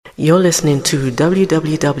You're listening to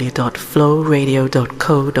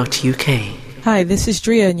www.flowradio.co.uk. Hi, this is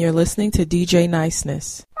Drea, and you're listening to DJ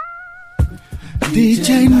Niceness.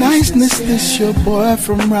 DJ Niceness, this your boy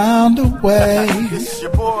from round the way. This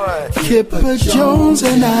your boy, Kipper Jones,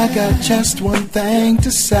 and I got just one thing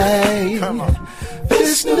to say. Come on.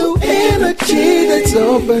 This new energy that's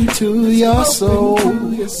open to your soul.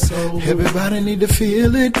 Everybody need to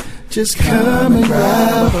feel it. Just come and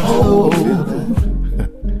grab a hold.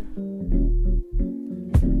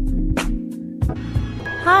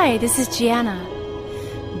 Hi, this is Gianna,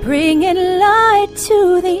 bringing light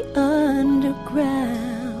to the underground,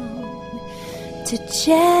 to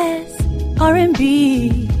jazz,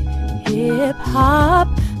 R&B, hip-hop,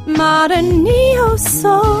 modern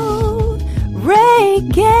neo-soul,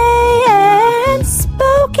 reggae, and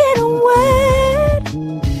spoken word.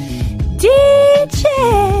 DJ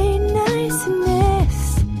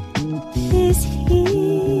Niceness is here.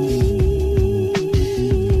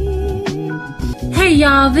 Hey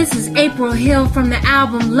y'all, this is April Hill from the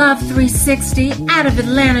album Love 360 out of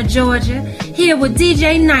Atlanta, Georgia, here with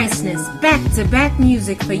DJ Niceness, back-to-back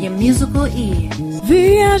music for your musical ears.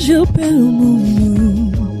 Viajo pelo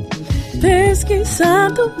mundo,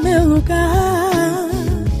 pesquisando meu lugar.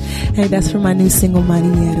 Hey, that's from my new single,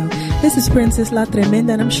 Marinero. This is Princess La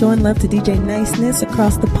Tremenda, and I'm showing love to DJ Niceness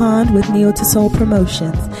across the pond with Neo to Soul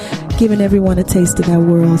Promotions, giving everyone a taste of that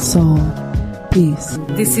world soul. Peace.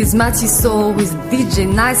 This is Mati Soul with DJ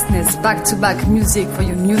Niceness, back-to-back music for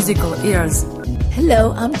your musical ears.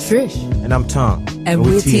 Hello, I'm Trish. And I'm Tom. And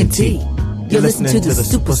we're TNT. You're listening to the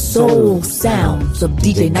super soul sounds of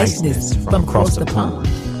DJ Niceness from across the pond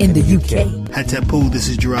in the UK. Hatapu, this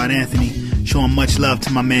is Gerard Anthony, showing much love to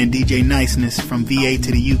my man DJ Niceness from VA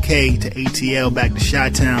to the UK to ATL back to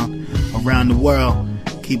Chi-Town, around the world.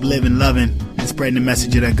 Keep living, loving, and spreading the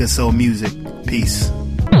message of that good soul music. Peace.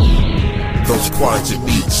 Those quality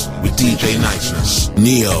beats with DJ Niceness.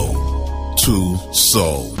 Neo to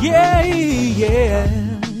Soul. Yeah.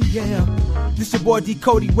 This your boy D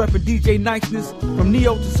Cody, rapper DJ Niceness from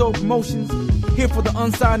Neo to Soul Promotions. Here for the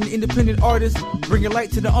unsigned and independent artists, bringing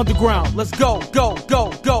light to the underground. Let's go.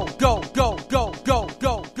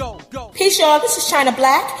 Peace, y'all. This is China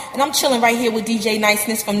Black, and I'm chilling right here with DJ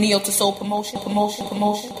Niceness from Neo to Soul Promotion.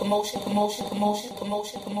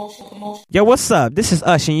 Yo, what's up? This is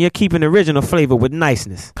Ush, and you're keeping original flavor with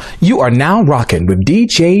Niceness. You are now rocking with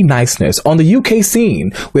DJ Niceness on the UK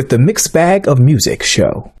scene with the Mixed Bag of Music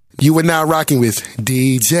show. You are now rocking with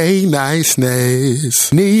DJ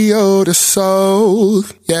Niceness, Neo to Soul,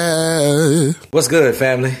 yeah. What's good,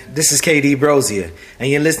 family? This is KD Brozier,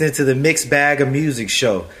 and you're listening to the Mixed Bag of Music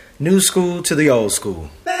show, new school to the old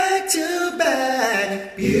school. Back to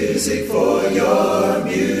back, music for your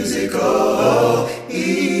musical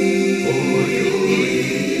ears.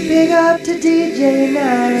 Big up to DJ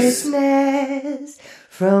Niceness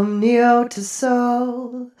from Neo to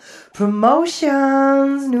Soul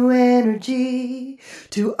Promotions, new energy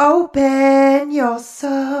to open your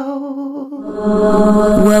soul.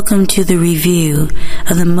 Welcome to the review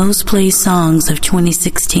of the most played songs of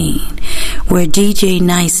 2016, where DJ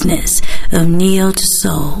Niceness of Neo to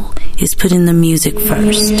Soul is putting the music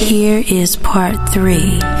first. Here is part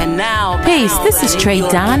 3. And now, peace, this is Trey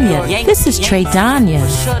Danya.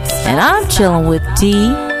 And I'm chilling with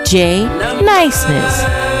DJ Niceness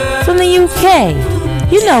from the UK.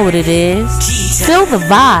 You know what it is. Feel the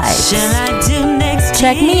vibes.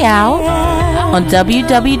 Check me out on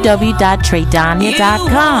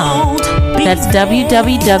www.traydanya.com. That's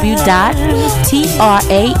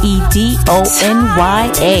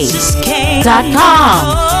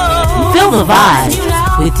www.traedonnya.com. Feel the vibe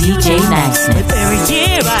with DJ Niceness. Every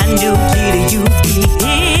year I knew you'd be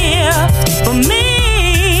here for me.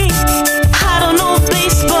 I don't know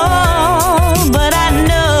baseball, but I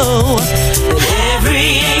know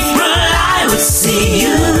every April I would see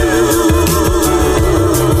you.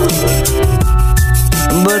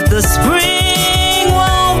 But the spring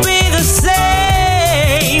won't be the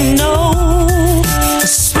same, no. The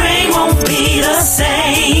spring won't be the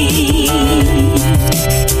same.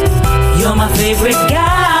 You're my favorite guy.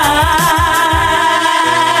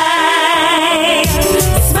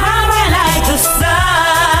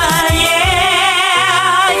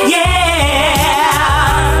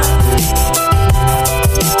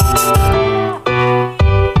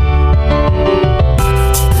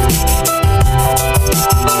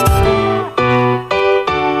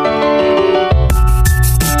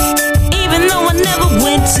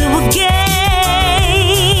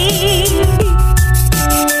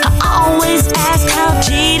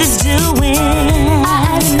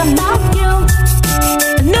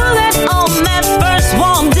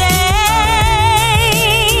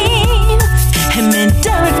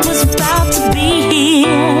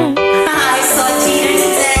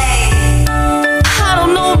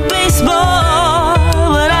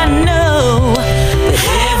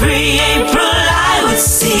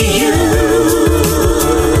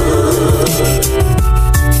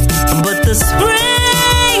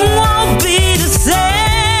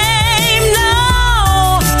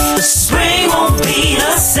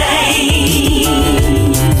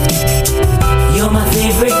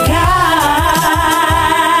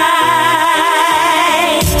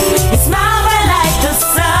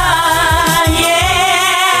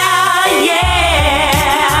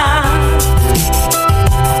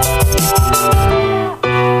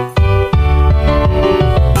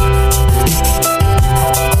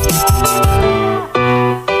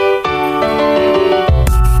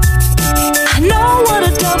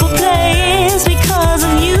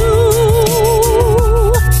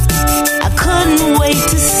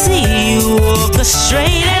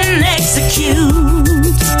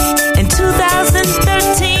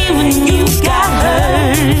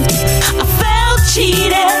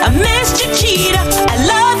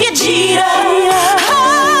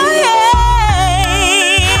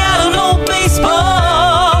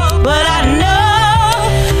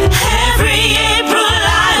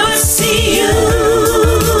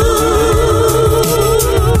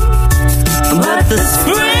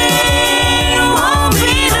 Spring won't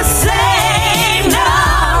be the same.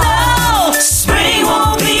 No, no, spring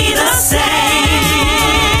won't be the same.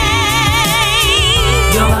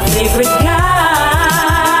 You're my favorite guy.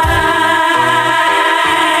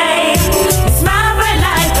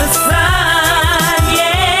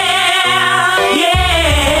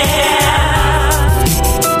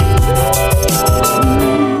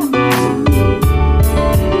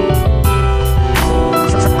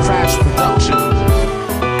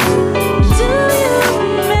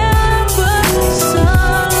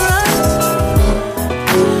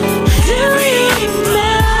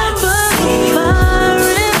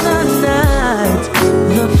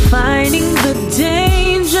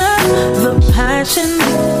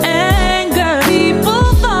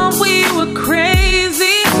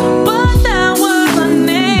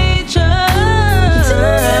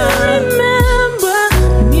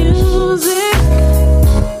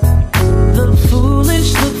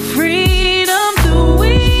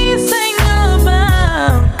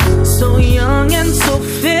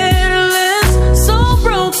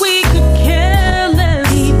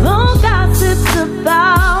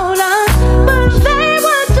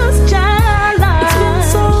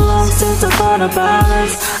 About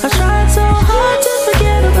us. I tried so hard to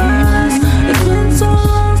forget about us. It's been so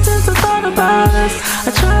long since I thought about us.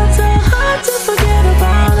 I tried so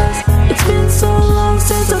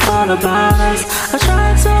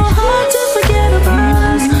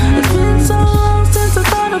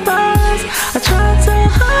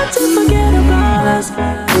hard to forget about us.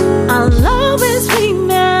 I'll always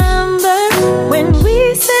remember when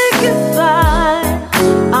we said goodbye.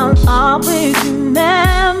 I'll always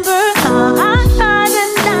remember how I cried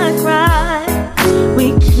and I cried.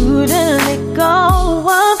 We couldn't let go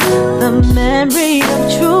of the memory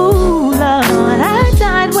of true love. I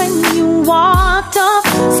died when you walked off,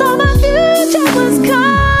 so my future was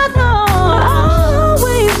cut off. I'll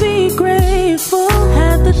always be grateful.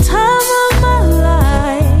 At the time of my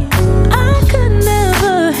life, I could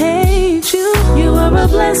never hate you. You were a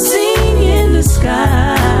blessing in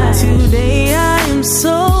disguise. Today I am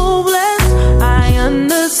so blessed. I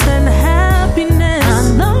understand happiness.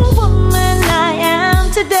 I'm the woman I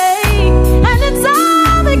am today, and it's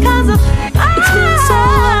all because of it's been so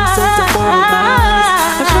long since I thought about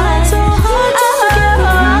us. I tried so hard to forget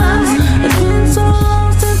about us. It's been so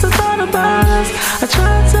long since I thought about us. I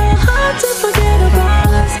tried so hard to forget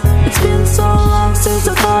about us. It's been so long since I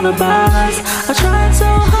thought about us. I tried so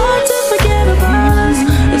hard to forget about us.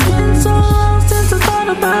 It's been so long since I thought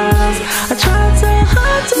about us. I tried so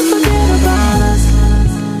hard to forget about us.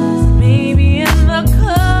 Maybe in the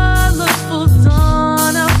colorful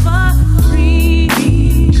dawn of our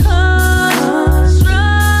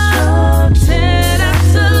reconstructed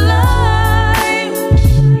afterlife,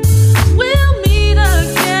 we'll meet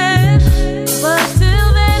again. But till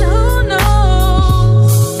then, who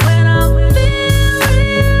knows when I'll feel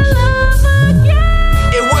in love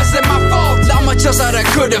again. It wasn't my fault, not much else that I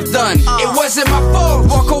could have done. It wasn't my fault,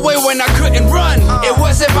 walk away when I couldn't run. It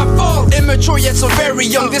wasn't my fault, immature yet so very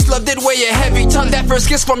young. This love did weigh a heavy ton, that first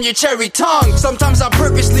kiss from your cherry tongue. Sometimes I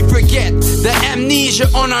purposely forget the amnesia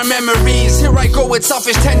on our memories. Here I go with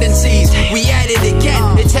selfish tendencies. We at it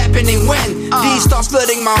again, it's happening when these thoughts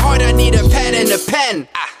flooding my heart. I need a pad and a pen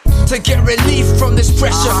to get relief from this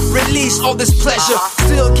pressure, release all this pleasure.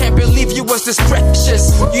 Still can't believe you was this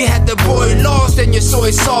precious. You had the boy lost and your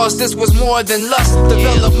soy sauce. This was more than lust,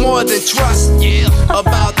 developed more than trust.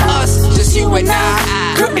 About us, just you and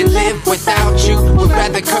I. Couldn't live without you, would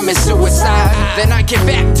rather commit suicide. Then I get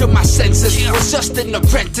back to my senses, was just an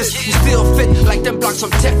apprentice. You still fit like them blocks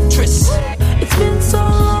from Tetris. It's been so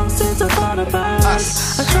long since I thought about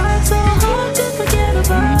us. I tried so hard to forget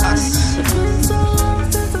about us. It's been so long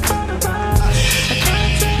since I thought about us. I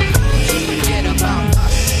tried so hard to forget about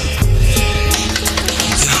us.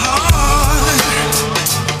 It's hard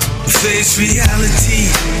to face reality,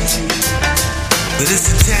 but it's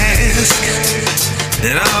a task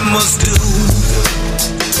that I must do.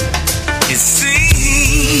 It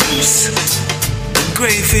seems a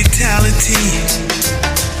great fatality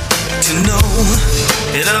to know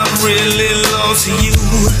that I'm really lost to you.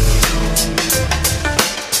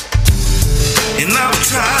 And I've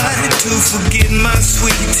tried to forget my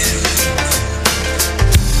sweet,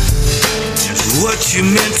 what you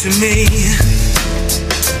meant to me.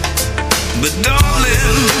 But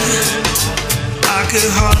darling, I could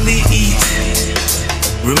hardly eat,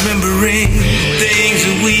 remembering things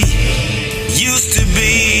that we used to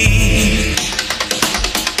be.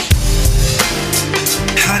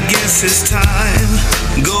 I guess as time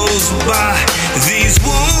goes by, these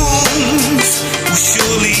wounds will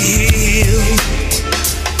surely heal.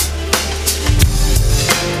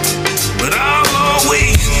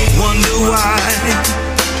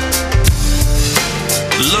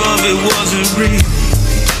 real?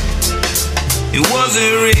 It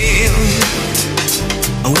wasn't real.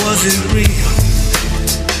 Or was it real?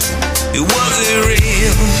 It wasn't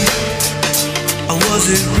real. Or was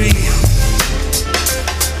it real?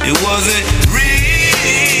 It wasn't real.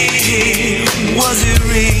 Was it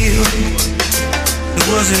real? It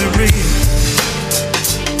wasn't real.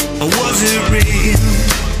 Or was it real?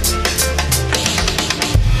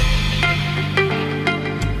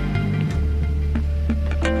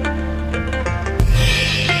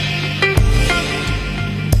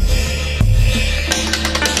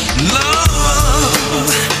 Love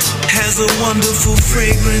has a wonderful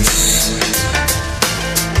fragrance,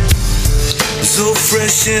 so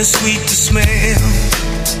fresh and sweet to smell,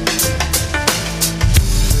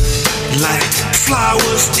 like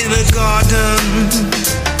flowers in a garden,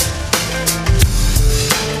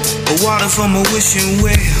 or water from a wishing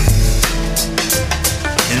well.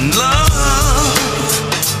 And love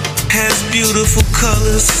has beautiful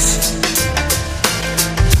colors,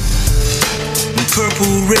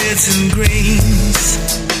 purple, reds, and greens,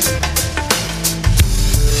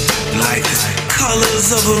 like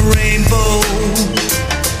colors of a rainbow,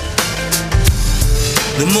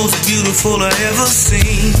 the most beautiful I ever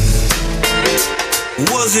seen.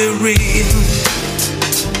 Was it real?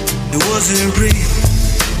 It wasn't real.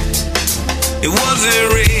 It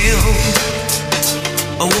wasn't real.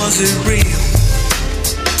 Or was it real?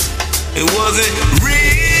 It wasn't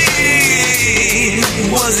real.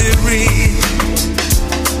 Was it real?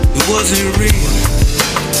 It wasn't real.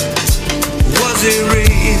 Was it real?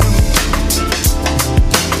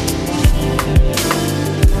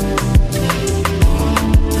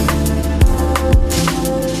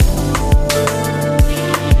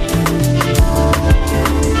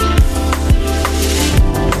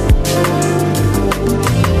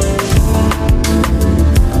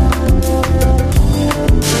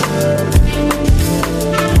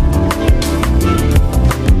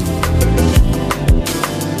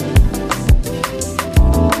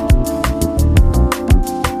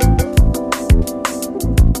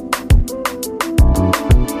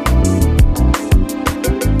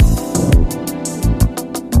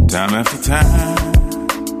 Time after time,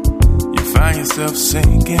 you find yourself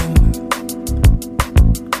sinking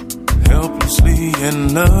helplessly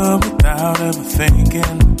in love without ever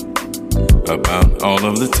thinking about all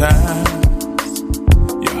of the times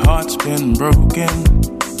your heart's been broken.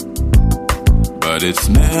 But it's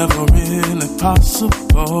never really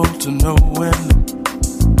possible to know when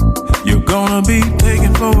you're gonna be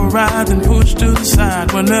taken for a ride and pushed to the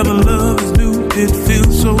side. Whenever love is new, it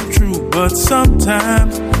feels so true. But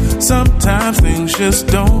sometimes things just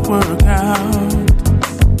don't work out.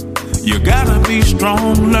 You gotta be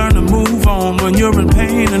strong, learn to move on. When you're in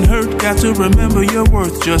pain and hurt, got to remember your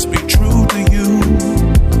worth. Just be true to you.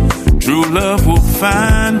 True love will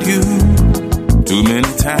find you. Too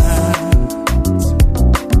many times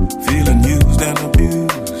feeling used and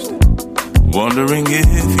abused, wondering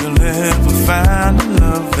if you'll ever find a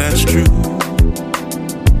love that's true.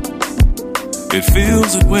 It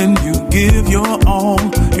feels that when you give your all,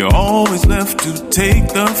 you're always left to take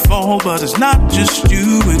the fall. But it's not just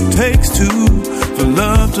you, it takes two for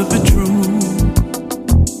love to be true.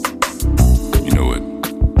 You know it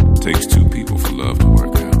takes two people for love to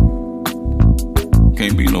work out.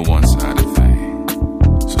 Can't be no one-sided thing.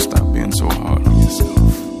 So stop being so hard on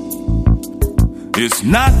yourself. It's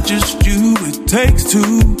not just you, it takes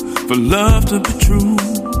two for love to be true.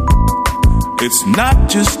 It's not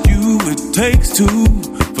just you, it takes two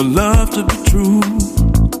for love to be true.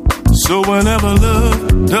 So whenever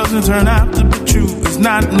love doesn't turn out to be true, it's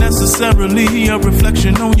not necessarily a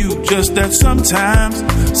reflection on you. Just that sometimes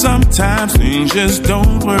things just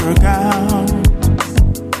don't work out.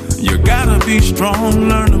 You gotta be strong,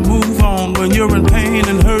 learn to move on. When you're in pain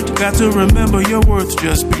and hurt, got to remember your worth.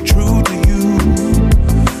 Just be true to you.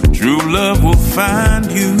 True love will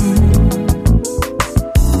find you.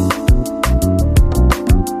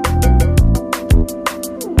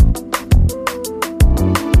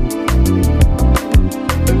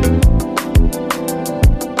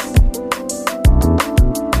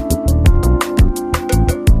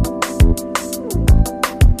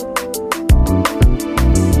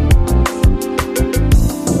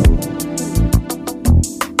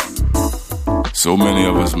 So many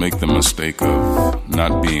of us make the mistake of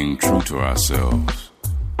not being true to ourselves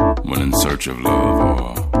when in search of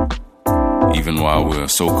love, or even while we're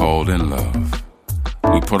so-called in love.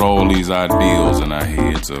 We put all these ideals in our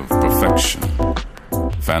heads of perfection,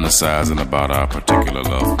 fantasizing about our particular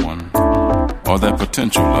loved one or that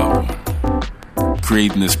potential loved one,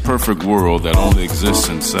 creating this perfect world that only exists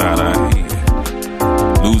inside our head.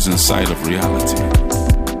 losing sight of reality.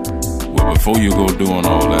 Well, before you go doing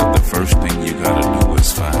all that, the first thing you gotta do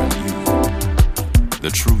is find you, the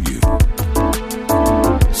true you.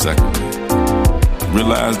 Secondly,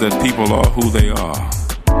 realize that people are who they are.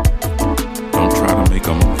 Don't try to make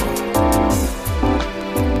them over.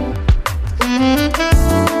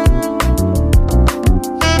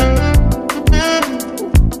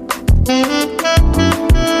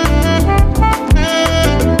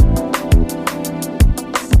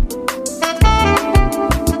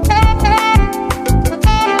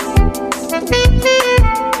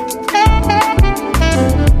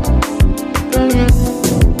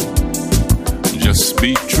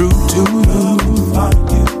 Be true to you.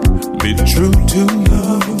 Be true to you.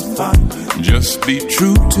 Just be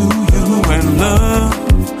true to you, and love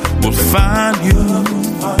will find you.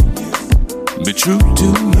 Be true to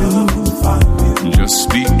you. Just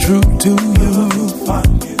be true to you.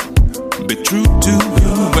 Be true to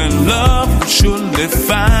you, and love will surely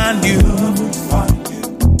find you.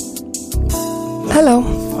 Hello,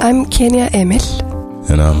 I'm Kenya Emil.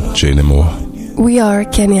 And I'm Jay Nemore. We are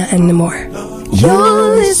Kenya and Nemore.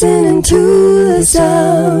 You're listening to the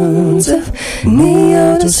sounds of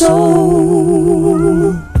Neo to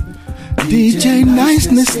Soul. DJ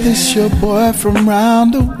Niceness, this your boy from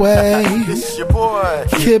round the way. It's your boy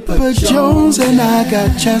Kipper Jones, and I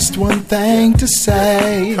got just one thing to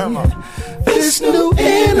say. Come on. This new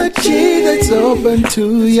energy that's open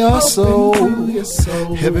to your soul.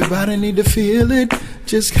 Everybody need to feel it.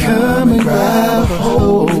 Just come and grab a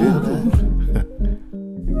hold.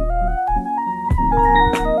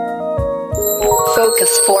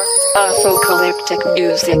 Focus for apocalyptic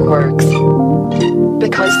music works.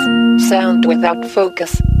 Because sound without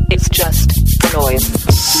focus is just noise.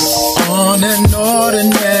 On an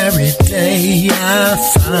ordinary day, I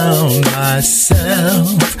found myself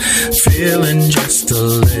feeling just a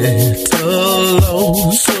little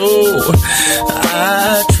low. So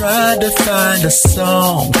I tried to find a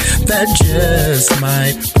song that just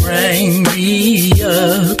might bring me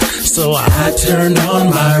up. So I turned on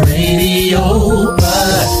my radio, but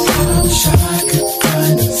I wish I could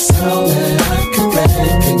find a song that I could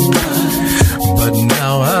recognize. But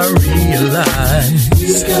now I realize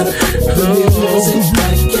you gotta put the music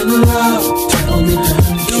back in love. Tell me,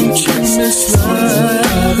 don't you miss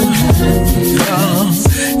love?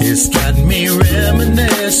 It's got me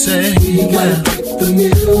reminiscing. You gotta put the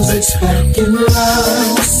music back in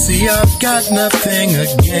love. See, I've got nothing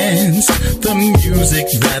against the music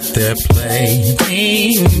that they're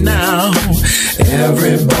playing now.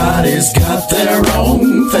 Everybody's got their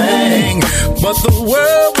own thing, but the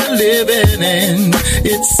world we're living in,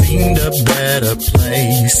 it seemed a better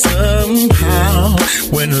place somehow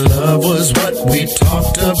when love was what we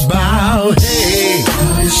talked about. Hey, I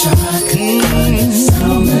wish I could find a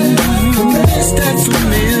sound that I could make. It's that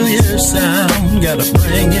familiar sound, gotta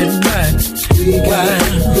bring it back. We got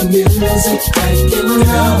the music back in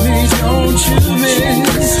love. Don't you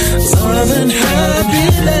miss love and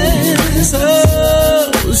happiness?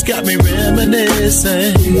 Oh, it's got me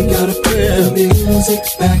reminiscing. We gotta put the music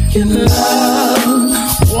back in love.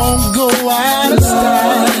 Won't go out of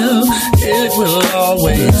style. It will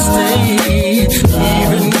always stay,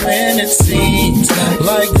 even when it seems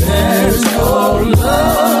like there's no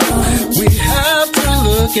love. We have to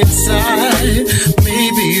look inside.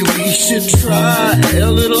 Maybe we should try a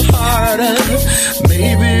little harder.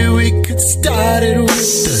 Maybe we could start it with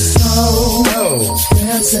the soul.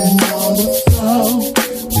 Dancing on the floor.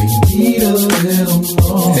 We need a little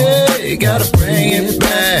more. Hey, gotta bring it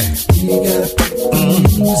back. You gotta put the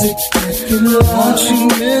music back in love. Won't you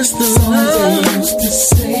miss the songs they used to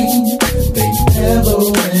sing? They never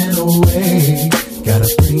went away. Gotta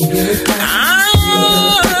bring it back. I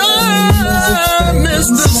miss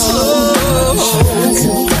the soul.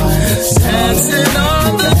 Dancing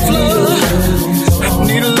on the floor. I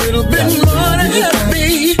need a little bit more to help me.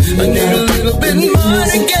 I need a little bit more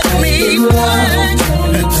to get me back.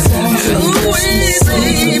 Ooh,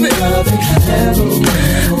 baby,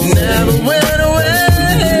 never went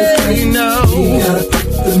away. No.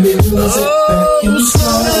 Oh, so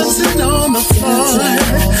dancing on the floor.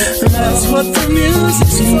 That's what the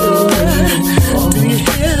music's for. Do you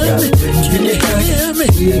hear me? Can you hear me?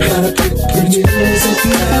 You gotta put the music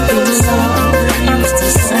back in the song they used to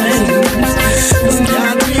sing. It's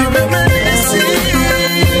got me reminiscing.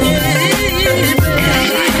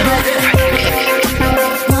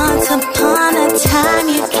 Once upon a time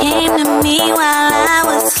you came to me while I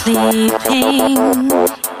was sleeping.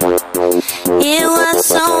 It was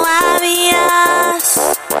so obvious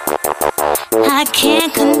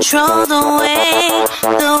control the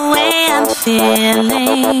way I'm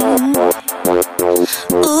feeling.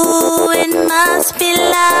 Ooh, it must be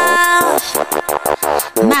love,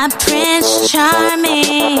 my Prince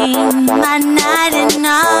Charming, my knight in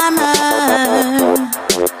armor.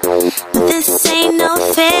 But this ain't no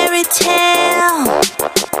fairy tale.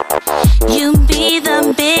 You be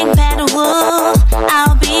the big bad wolf,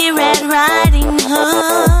 I'll be Red Riding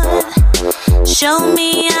Hood. Show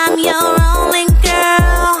me I'm your only girl.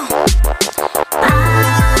 I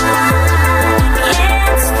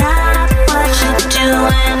can't stop what you're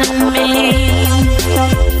doing to me.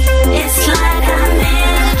 It's like I'm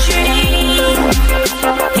in a dream.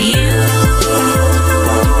 You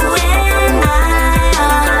and I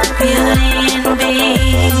are Beauty and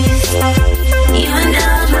Beast. You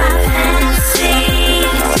know my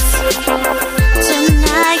fantasies.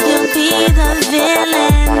 Tonight you'll be the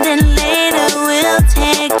villain, then later we'll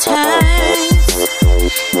take turns.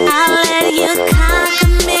 I'll let you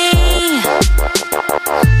conquer me.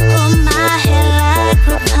 Pull my hair like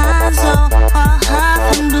Rapunzel, or huff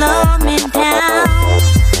and blow me down.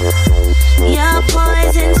 Your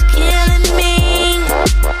poison's killing me.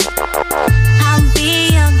 I'll be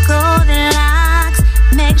your Goldilocks,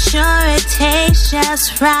 make sure it tastes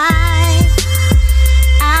just right.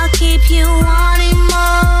 I'll keep you wanting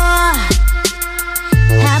more,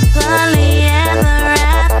 happily ever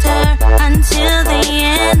after, until the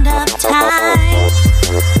end of time.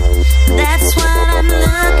 That's what I'm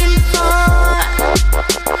looking for.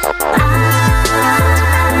 I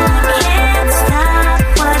can't stop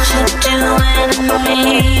what you're doing to me.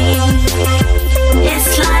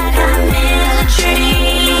 It's like I'm in a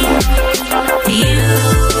dream. You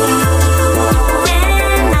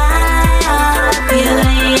and I are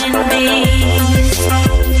Beauty and Beast.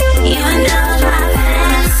 You know my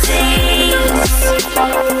fantasies.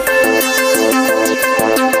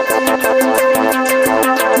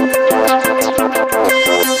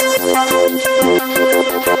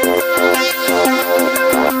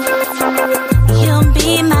 You'll be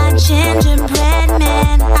my gingerbread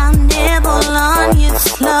man, I'll never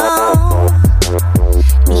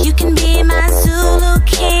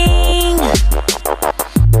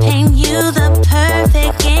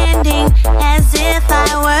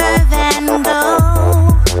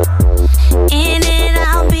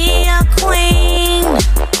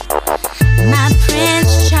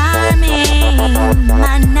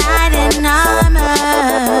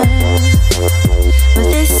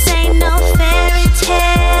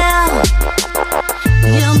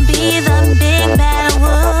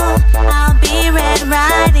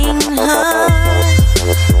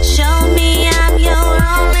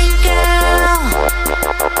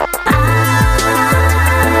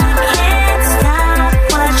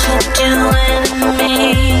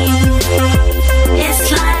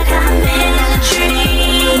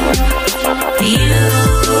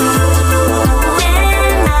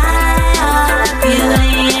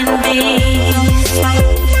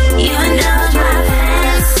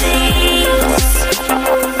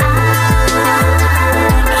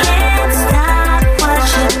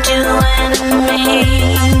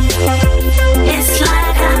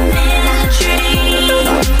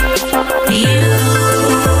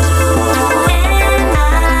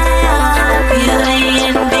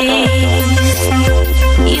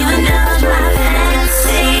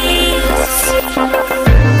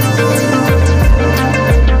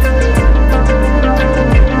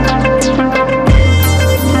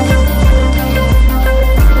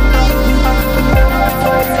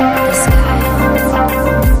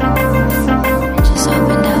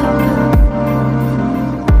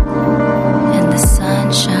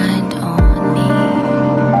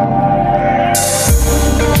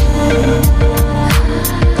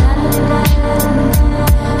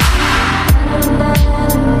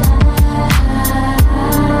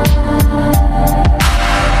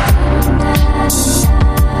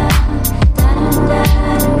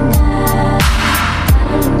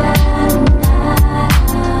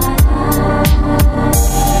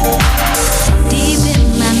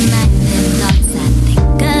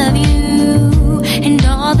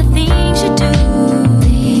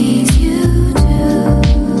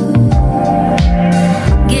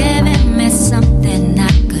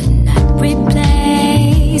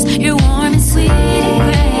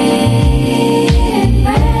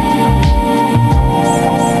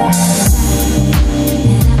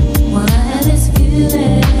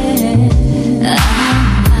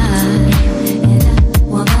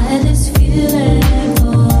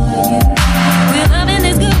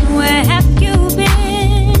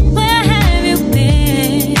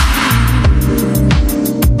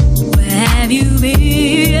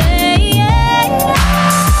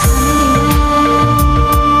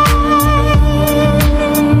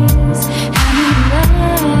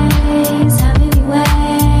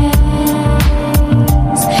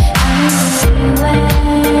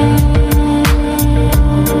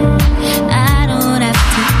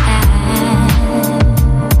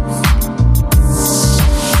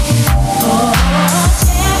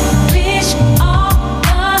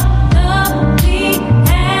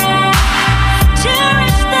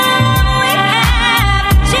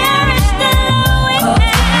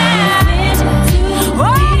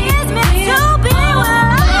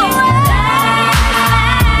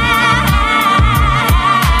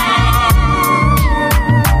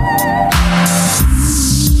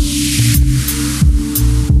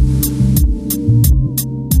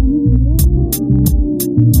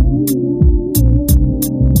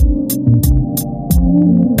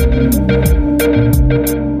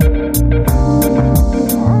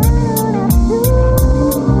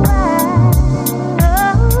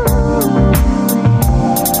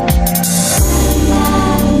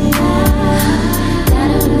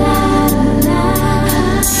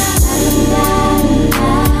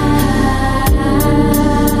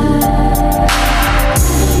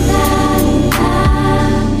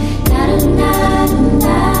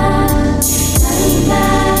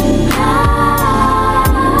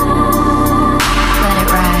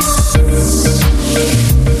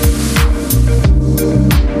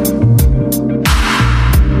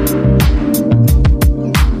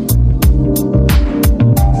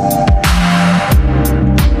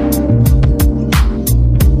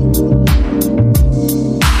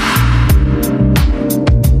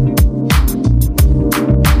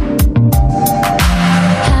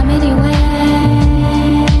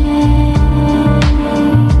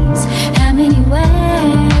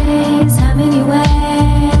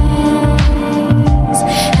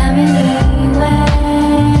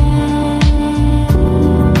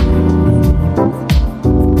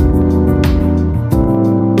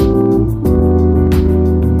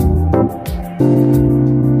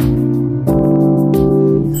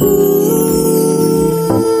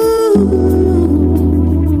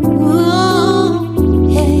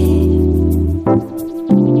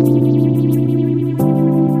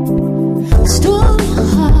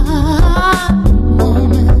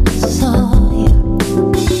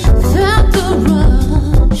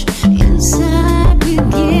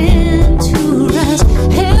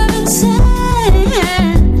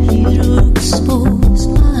Expose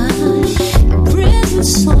my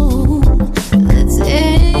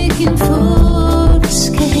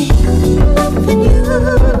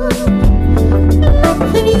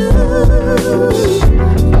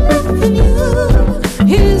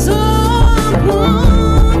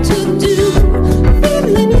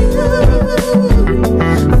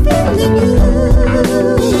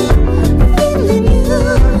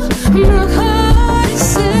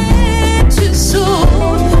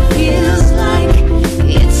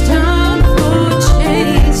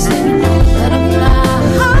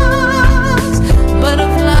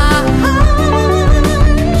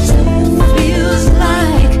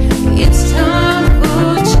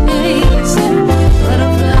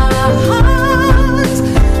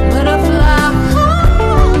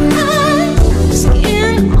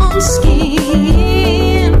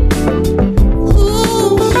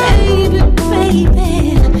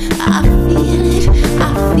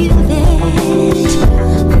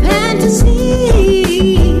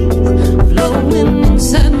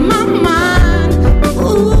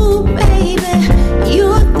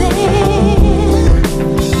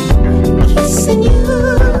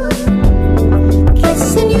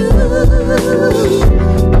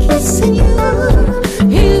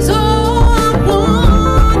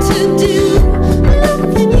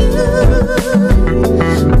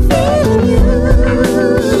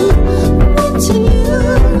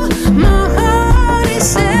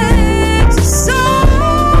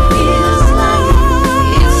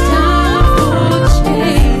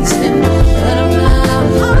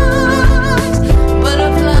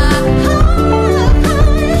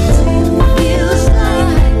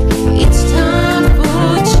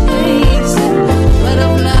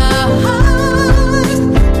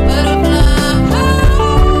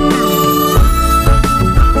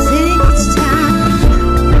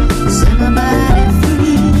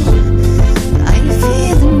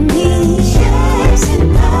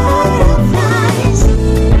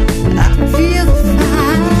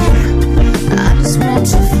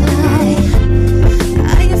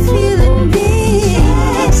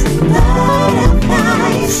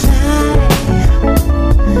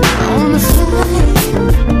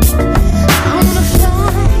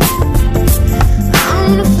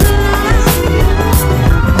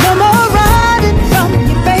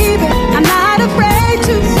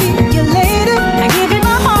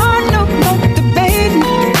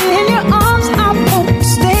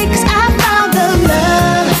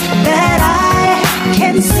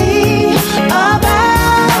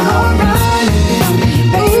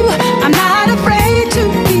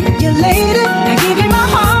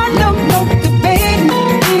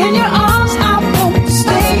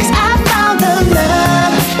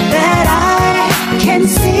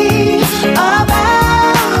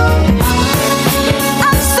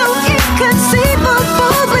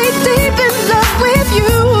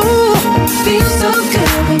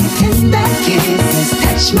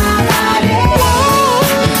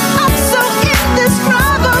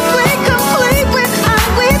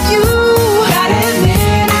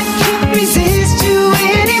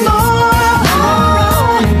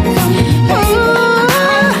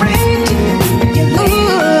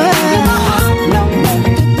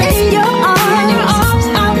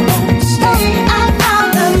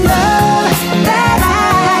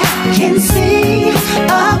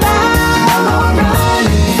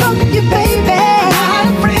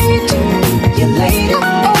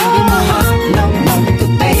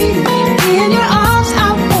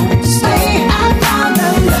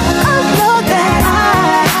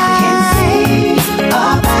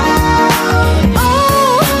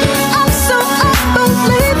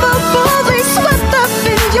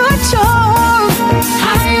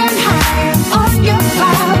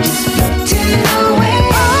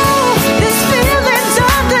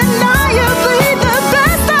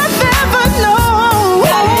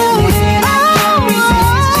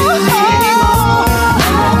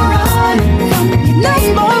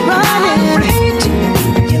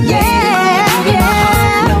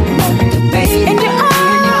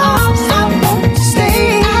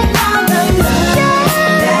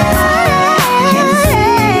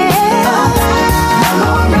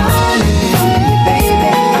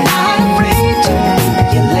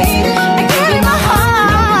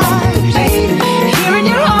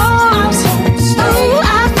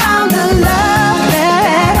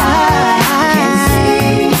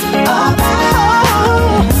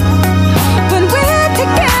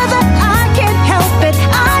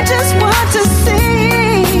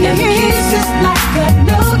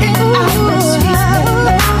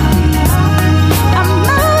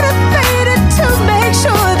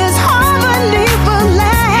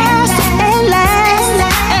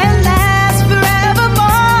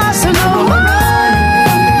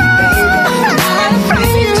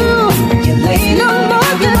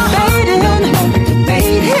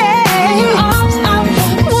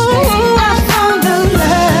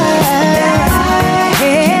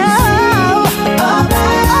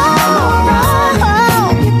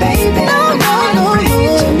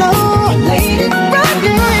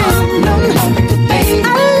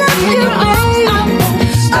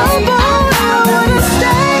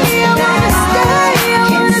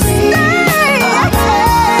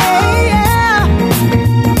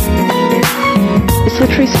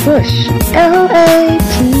Bush, Latrese.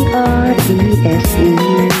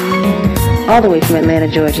 All the way from Atlanta,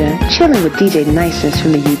 Georgia, chilling with DJ Niceness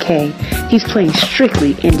from the UK. He's playing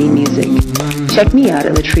strictly indie music. Check me out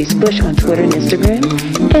at Latrese Bush on Twitter and Instagram,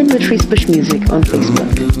 and Latrese Bush Music on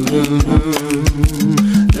Facebook.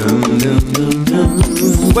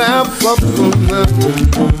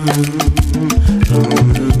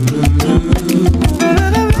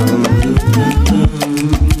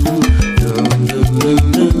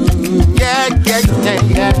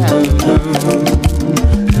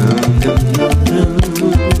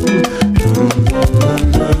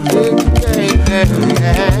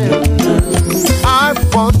 I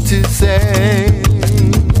want to say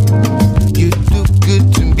you do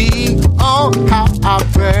good to me. Oh, how I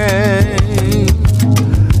pray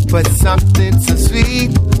for something so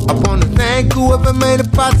sweet. I wanna thank whoever made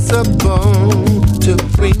it possible to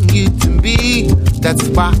bring you to me. That's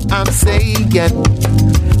why I'm saying,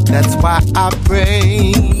 that's why I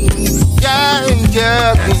pray. Yeah,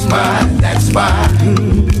 yeah. That's why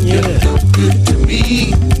you do good to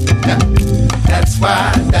me. That's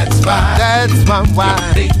why you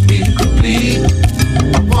make me complete.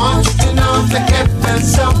 I want you to know the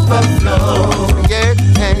heavens overflow.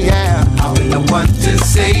 Yeah. I'll be the one to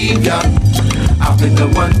save ya. I'll be the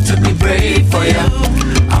one to be brave for ya.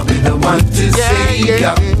 I'll be the one to save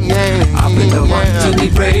ya. I'll be the one to be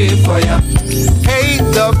brave for ya. Hey,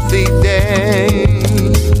 lovely day,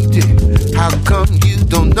 how come you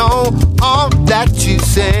don't know all that you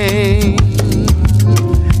say?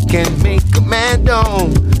 Can make a man know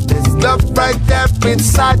there's love right there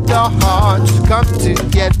inside the heart. Just come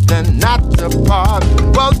together, not apart.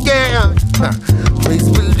 Well, yeah, please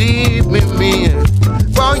believe me.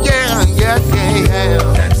 Well, yeah.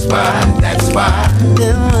 That's why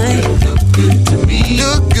you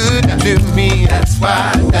look good to me. That's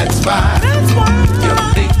why you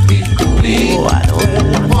make me complete. I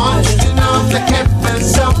want you to know the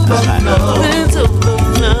heavens overflow.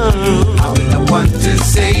 I'll be the one to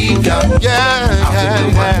save ya. I'll be the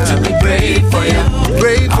one to be brave for ya. I'll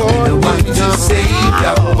be the one to save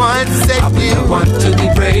ya. I'll be the one to be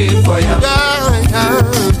brave for ya.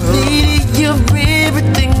 Need you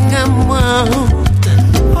everything I want.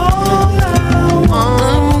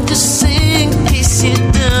 I'm just saying in case you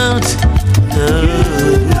don't.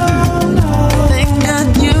 Thank God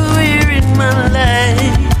you're here in my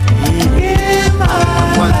life. I'll be the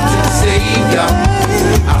one to save ya.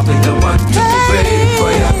 I'll be the one to be brave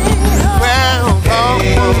for ya.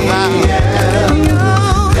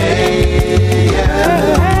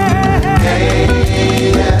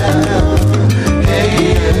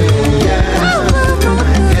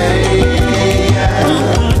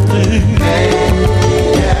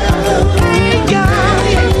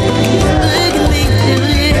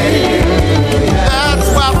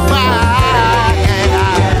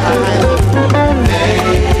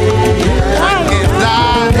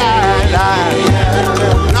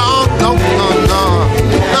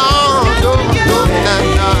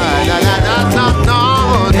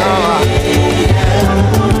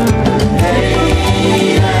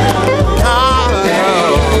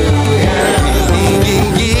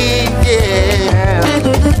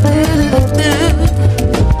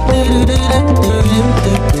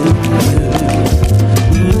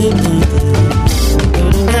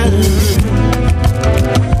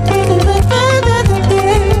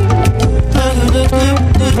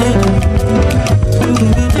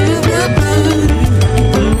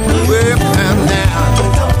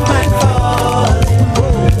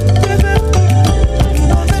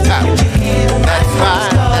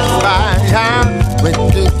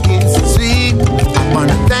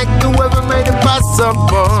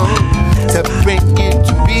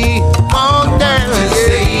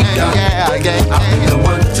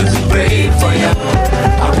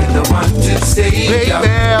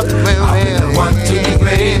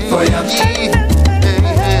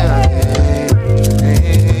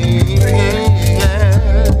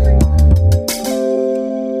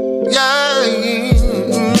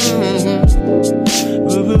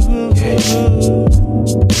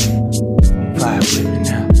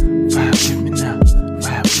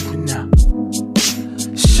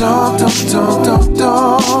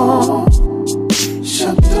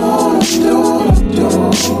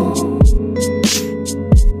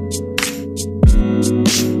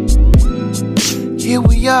 Here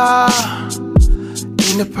we are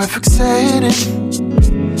in the perfect setting.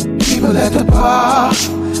 People at the bar,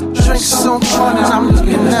 drinks so fun, and I'm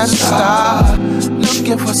looking at the star,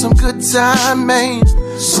 looking for some good time, man,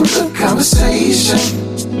 some good conversation.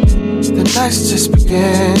 the night's just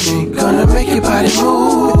beginning. Gonna make your body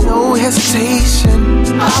move, no hesitation.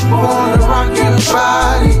 I wanna rock your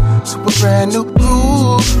body to a brand new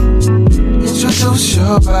groove. Introduce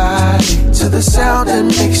your body to the sound that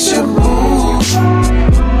makes you move.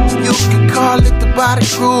 You can call it the body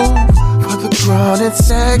groove, for the grown and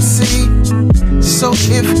sexy. So if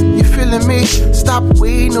you're feeling me, stop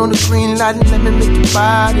waiting on the green light and let me make your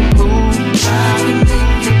body move. Let me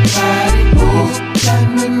make your body move. Let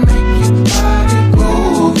me make your body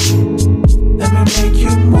move. Let me make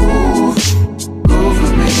you move. Move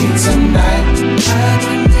with me tonight. Let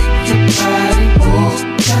me make your body move.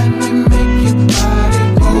 Let me make your body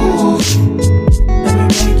move. Let me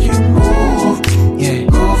make you move. Yeah,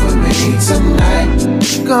 move with me tonight.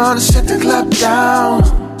 Gonna shut the club down.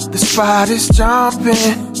 The spot is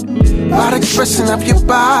jumping by the expression of your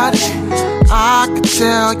body. I can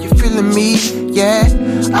tell you're feeling me, yeah.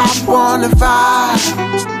 I wanna vibe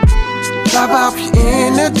off your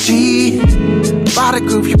energy, body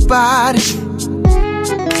groove your body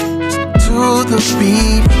to the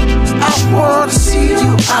beat. I wanna see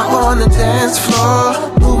you out on the dance floor,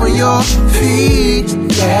 moving your feet,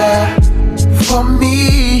 yeah. For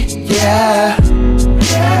me, yeah,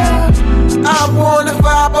 yeah. I wanna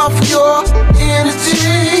vibe off your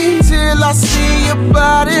energy till I see your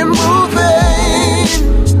body moving,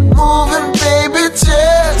 moving, baby,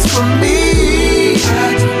 just for me.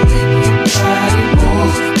 Let me make your body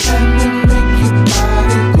move. Let me make your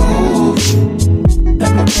body move.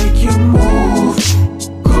 Let me make you move.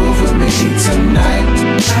 Groove with me tonight.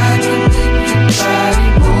 Let me make your body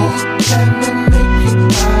move. Let me make your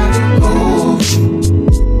body move.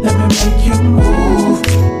 Let me make you move.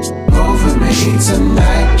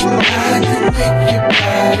 Tonight, I can make your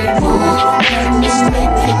body move. Let me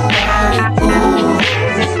make your body move.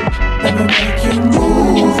 Let me make you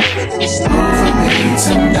move. Over me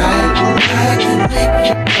tonight, I can make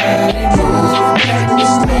your body move. Let me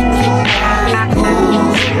make your body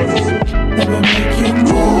move. Let me make you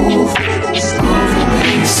move. Over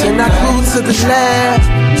me. Said I move to the left.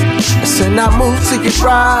 I said I move to your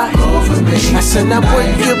right. Over me. I said I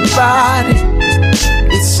work your body.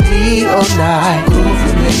 It's me all night.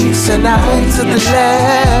 Over me. Said I move to the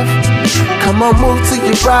left. Come on, move to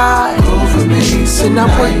your right. Over me. Said I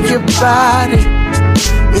work your body.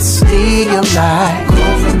 It's me all night.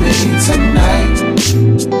 Over me tonight.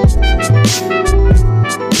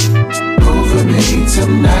 Over me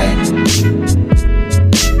tonight.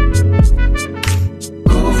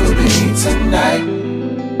 Over me tonight.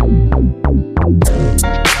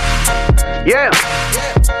 Yeah.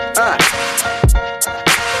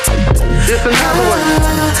 Just another one.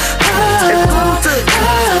 Exclusive.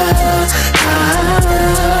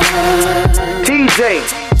 TJ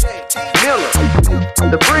Miller,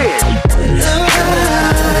 The Bridge.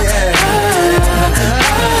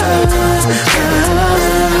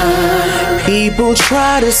 People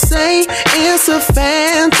try to say it's a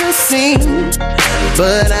fantasy,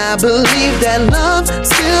 but I believe that love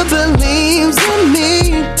still believes in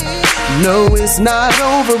me. No, it's not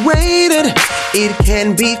overrated. It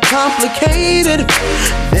can be complicated.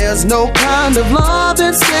 There's no kind of love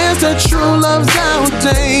that says that true love's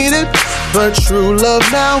outdated. But true love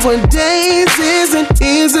nowadays isn't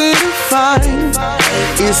easy to find.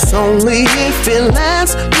 It's only if it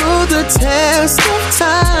lasts through the test of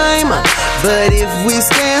time. But if we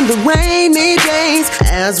stand the rainy days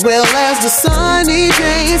as well as the sunny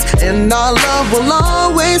days, and our love will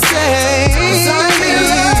always stay.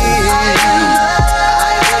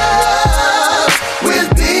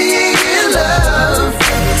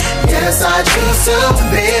 Yes, I choose to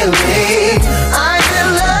believe I'm in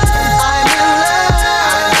love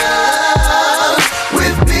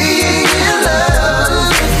with being in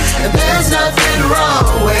love, and there's nothing wrong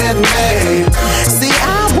with me. See, I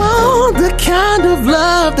want the kind of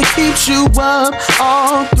love that keeps you up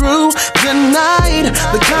all through the night,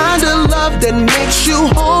 the kind of love that makes you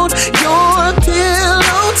hold your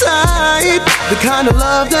pillow tight, the kind of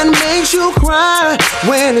love that makes you cry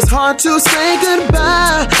when it's hard to say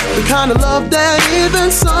goodbye, the kind of love that even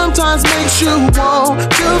sometimes makes you want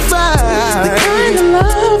to fight, the kind of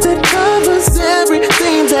love that covers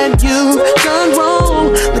everything that you've done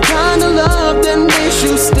wrong, the kind of love that makes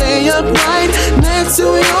you stay upright next to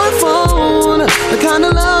your phone, the kind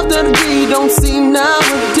of love that we don't see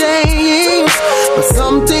nowadays, but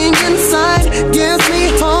something inside gives me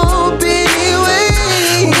hope anyway.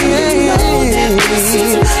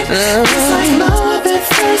 It's like love at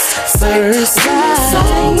first sight. It's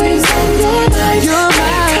always on your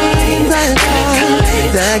mind.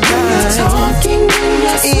 That kind. Talking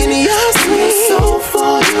in your sleep. So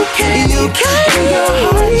far you can't. Your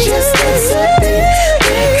heart just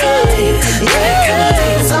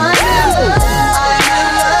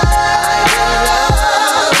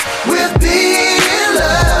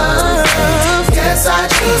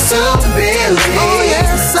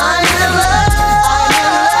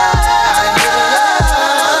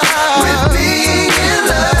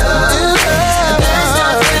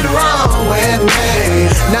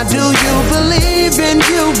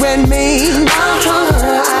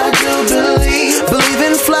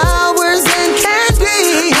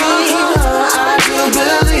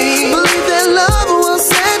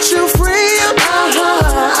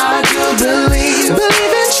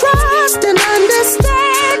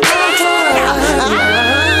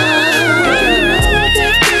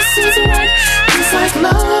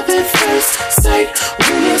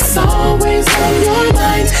when it's always on your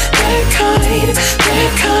mind. That kind.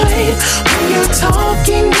 When you're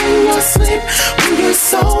talking in your sleep, when you're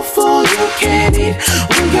so full you can't eat,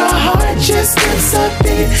 when your heart just skips a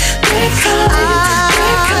beat. That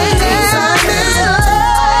kind.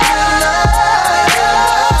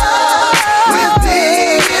 With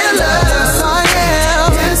being in love, yes I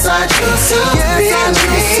am. Yes I choose to be. I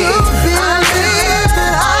live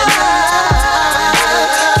and I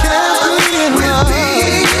can't be in love. With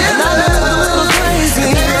being in love,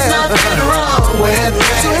 there's nothing wrong with me.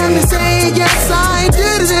 So let me say yes I do. Yeah.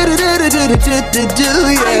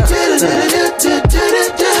 I do.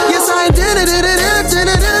 Yes I do. I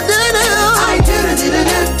do.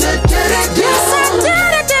 Yes I do.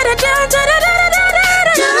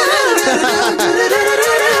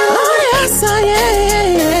 Oh yes I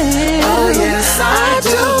am. Oh yes I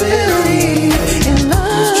do believe in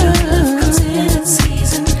love. True comes in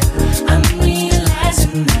season. I'm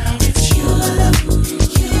realizing now it's you love.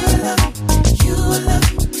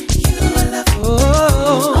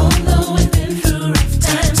 Oh, although we've been through rough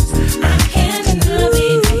times, I can't deny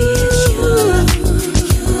baby it's you love.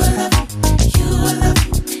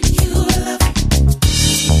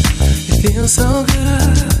 It feels so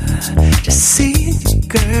good to see you,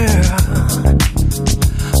 girl.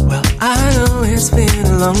 Well, I know it's been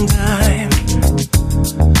a long time.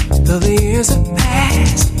 Though the years have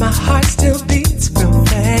passed, my heart still beats real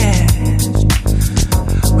fast.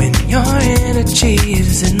 When your energy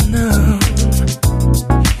is in the room.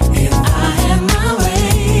 If I had my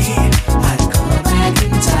way, I'd go back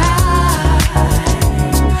in time,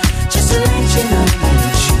 just to let you know that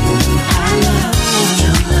I love.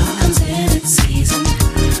 Your love comes in its season.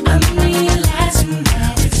 I'm realizing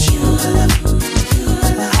now it's you love.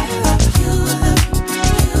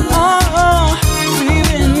 Oh, we've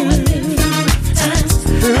been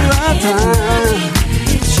through our time.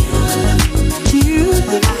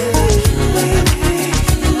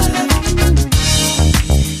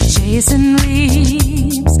 Chasing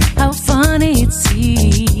leaves, how funny it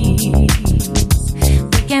seems.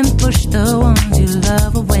 We can push the ones you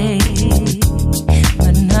love away.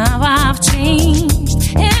 But now I've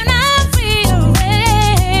changed and I've rearranged.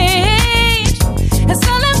 It's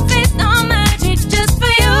all I face, no magic just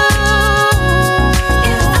for you.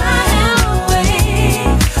 If I had a way,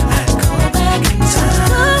 I'd go back in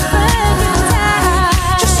time,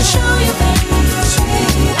 just to show you that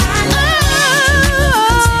I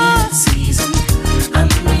love. Season, I'm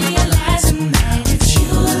realizing now it's you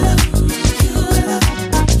love.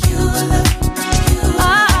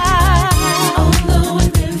 Although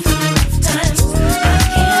we've been through rough times, I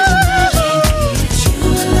can't deny it's you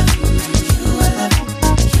love.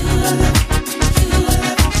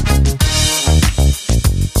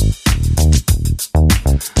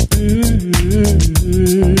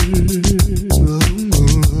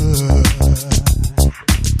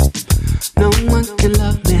 No one can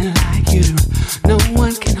love me like you. No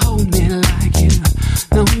one can hold me like you.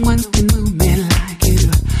 No one can move me like you.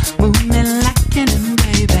 Move me like you do,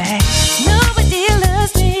 baby. Nobody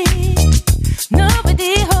loves me.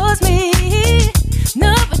 Nobody holds me.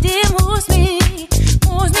 Nobody moves me.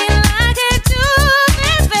 Moves me like you do,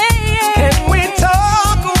 baby. Can we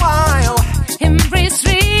talk a while? Embrace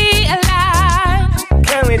realize.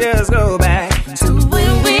 Can we just go back to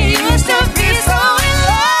when we used to be so in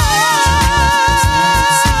love?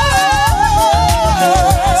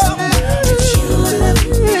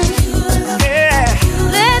 Yeah.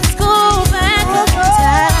 Let's go back in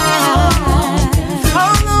time.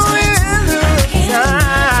 All the way through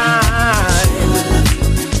time.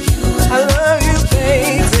 I love you,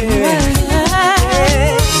 baby.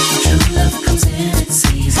 True love comes in its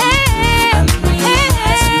season. I'm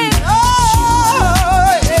realizing oh,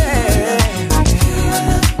 yeah.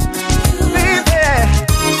 Baby,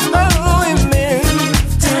 oh, we've been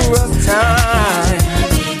through rough time.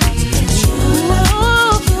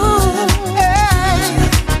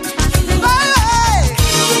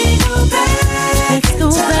 Let's go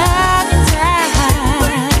back in time.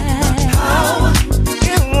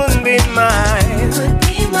 It wouldn't be mine,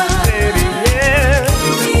 baby, yeah.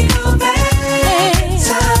 We go back in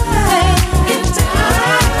time.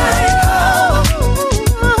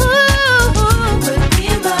 Would be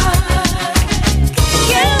mine.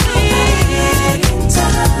 Can we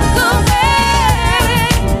go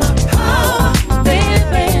back,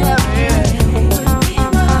 baby?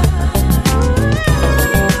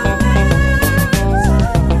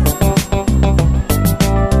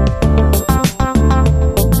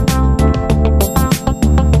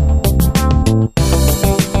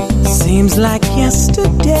 Seems like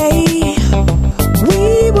yesterday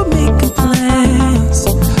we were making plans.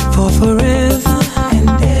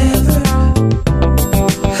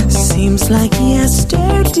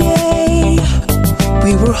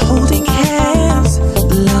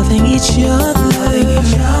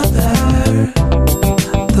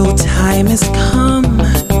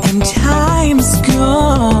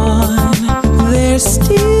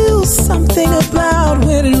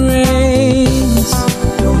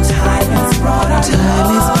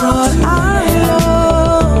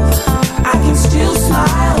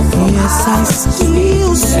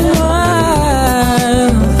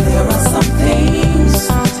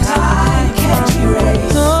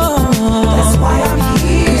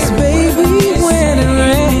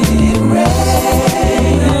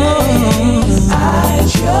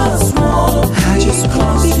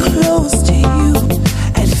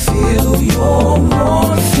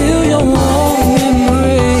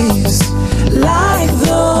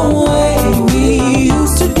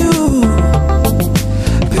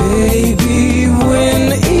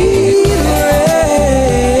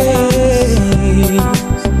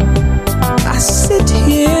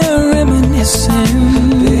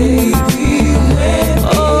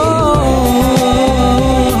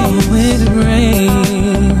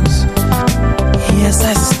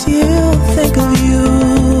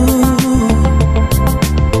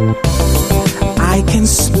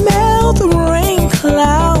 smell the rain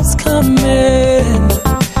clouds coming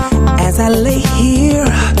as I lay here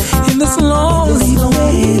in this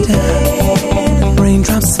lonely bed.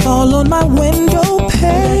 Raindrops fall on my window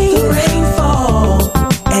pane. The rainfall,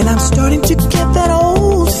 and I'm starting to get that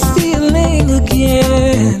old feeling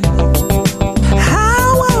again. How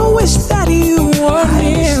I wish that you were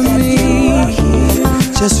near me,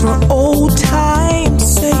 just for old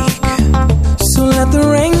time's sake. So let the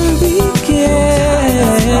rain begin.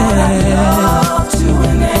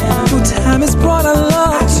 Good time has brought our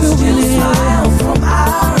love to an end.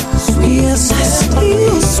 Yes, I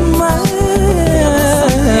still smile.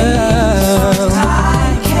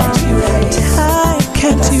 Time can't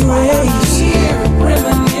erase.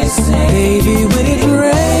 Baby, when it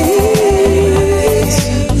rains,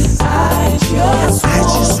 I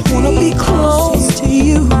just wanna be close to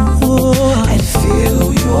you and feel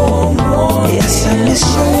your warmth. Yes, I miss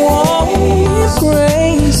your warm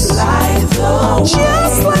embrace,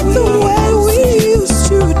 just like the way we used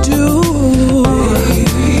to do.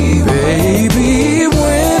 Baby,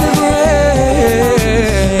 when it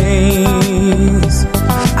rains,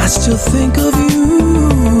 I still think of you.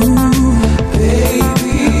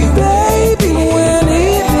 Baby, when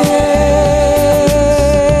it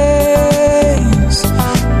rains,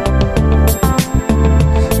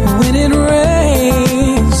 when it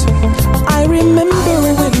rains, I remember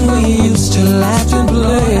when we used to laugh and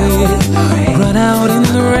play, run out in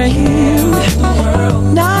the rain,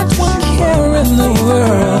 not one care in the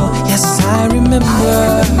world. Yes, I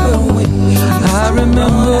remember.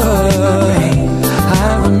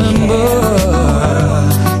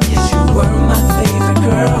 Yes, you were my favorite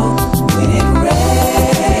girl. When it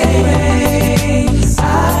rains, I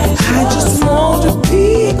just want to be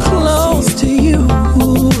close to you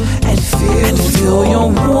and feel your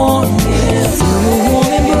warm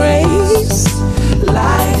embrace,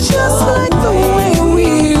 just like the way we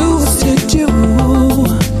used to do.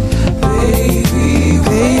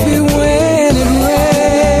 Baby, when it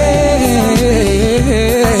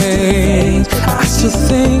rains, I still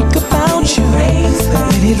think about you.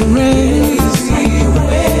 When it rains,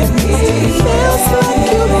 it feels like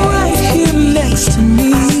you're right here next to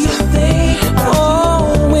me.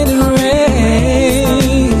 Oh, when it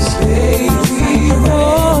rains,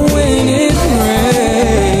 oh, when it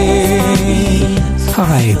rains.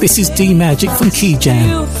 Hi, this is D Magic from Key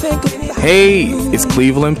Jam. Hey, it's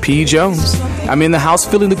Cleveland P. Jones. I'm in the house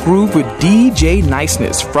filling the groove with DJ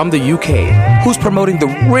Niceness from the UK, who's promoting the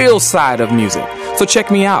real side of music. So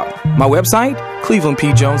check me out. My website,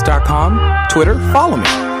 clevelandpjones.com. Twitter, follow me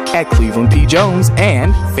at Cleveland P. Jones.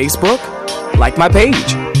 And Facebook, like my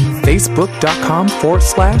page,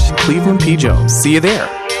 facebook.com/Cleveland P. Jones. See you there.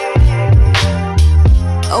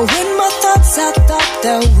 Oh, in my thoughts, I thought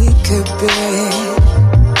that we could be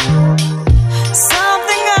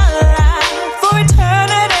something alive for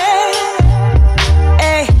eternity.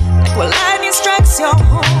 Hey, like when lightning strikes your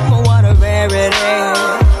home, what a rarity.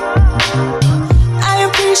 I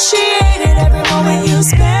appreciated every moment you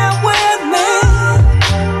spent with me.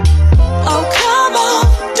 Oh, come on,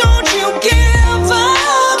 don't you give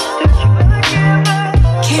up.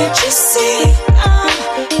 Can't you see I'm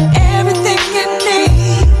everything you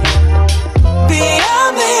need? Be a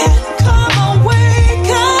man, come on, wake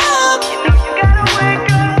up.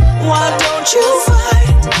 Why don't you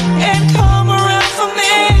fight and come around for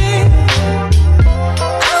me?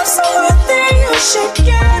 I'm so worthy, you should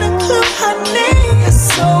get a clue, honey. You're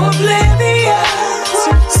so oblivious,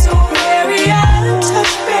 so very out of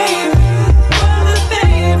touch, baby. Well,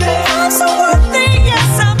 baby, I'm so worthy,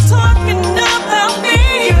 yes, I'm talking about me.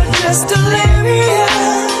 You're just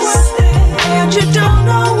delirious, and you don't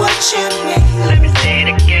know what you mean. Let me say it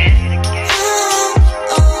again.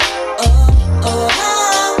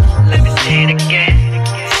 Let me say it again.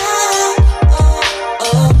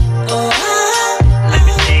 Let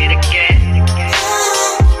me say it again.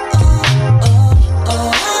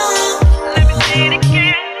 Let me say it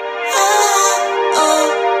again.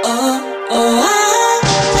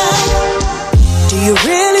 Do you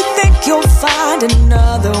really think you'll find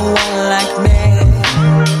another one like me?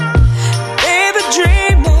 Baby,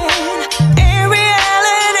 dreaming in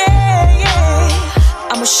reality,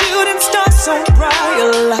 yeah. I'm a shooting star so bright,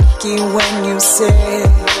 you're lucky when you say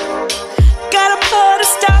gotta put a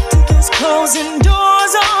stop to this closing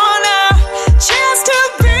doors on a chance to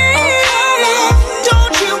be.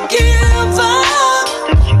 Don't you give up.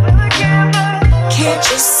 Can't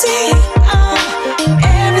you see I'm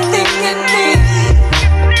everything you need?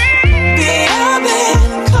 Be a man,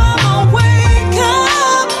 come on, wake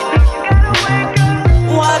up.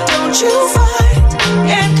 Why don't you fight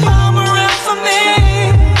and come around for me?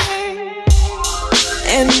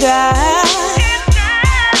 And I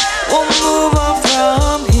won't move on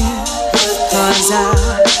from here, 'cause I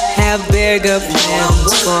have bigger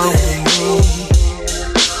plans for me.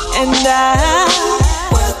 And I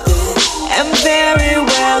am very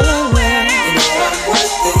well aware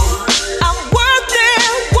I'm worth it.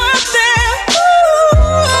 Ooh,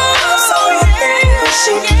 so you think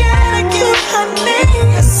she gotta keep her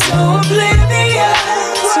name so oblivious,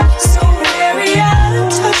 so very out of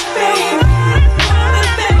touch, baby.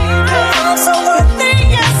 I'm so worth it,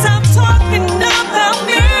 yes, I'm talking about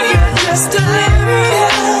me. You're just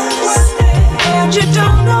delirious, and you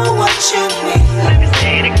don't know what you mean. Let me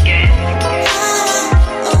say it again.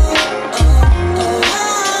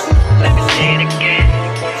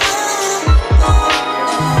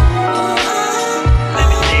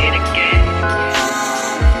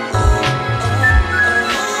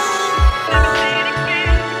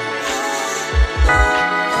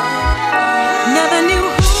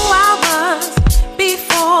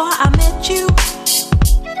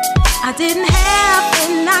 I didn't have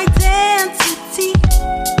an identity.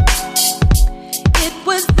 It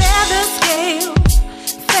was there the scales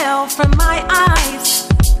fell from my eyes.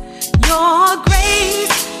 Your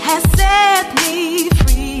grace has set me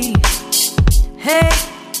free. Hey,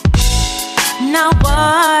 now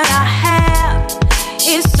what I have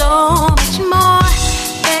is so much more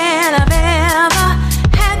than I've ever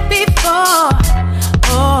had before.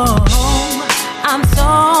 Oh, I'm so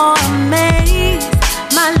amazed.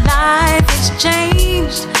 My life has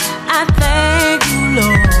changed. I thank you,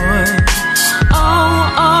 Lord.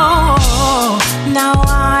 Oh, now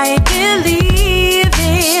I believe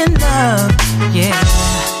in love. Yeah,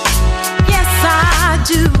 yes I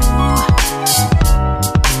do.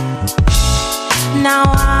 Now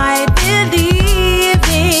I believe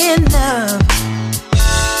in love.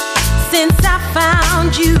 Since I found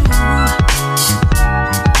you,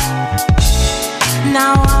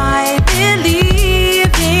 now I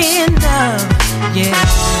believe in love, yeah,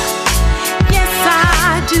 yes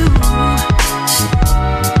I do.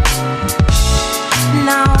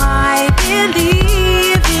 Now I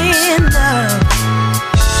believe in love.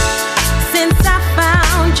 Since I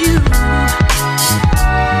found you,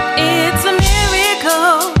 it's a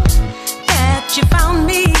miracle that you found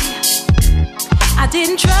me. I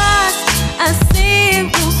didn't trust a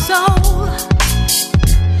single soul.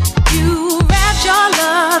 You wrapped your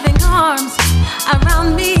loving arms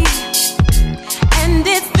around me, and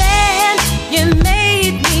it's then you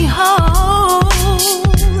made me whole.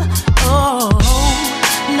 Oh,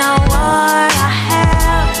 now what I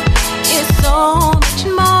have is so much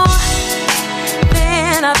more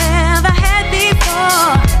than I've ever had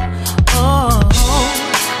before. Oh,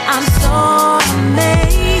 I'm so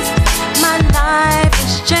amazed. My life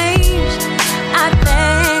has changed. I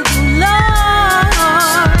thank you,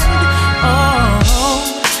 Lord. Oh,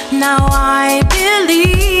 now I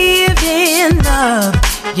believe in love.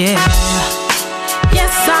 Yeah,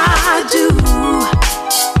 yes I do.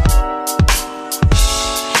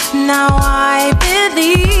 Now I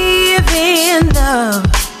believe in love.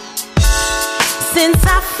 Since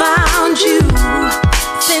I found you,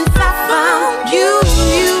 since I found you,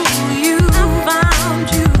 I found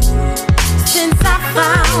you. Since I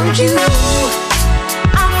found you,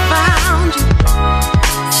 I found you.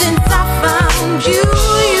 Since I found you,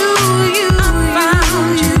 I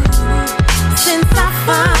found you. Since I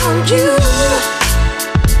found you.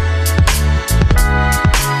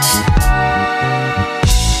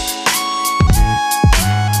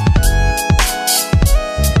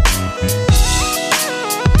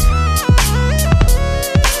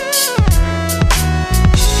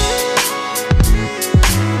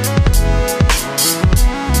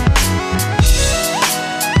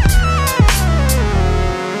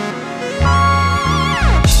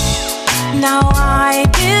 Now I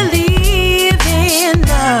believe in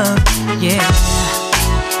love, yeah,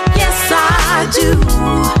 yes I do.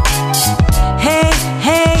 Hey,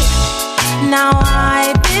 hey, now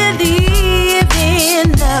I believe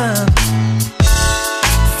in love.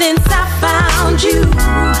 Since I found you,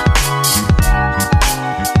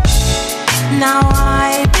 now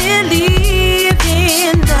I believe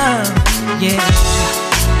in love, yeah,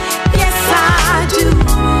 yes I do.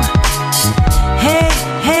 Hey,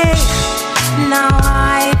 hey, now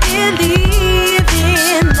I believe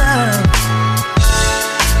in love.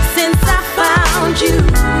 Since I found you,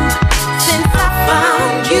 since I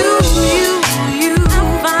found you, I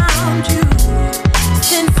found you.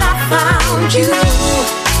 Since I found you,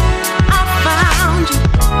 I found you.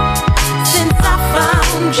 Since I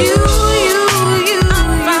found you, I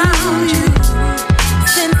found you.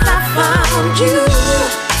 Since I found you.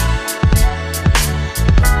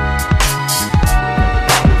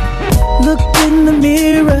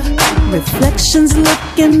 reflections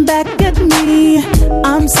looking back at me.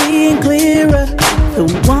 I'm seeing clearer the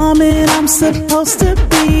woman I'm supposed to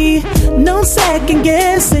be. No second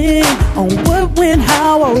guessing on what, when,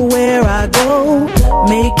 how, or where I go.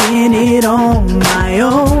 Making it on my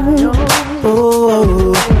own.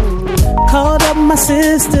 Oh, called up my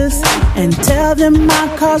sisters and tell them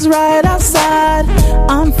my car's right outside.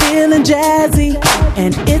 I'm feeling jazzy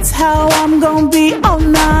and it's how I'm gonna be all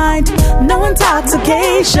night. No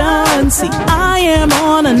intoxication, see I am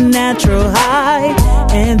on a natural high,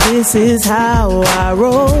 and this is how I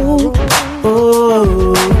roll.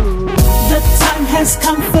 Oh, the time has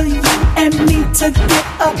come for you and me to get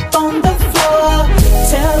up on the floor.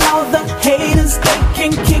 Tell all the haters they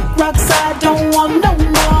can kick rocks, I don't want no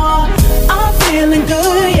more. I'm feeling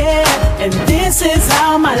good, yeah, and this is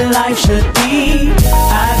how my life should be.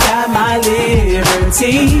 I got my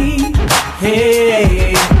liberty,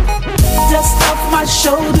 hey. Dust off my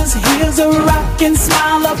shoulders, here's a rockin'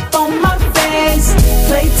 smile up on my face.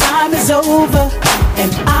 Playtime is over,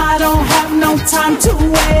 and I don't have no time to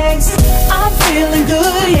waste. I'm feeling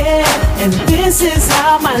good, yeah, and this is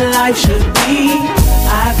how my life should be.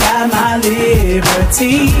 I got my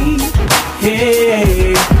liberty,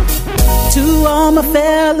 hey. To all my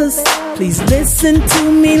fellas, please listen to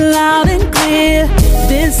me loud and clear.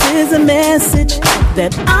 This is a message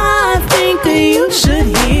that I think you should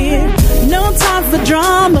hear. No time for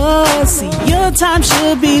drama, see your time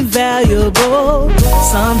should be valuable.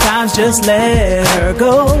 Sometimes just let her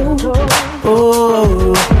go.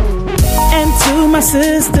 Oh, and to my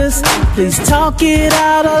sisters, please talk it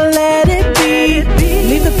out or let it be.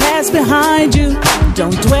 Leave the past behind you,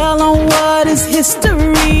 don't dwell on what is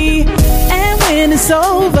history. And when it's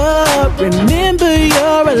over, remember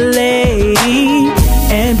you're a lady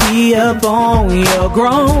and be up on your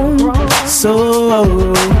grown. So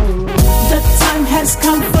the time has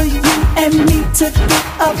come for you and me to get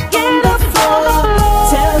up on the floor.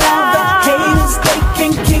 Tell all the haters they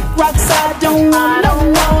can kick rocks, I don't want no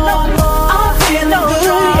more. I'm feeling good,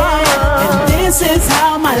 yeah, and this is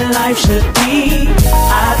how my life should be.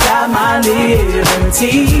 I got my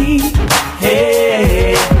liberty,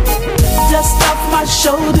 hey. Dust off my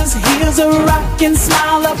shoulders, here's a rockin'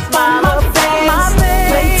 smile up on my face.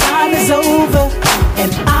 Playtime is over,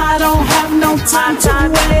 and I don't have no time to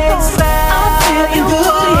waste. I'm feeling good,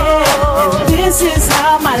 yeah, and this is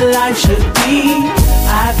how my life should be.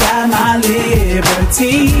 I got my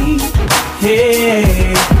liberty,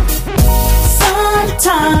 hey.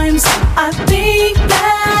 Sometimes I think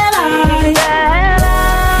that I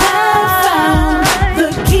have found the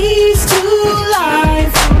keys to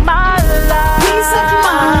life. Peace of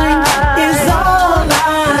mind is all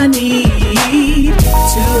I need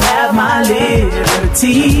to have my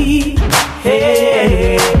liberty,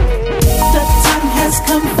 hey. The time has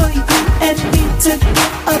come for you and me to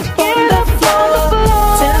get up on the floor.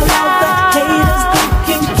 Tell all the haters they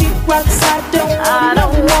can kick rocks, I don't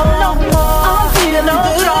want no more. I'm feeling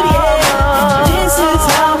good, yeah, and this is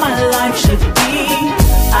how my life should be.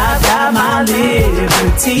 I got my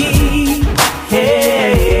liberty,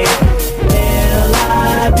 hey.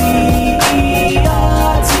 Liberty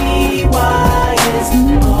is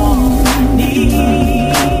all I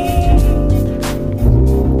need.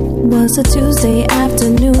 Was a Tuesday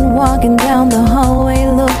afternoon, walking down the hallway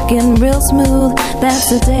looking real smooth. That's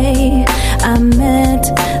the day I met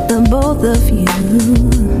the both of you.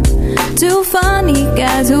 Two funny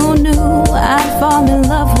guys who knew I'd fall in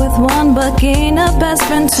love with one but gain a best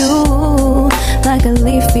friend too. Like a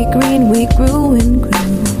leafy green we grew and grew.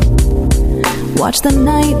 Watch the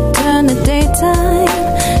night turn to daytime,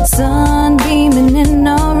 sun beaming in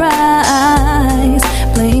our eyes,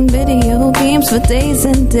 playing video games for days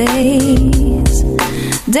and days,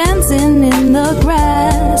 dancing in the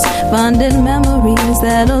grass, fonding memories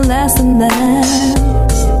that'll last and last.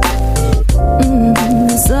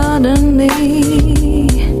 Suddenly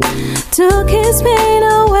took his pain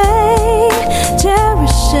away,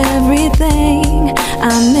 cherish everything. I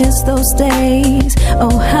miss those days,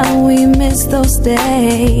 oh how we miss those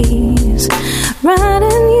days.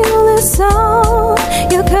 Writing you this song,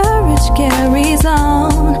 your courage carries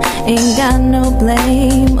on. Ain't got no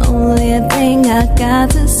blame, only a thing I got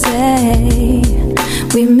to say.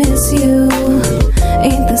 We miss you,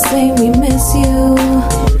 ain't the same, we miss you.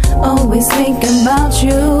 Always thinking about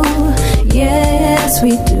you, yes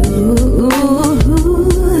we do.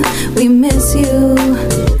 We miss you,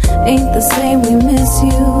 ain't the same, we miss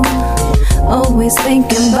you. Always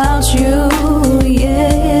thinking about you,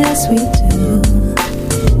 yes we do.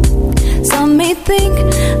 Some may think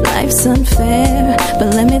life's unfair.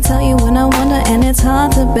 But let me tell you when I wonder and it's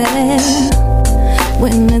hard to bear,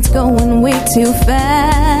 when it's going way too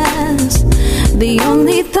fast. The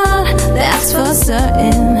only thought that's for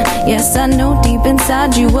certain, yes, I know deep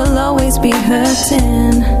inside you will always be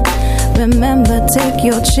hurting. Remember, take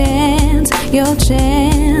your chance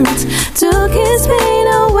to kiss pain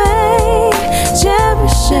away.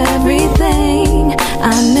 Cherish everything.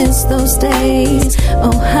 I miss those days.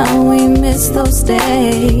 Oh, how we miss those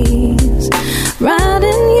days.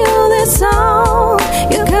 Writing you this song,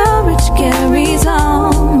 your courage carries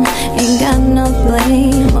on. Ain't got no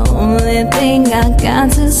blame, only thing I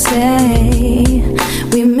got to say,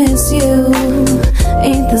 we miss you.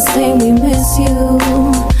 Ain't the same, we miss you.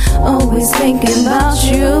 Always thinking about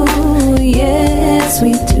you, yes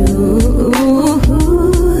we do.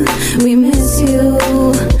 We miss you,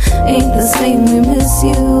 ain't the same, we miss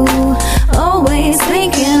you. Always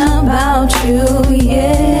thinking about you,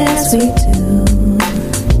 yes we do.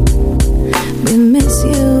 We miss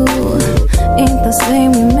you, ain't the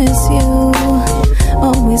same, we miss you.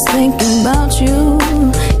 Always thinking about you,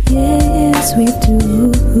 yes we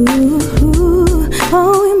do.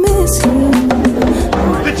 Oh, we miss you.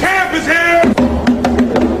 The champ is here!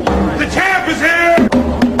 The champ is here!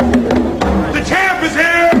 The champ is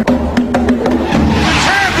here! The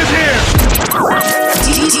champ is here!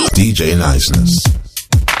 DJ Niceness.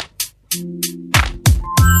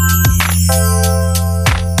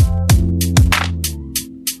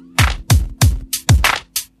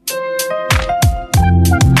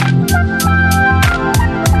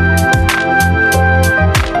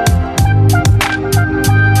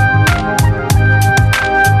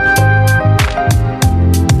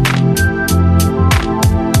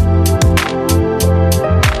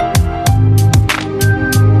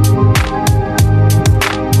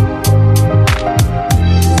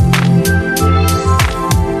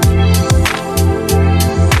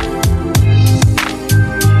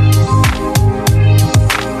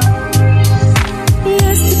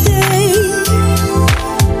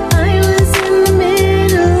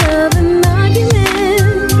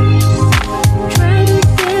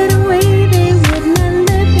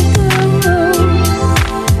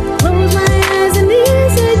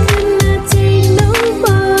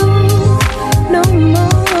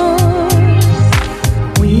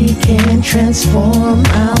 Transform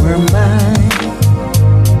our mind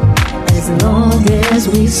as long as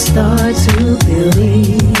we start to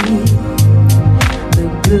believe. The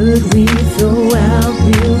good we throw out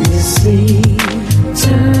we'll receive.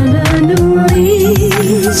 Turn a new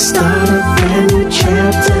leaf, start a brand new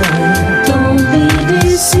chapter. Don't be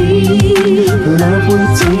deceived, love will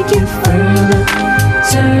take you further.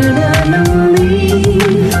 Turn a new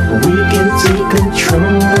leaf, we can take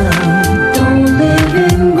control of. Don't live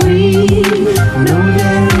in greed, know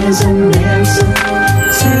there is an answer.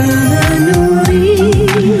 Turn a new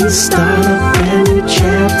leaf, start a brand new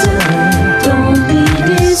chapter. Don't be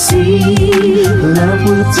deceived, love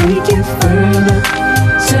will take you further.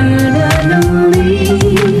 Turn a new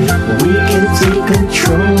leaf, we can take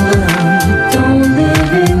control of. Don't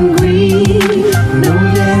live in greed, know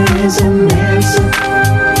there is an answer.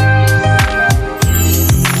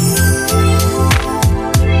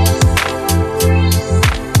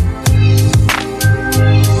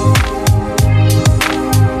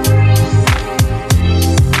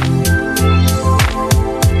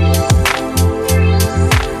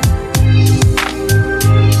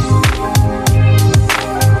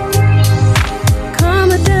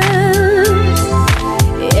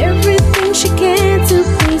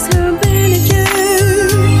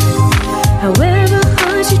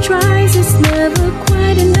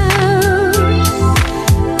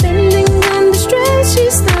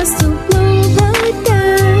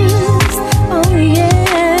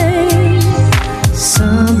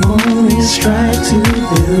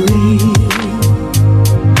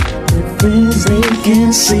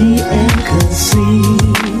 See and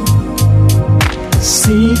conceive.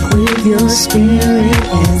 Seek with your spirit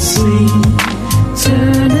and sleep.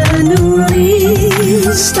 Turn a new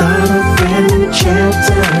leaf, start a brand new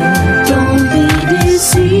chapter. Don't be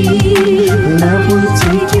deceived, love will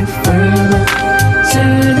take you further.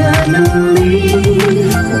 Turn a new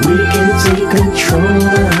leaf, we can take control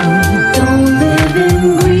of. Don't live in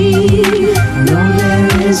greed, know there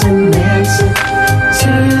is an answer.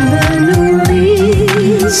 Turn a new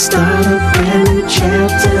leaf, start a brand new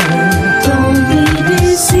chapter. Don't be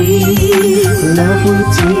deceived, love will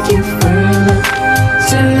take you further.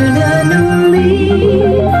 Turn a new leaf.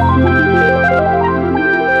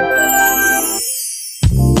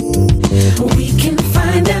 We can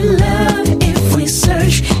find that love if we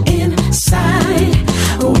search inside.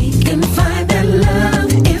 We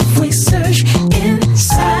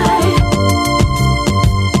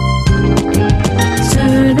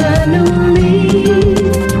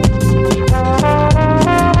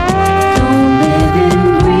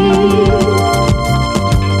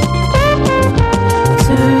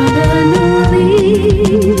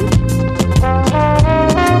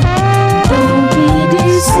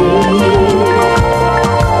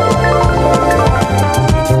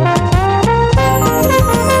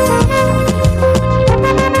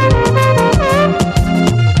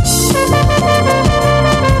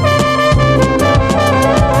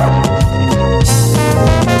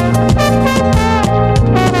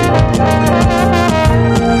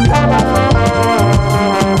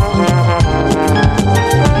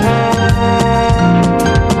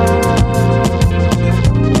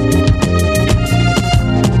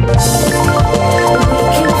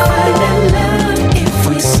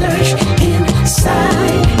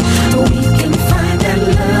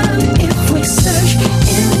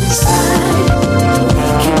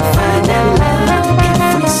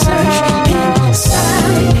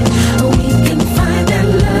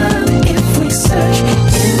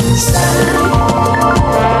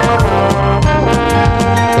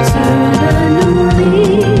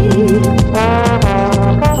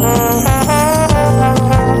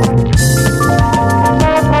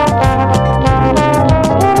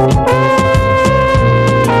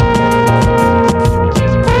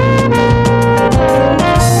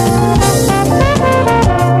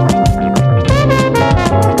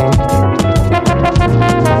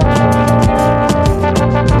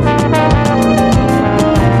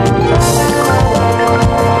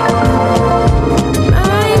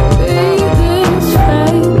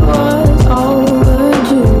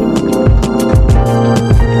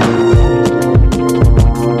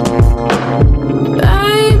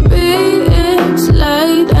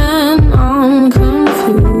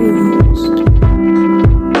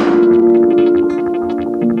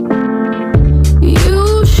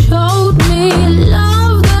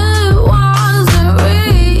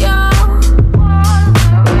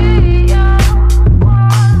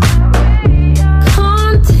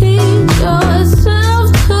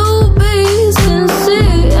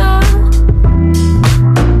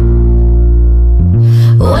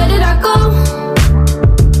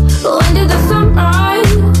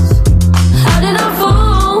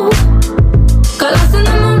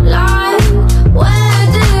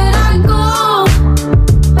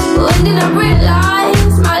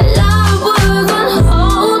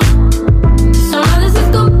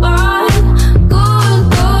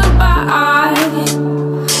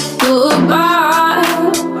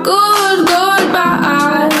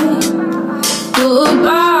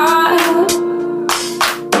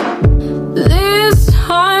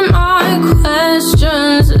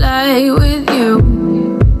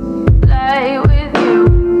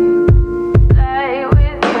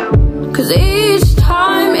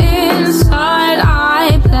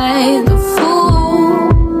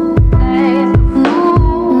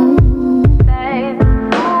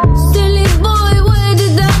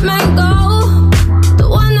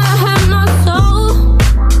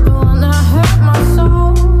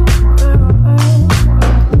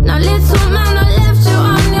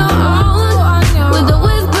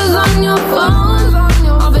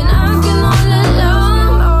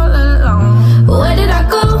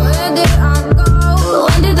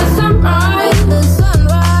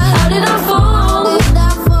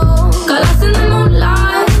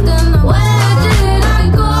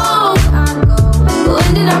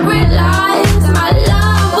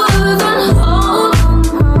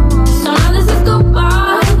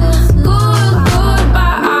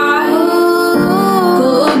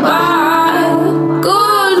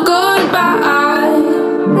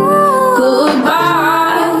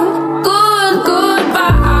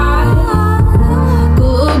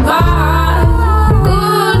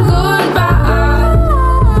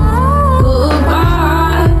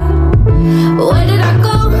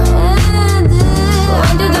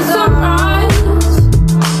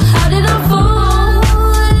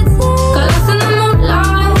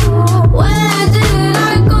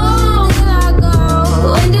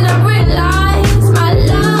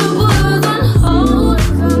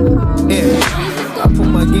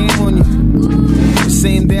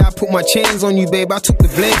put my chains on you, babe. I took the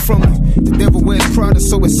blame from you. The devil wears Prada,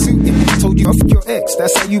 so it's suited. Told you off your ex,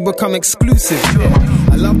 that's how you become exclusive.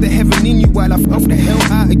 Yeah. I love the heaven in you while I off the hell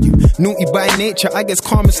out of you. Naughty by nature, I guess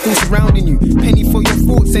karma's still surrounding you. Penny for your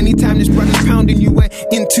thoughts, anytime this brother's pounding you. We're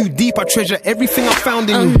in too deep, I treasure everything I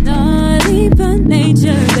found in you. I'm naughty by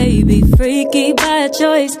nature, baby, freaky by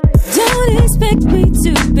choice. Don't expect me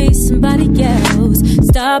to be somebody else.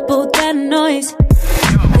 Stop all that noise.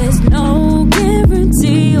 There's no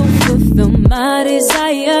guarantee you'll fulfill my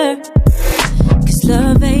desire. Cause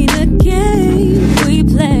love ain't a game we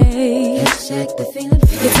play.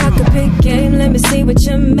 You talk a big game, let me see what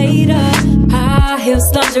you're made of. High heels,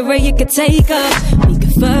 lingerie you could take off. We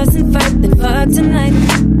could fuss and fight, then fuck tonight.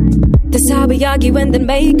 That's how we argue and then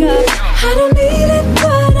make up. I don't need it,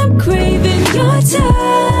 but I'm craving your touch.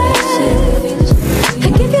 I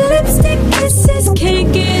give you lipstick kisses,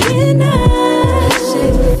 can't get enough.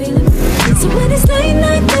 So when it's late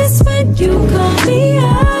night, that's when you call me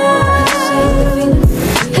up.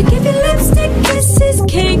 I give you lipstick kisses,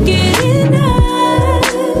 can't get enough.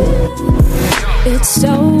 It's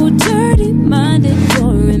so dirty-minded,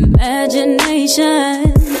 your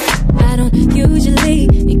imagination. I don't usually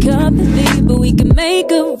need company, but we can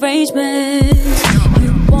make arrangements.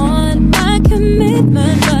 You want my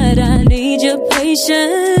commitment, but I need your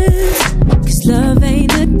patience. Cause love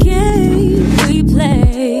ain't a game we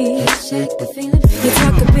play. You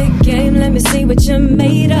talk a big game, let me see what you're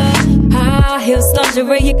made of. High heels,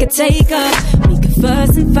 lingerie you could take off. We could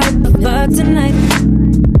fuss and fight, but fuck tonight.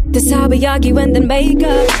 That's how we argue and then make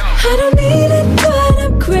up. I don't need it, but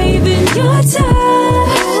I'm craving your touch.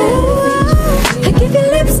 I give you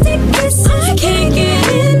lipstick kisses, I can't get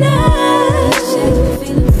enough.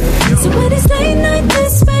 So when it's late night,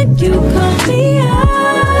 that's when you call me up.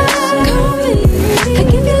 I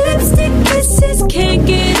give you lipstick kisses, can't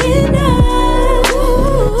get enough.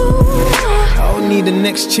 I don't need the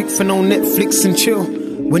next chick for no Netflix and chill.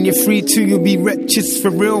 When you're free too, you'll be wretched for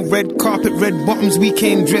real. Red carpet, red bottoms, we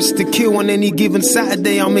came dressed to kill. On any given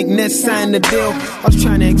Saturday, I'll make Ness sign the deal. I was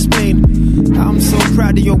trying to explain how I'm so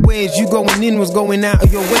proud of your ways. You going in was going out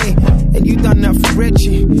of your way. And you done that for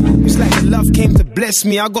Reggie. It's like the love came to bless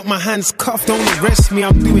me. I got my hands cuffed, don't arrest me.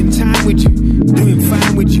 I'm doing time with you, doing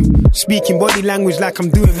fine with you. Speaking body language like I'm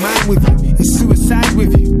doing mine with you. It's suicide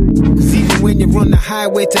with you. Cause even when you're on the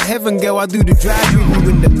highway to heaven, girl, I do the drive with you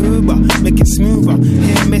in the Uber. Make it smoother,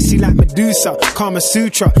 hair messy like Medusa, Kama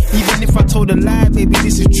Sutra. Even if I told a lie, baby,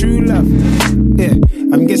 this is true love. Yeah,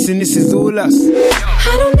 I'm guessing this is all us.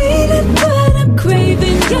 I don't need it, but I'm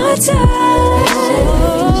craving your touch.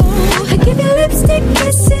 I give you lipstick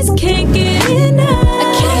kisses, can't get enough. I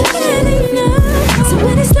can't get enough. So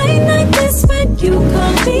when it's late night, that's when you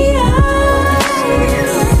call me up.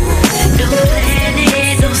 No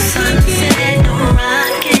planet, no sunset, no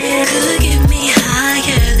rocket could get me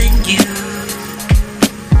higher than you.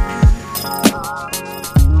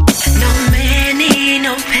 No many,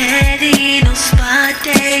 no petty, no spot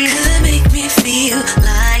days could make me feel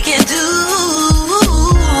like you do.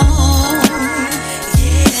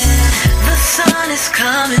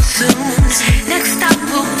 Coming soon. Next stop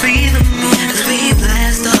will be the moon as we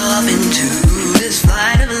blast off into this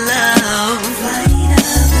flight of love.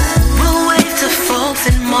 We'll wave to folks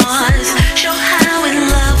in Mars, show how in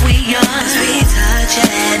love we are as we touch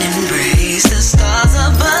and embrace the stars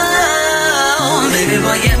above. Baby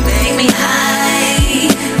boy, you make me high.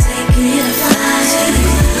 Take me to fly.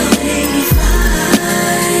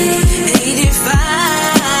 85.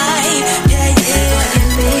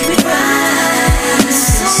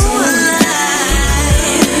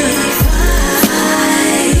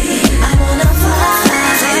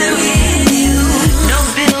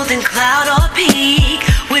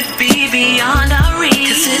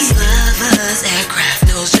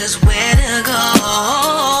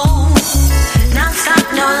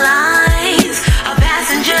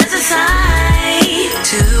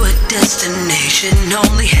 Destination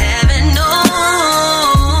only heaven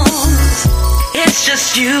knows. It's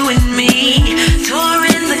just you and me,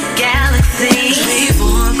 touring the galaxy. We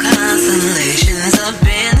form constellations up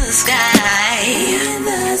in the sky.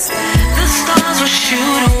 The stars will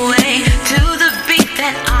shoot away to the beat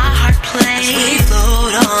that our heart plays. We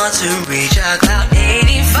float on to reach our cloud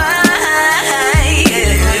 85.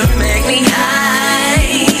 You make me high,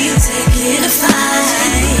 taking a flight.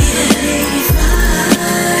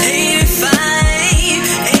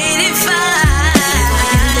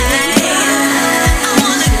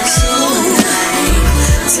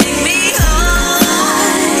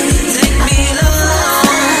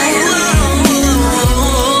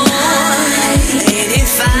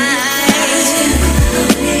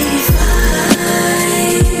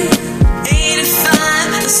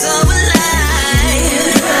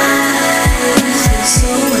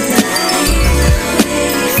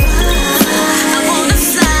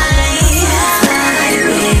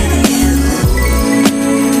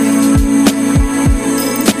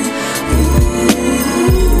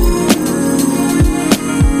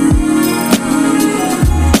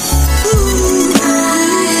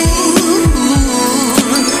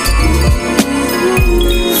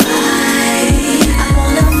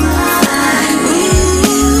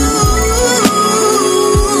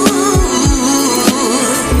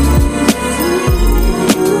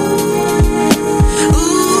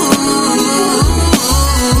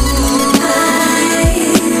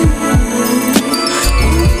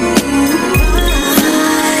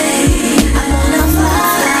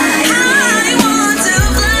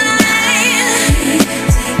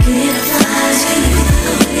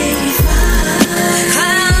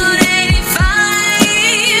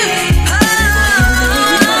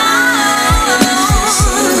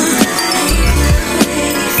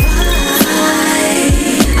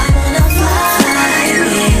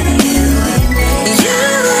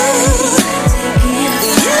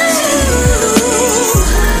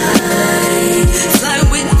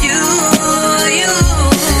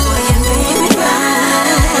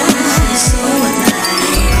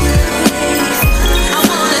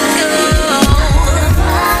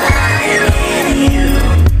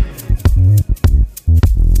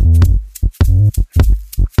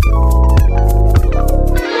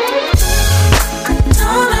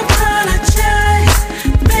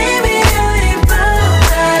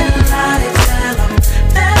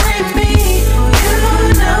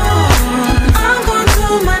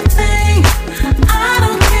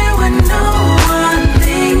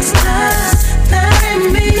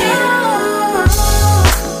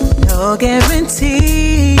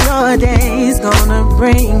 guarantee your day's gonna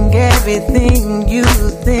bring everything you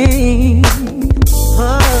think.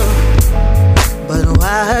 Oh, but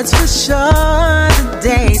what's for sure, the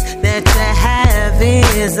days that you have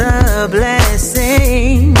is a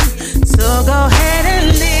blessing. So go ahead and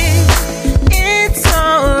live, it's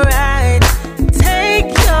alright. Take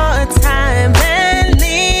your time and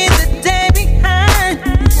leave the day behind,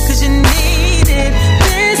 'cause you need it.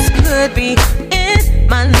 This could be it,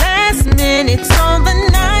 my last minutes on the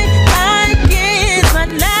night. Like it's my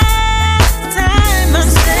last time I'm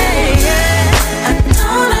staying. I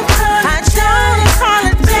don't apologize.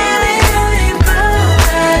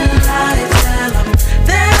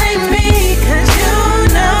 That ain't me, 'cause you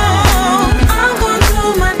know I'm gonna do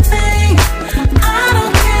my thing. I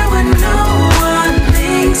don't care what no one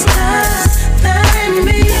thinks, 'cause that ain't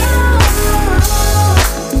me.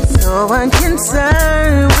 So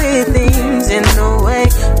unconcerned with things in the way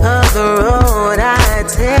of the road I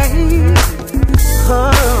take.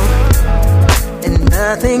 Oh, and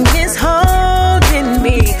nothing is holding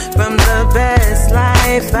me from the best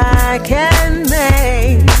life I can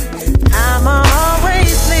make. I'm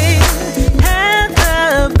always live, have the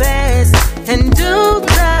best, and do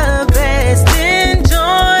the best.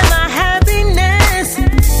 Enjoy my happiness,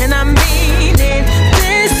 and I mean it.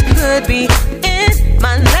 This could be it,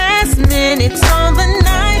 my last minutes on the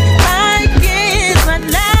night. Like it's my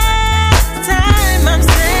last time I'm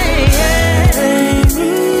staying.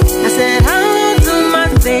 I said I'll do my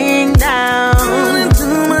thing now. Do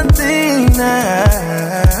my thing now.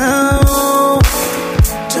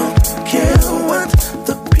 Don't care what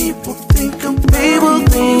the people think about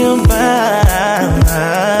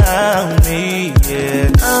me. Yeah,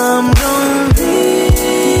 I'm gonna be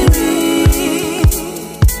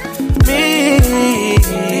me.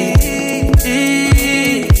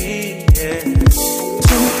 Yeah.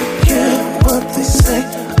 Don't care what they say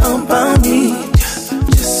about me.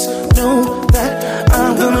 Just know that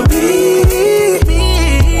I'm gonna be me.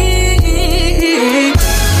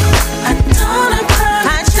 I don't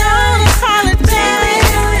apologize.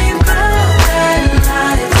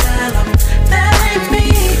 That ain't me.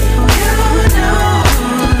 You know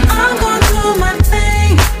I'm gonna do my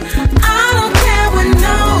thing. I don't care what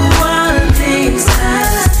no one thinks,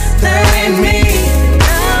 'cause that ain't me.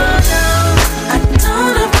 No, I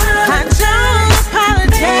don't apologize.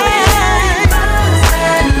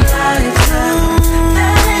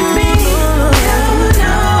 That ain't me. You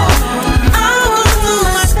know I will do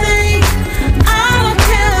my thing. I don't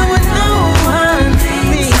care what no one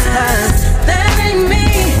thinks, 'cause that ain't me.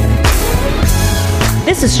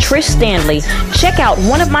 This is Trish Stanley. Check out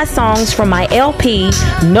one of my songs from my LP,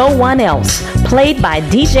 No One Else, played by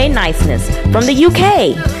DJ Niceness from the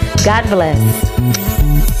UK. God bless.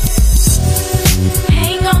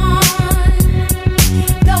 Hang on,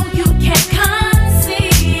 though you can't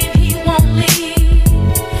conceive, he won't leave.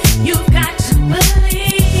 You've got to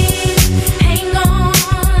believe. Hang on,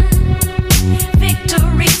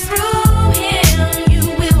 victory through him, you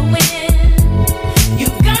will win.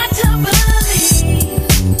 You've got to believe.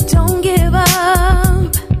 Don't give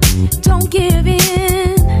up, don't give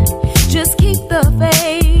in. Just keep the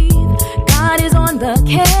faith. God is on the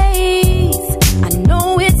case. I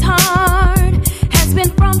know it's hard, has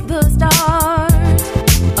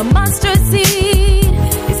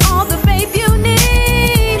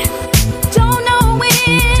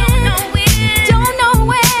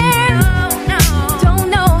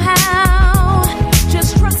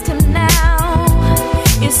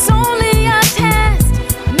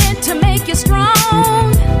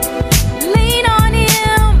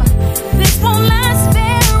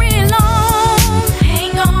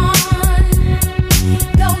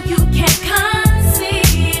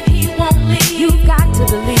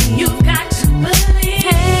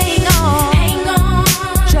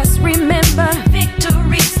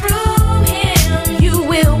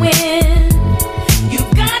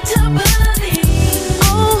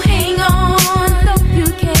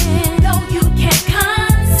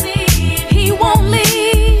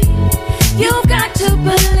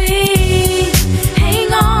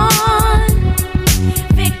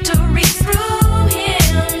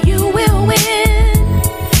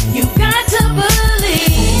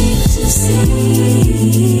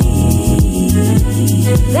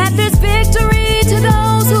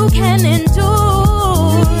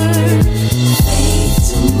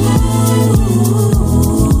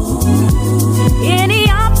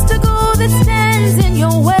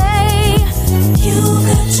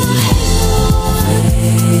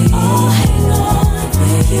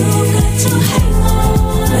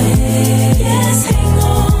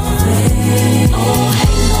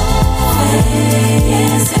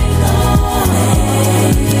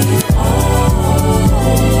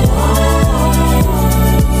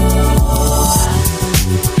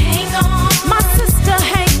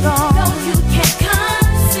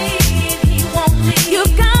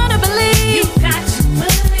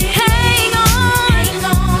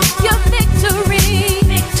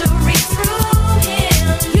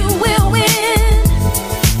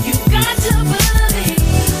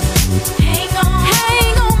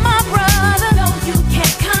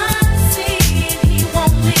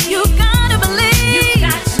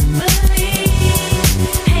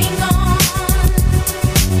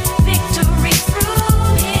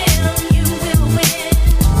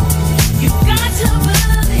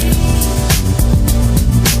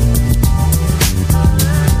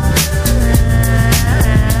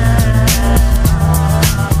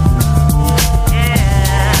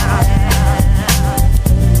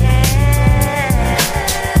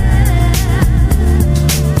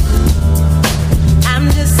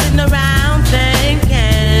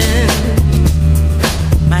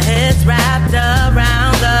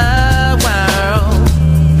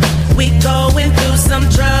going through some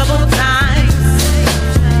troubled times,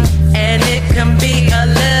 and it can be a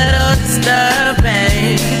little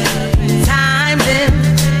disturbing. Times and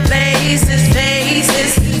places,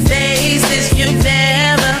 faces you've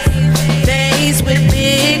never faced with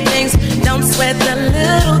big things. Don't sweat the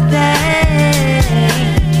little things.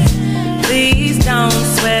 Please don't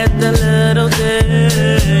sweat the little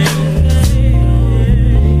things.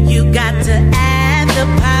 You got to add the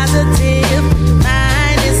positive,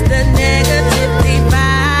 minus the negative,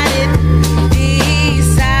 divide it,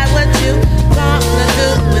 decide what you gonna do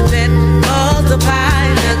with it, multiply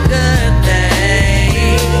the good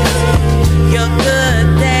things. Your good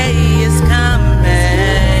day is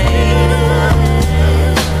coming.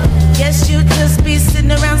 Guess you just be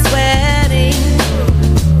sitting around sweating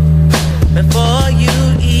before you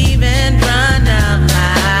even run out.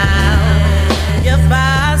 Your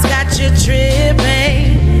boss got you tripping,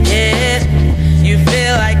 yeah. You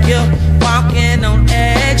feel like you're walking on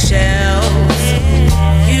eggshells.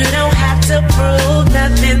 You don't have to prove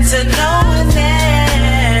nothing to no one else.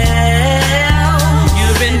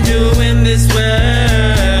 You've been doing this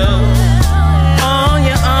well on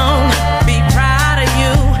your own. Be proud of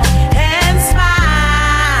you and smile.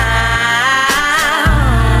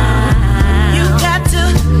 You got to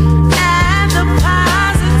add the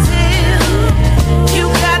positive. You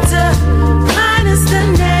got to minus the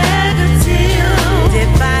negative.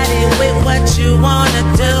 Divide it with what you wanna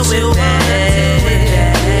do with it.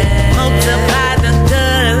 Multiply the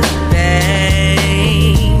good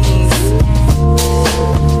things.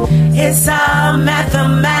 It's all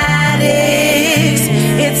mathematics.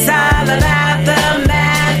 It's all about the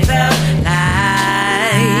math of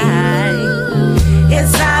life.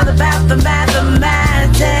 It's all about the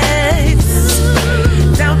mathematics.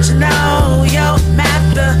 Don't you know your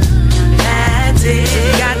mathematics?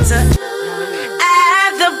 You got to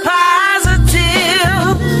add the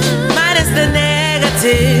positive, minus the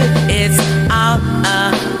negative. It's all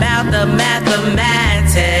about the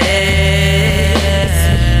mathematics.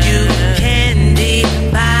 You can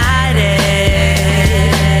divide it,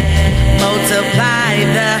 multiply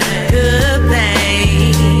the good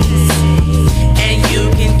things, and you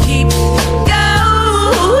can keep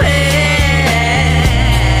going.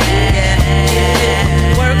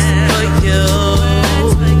 It works for you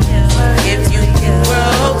if you can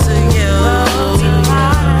grow to you.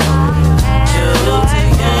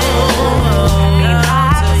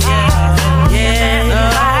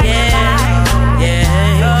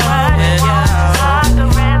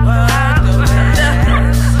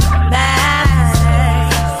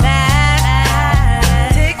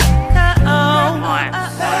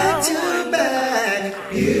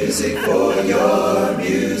 Music for your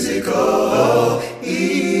musical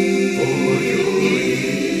ears.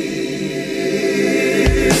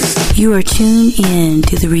 You are tuned in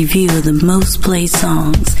to the review of the most played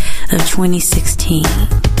songs of 2016.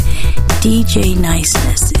 DJ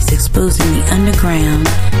Niceness is exposing the underground,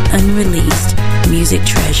 unreleased music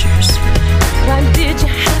treasures. Why did you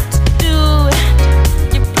have to do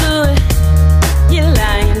it? You blew it. You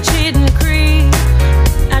lying, cheating, creep.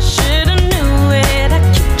 I should've knew it. I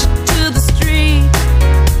kicked you to the street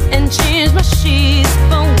and changed my sheets.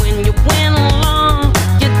 But when you went along,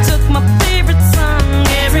 you took my favorite song.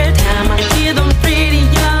 Every time I hear them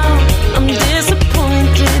radio, I'm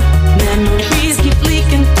disappointed. Memories keep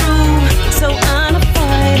leaking through, so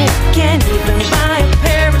unappointed. Can't even buy a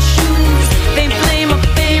pair of shoes. They play my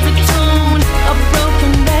favorite tune, a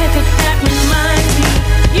broken record.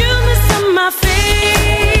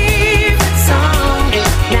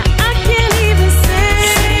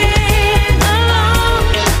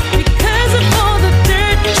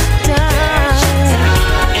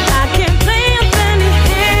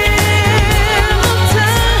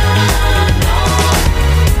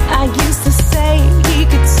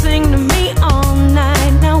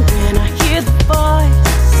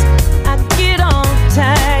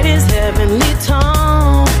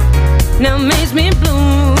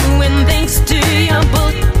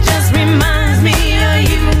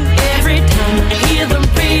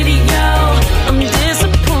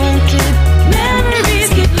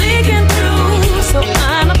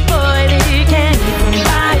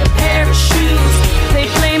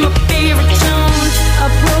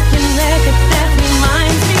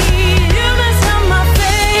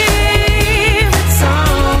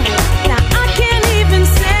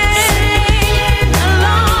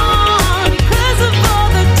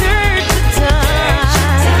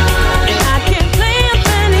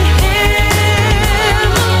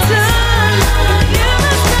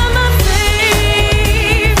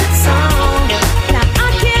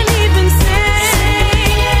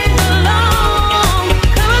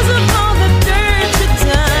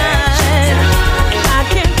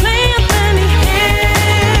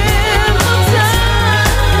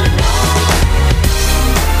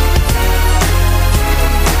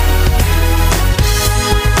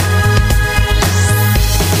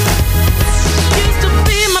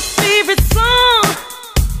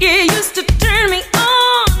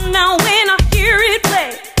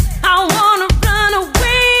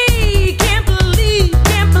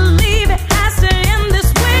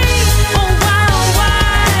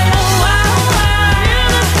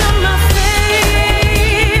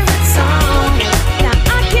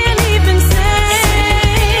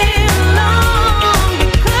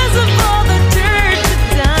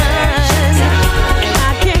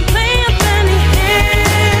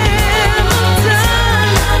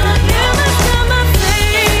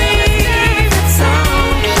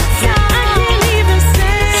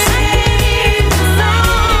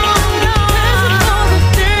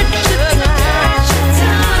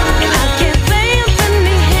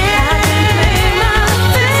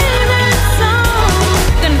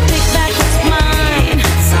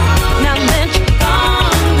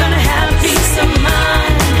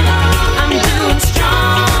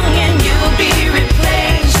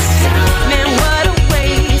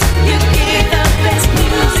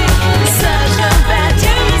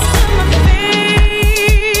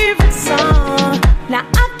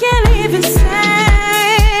 can't even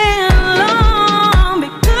stand long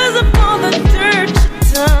because of all the dirt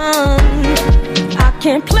you've done. I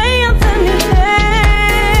can't play until you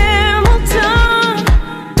Hamilton.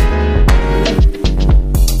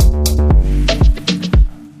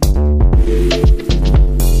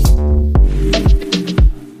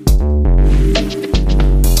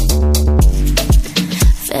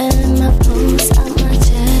 Feeling my pulse on my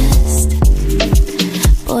chest.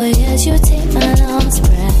 Boy, as you take my last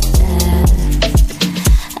breath,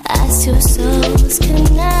 as two souls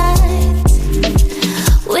connect,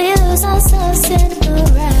 we lose ourselves in the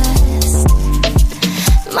rest.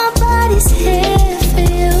 My body's here for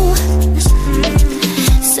you,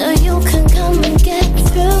 so you can come and get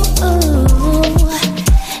through.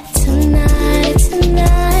 Tonight,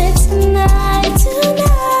 tonight, tonight,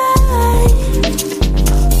 tonight.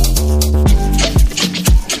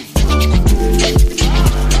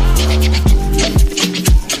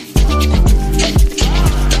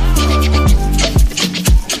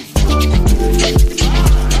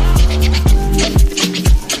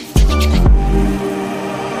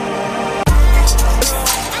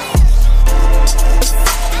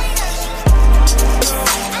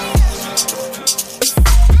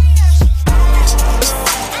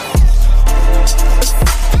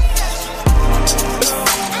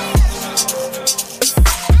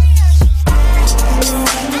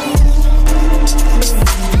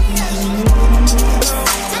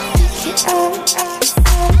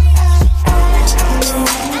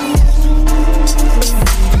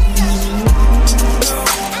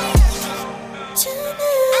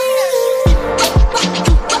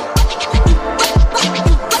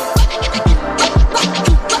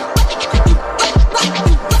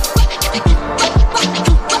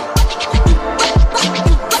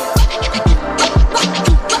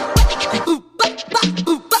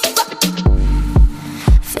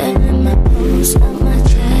 Feeling my pulse on my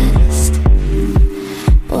chest.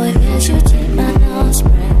 Boy, as you take my last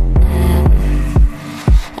breath,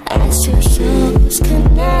 as two souls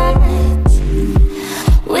connect,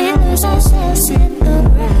 we lose ourselves in the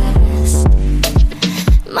rest.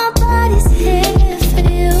 My body's here for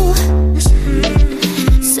you,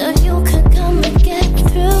 so you can come and get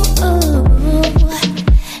through.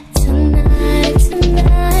 Tonight,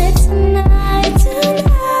 tonight, tonight, tonight.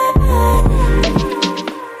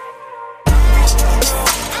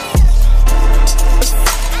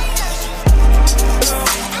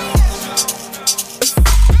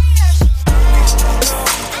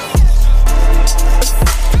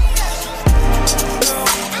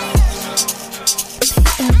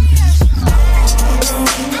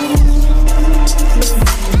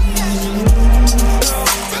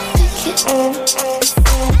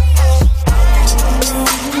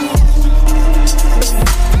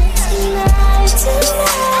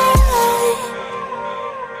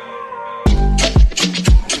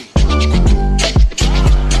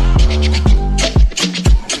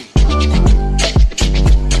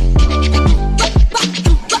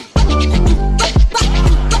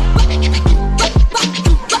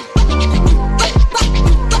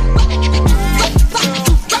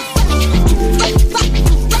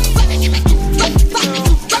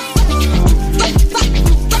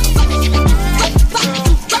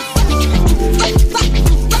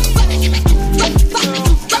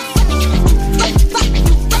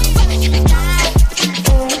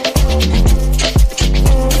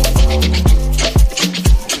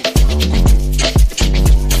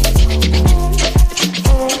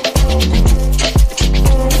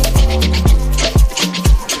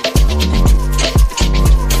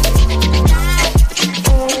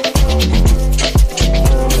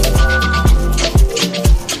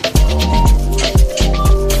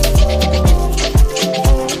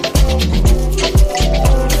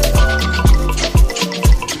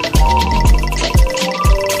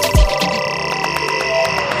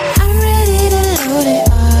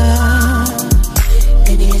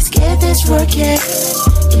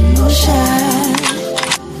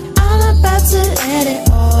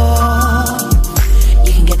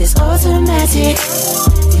 automatic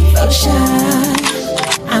devotion.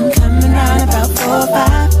 I'm coming round about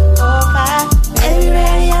 4-5. Baby,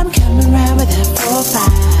 ready, I'm coming round with that 4-5.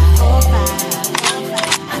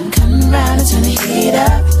 I'm coming round to turn the heat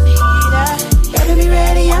up. Better be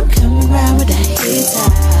ready, I'm coming round with that heat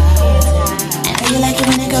up. I know you like it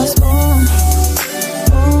when it goes boom,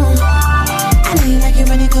 boom. I know you like it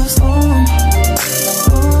when it goes boom,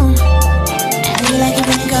 boom. I know you like it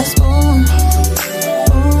when it goes boom,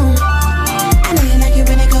 boom. I know you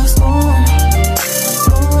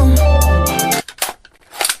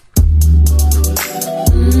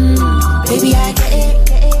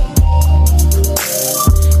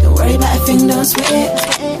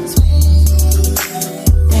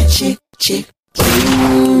chick.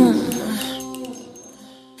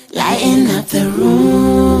 Lighten up the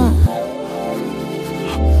room.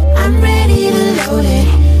 I'm ready to load it.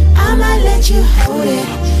 I'ma let you hold it.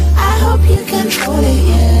 I hope you control it,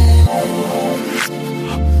 yeah.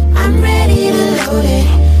 I'm ready to load it.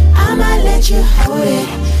 I'ma let you hold it.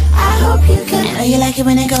 I hope you can. I know you like it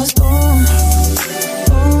when it goes boom,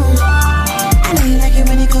 boom. I know you like it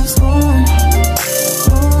when it goes boom,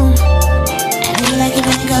 boom. I know you like it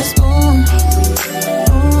when it goes boom,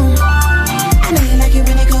 boom. I know you like it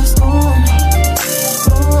when it goes boom,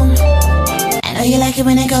 boom. I know you like it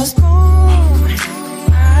when it goes boom.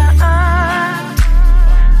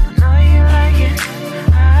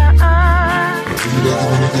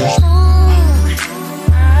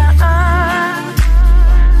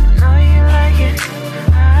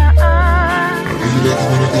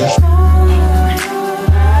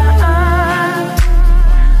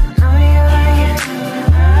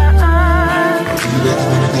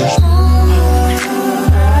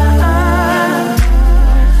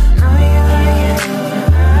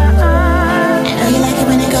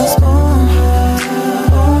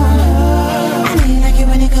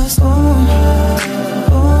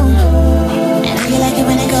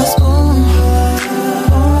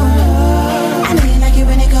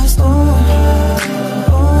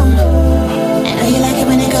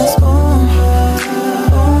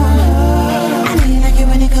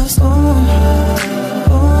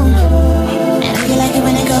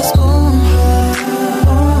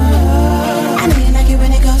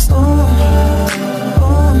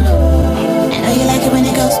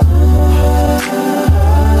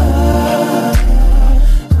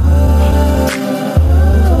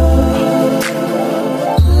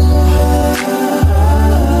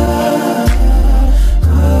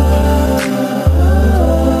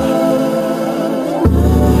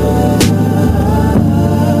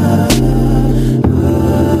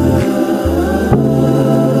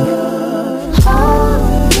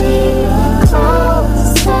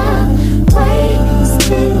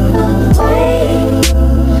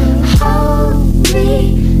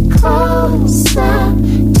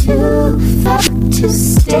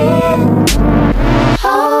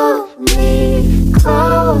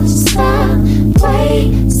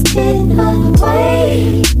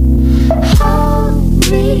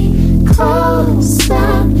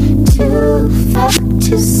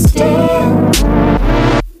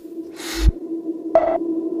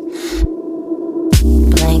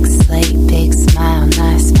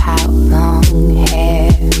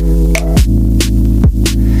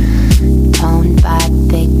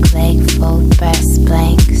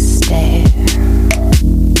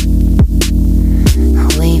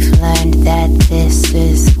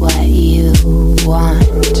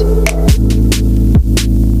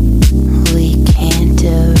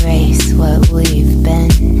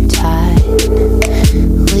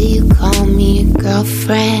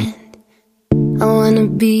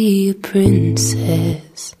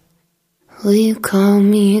 Will you call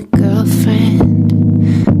me a girlfriend?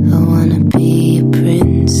 I wanna be a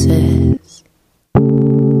princess.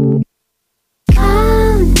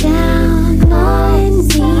 Calm down,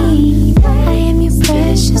 noisy. I am your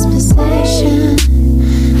precious possession.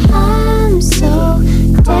 I'm so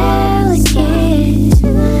delicate,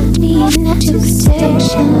 need natural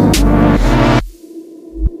protection.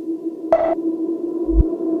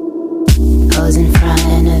 Pose in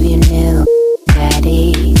front of your new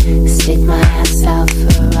daddy. Stick my ass out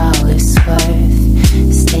for all it's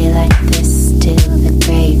worth. Stay like this till the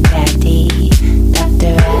great daddy.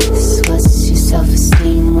 Dr. S, what's your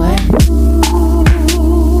self-esteem worth?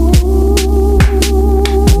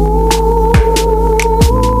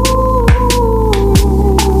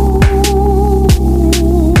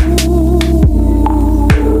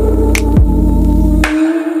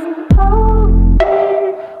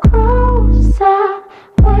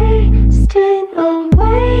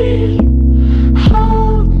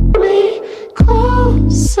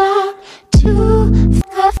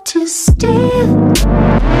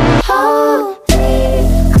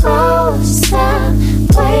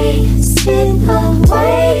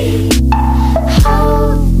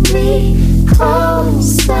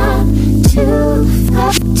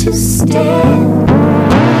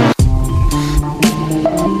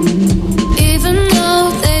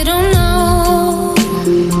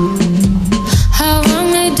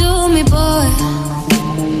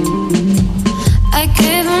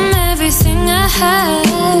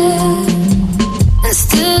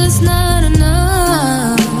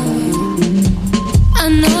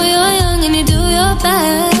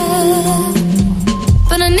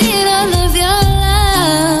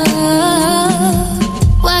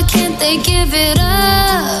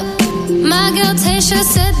 Keisha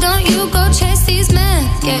said, don't you go chase these men.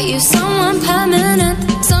 Get you someone permanent,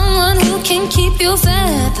 someone who can keep you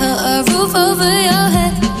fed, put a roof over your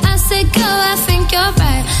head. I said, girl, I think you're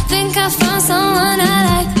right. Think I found someone I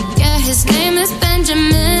like. Yeah, his name is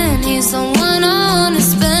Benjamin. He's the one I wanna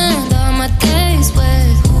spend all my days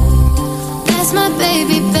with. That's my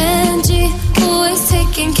baby Benji, always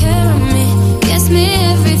taking care of me. Gets me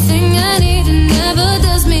everything I need and never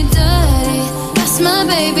does me dirty. That's my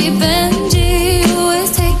baby Benji,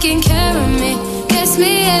 always taking care of me. Gets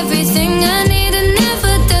me everything I need and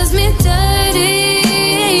never does me dirty.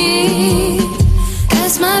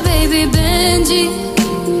 That's my baby Benji.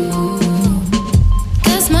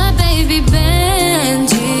 That's my baby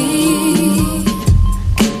Benji.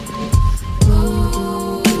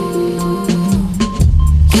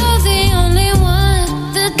 You're the only one.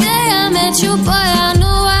 The day I met you, boy, I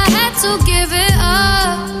knew I had to give it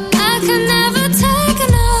up. I could never take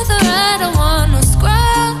another. I don't want no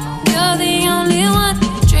scrub. You're the only one.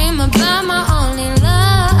 Dream about my only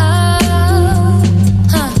love.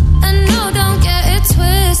 And no, don't get it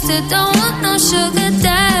twisted. Don't want no sugar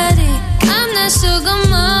daddy. I'm that sugar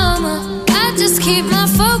mama. I just keep my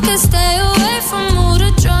focus, stay away from all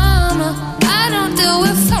the drama. I don't deal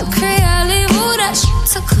with fuckery. I leave all that shit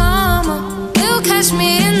to karma. You'll catch me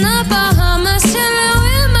in the Bahamas, chilling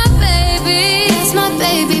with my baby. That's my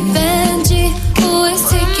baby Benji, always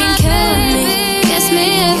taking care of me. Gets me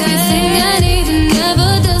everything I need and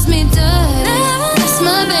never does me dirty. That's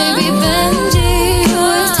my baby Benji,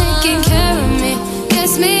 always taking care of me.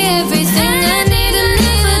 Gets me everything I need and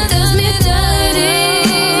never does me dirty.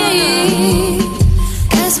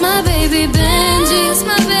 That's my baby Benji. That's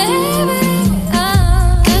my baby.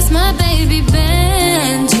 That's my baby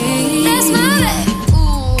Benji. That's my baby.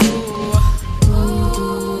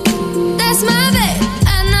 That's my baby.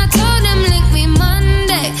 And I told him link me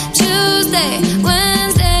Monday, Tuesday,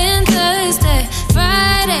 Wednesday and Thursday,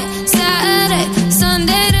 Friday, Saturday,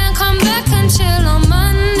 Sunday, then come back and chill on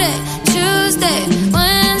Monday, Tuesday,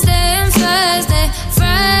 Wednesday and Thursday,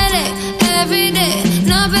 Friday, every day.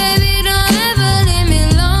 No, baby, don't ever leave me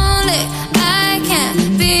lonely. I can't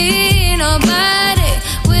be nobody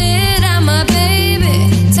without my baby.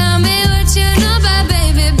 Tell me what you know about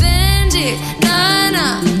baby Benji. Nah,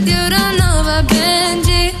 nah, you don't know about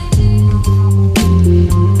Benji.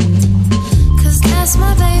 'Cause that's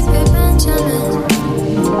my baby Benjamin.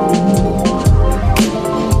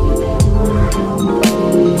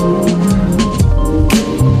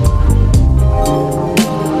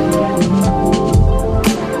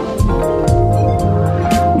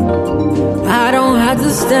 I don't have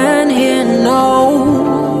to stand here,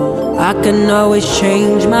 no. I can always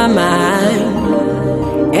change my mind.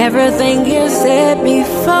 Everything you said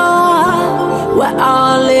before were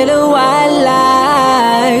all little white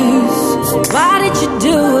lies. Why did you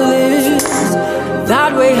do this?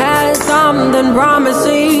 Thought we had something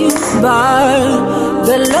promising, but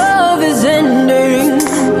the love is ending.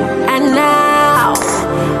 And now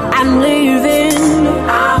I'm leaving.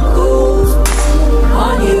 I'm cool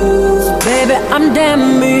on you. Baby, I'm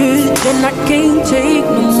damaged and I can't take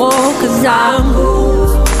no more. 'Cause I'm cool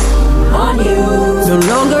on you. No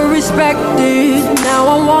longer respected. Now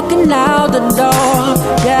I'm walking out the door.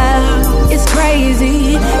 Yeah, it's crazy.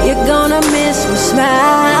 You're gonna miss my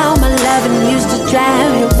smile. My loving used to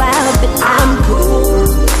drive you wild, but I'm cool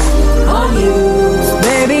on you.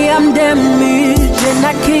 Baby, I'm damaged and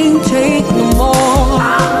I can't take no more.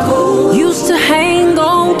 I'm cool. Used to hang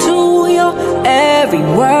on to your every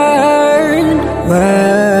word.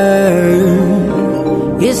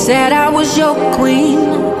 You said I was your queen,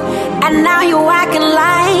 and now you're acting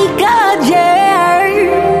like a jerk.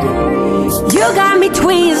 You got me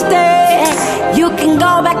twisted. You can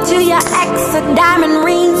go back to your ex, a diamond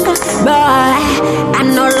ring, but I'm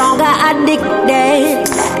no longer addicted.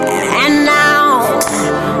 And now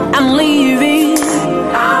I'm leaving.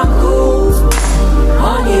 I'm cool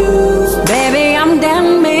on you. Baby, I'm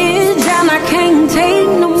damaged and I can't take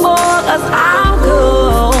no more. 'Cause I'm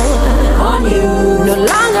cool on you. No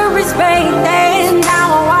longer respected. Now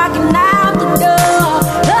I'm walking out the door.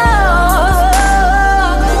 Oh,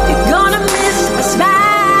 you're gonna miss my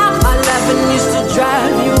smile. My loving used to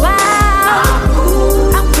drive you out.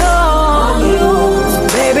 I'm cool on you.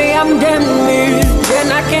 Baby, I'm damaged and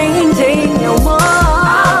I can't take no more.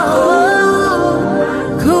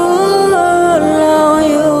 Cool on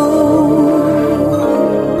you.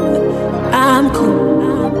 I'm cool.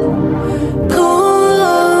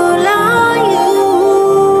 Cool on you.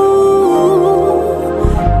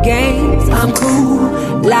 Games, I'm cool.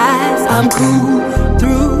 Lies, I'm cool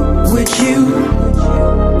through. with you.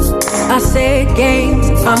 I said games,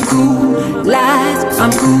 I'm cool. Lies,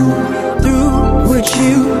 I'm cool. Through with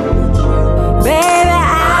you. Baby,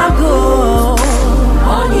 I'll go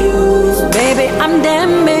on you. Baby, I'm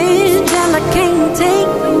damaged and I can't take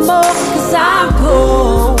more. Cause I'll go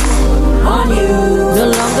on you. No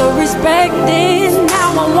longer respected, now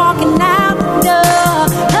I'm walking out the door.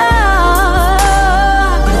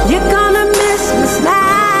 You're gonna miss my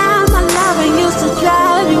smile. My loving used to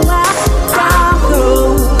drive you out. I'll go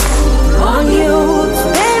on you.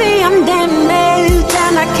 Baby, I'm damaged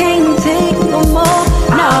and I can't take no more.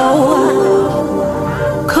 No.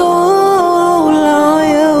 Cool on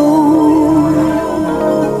you.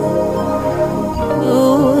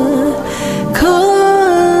 Ooh.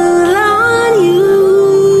 Cool on you.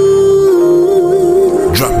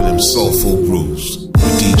 Dropping them soulful grooves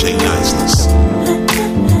with DJ Niceness.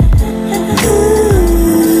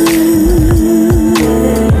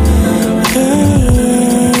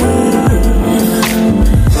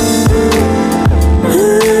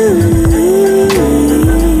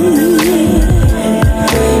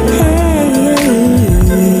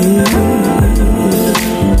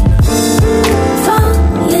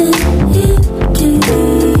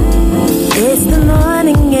 It's the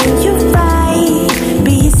morning and you're right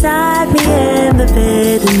beside me in the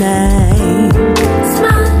bed tonight.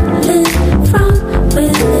 Smiling from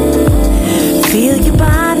within. Feel your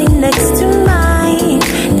body next to mine,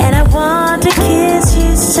 and I want to kiss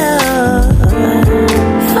you so.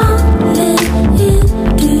 Falling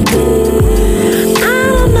into you. I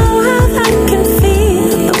don't know how I can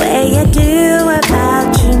feel the way I do about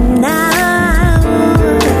you now.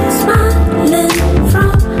 Smiling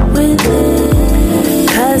from within.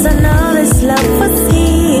 'Cause I know this love was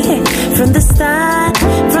here from the start,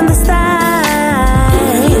 from the start.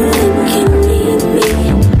 If you think you need me,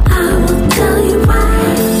 I will tell you why.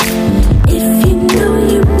 If you know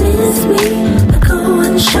you miss me, I'll go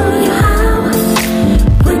and show you how.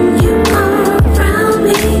 When you are around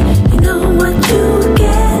me, you know what you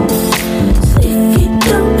get. So if you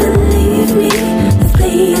don't believe me, let's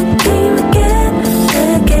play a game again,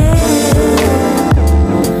 again.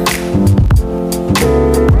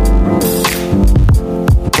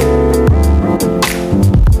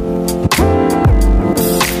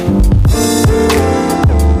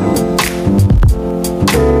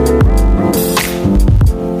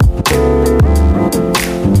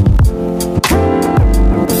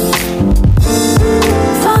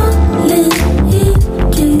 Falling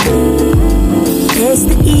into you. It's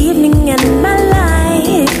the evening and my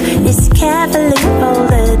life is carefully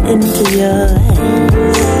folded into your hands.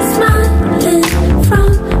 Smiling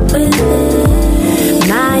from within.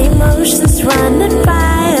 My emotions running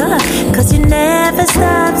wild, 'cause you never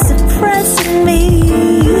stop suppressing me.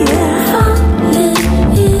 Falling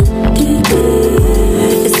into you.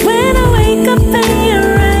 It's when I wake up and your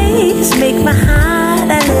rays make my heart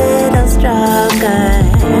a little stronger.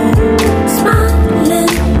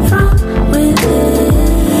 Smiling from within.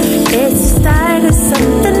 It's the start of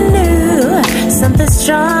something new, something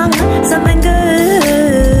strong, something good.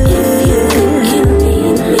 If you think you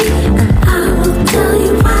need me, I will tell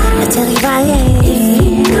you why. I'll tell you why, yeah. If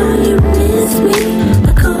you know you miss me,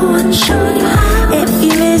 I'll go and show you how. If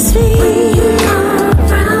you miss me, when you are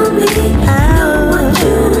around me, I know what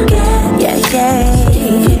you get. Yeah, yeah.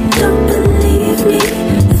 If you don't believe me,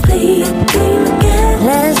 let's play a game again.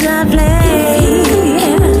 Let's not play.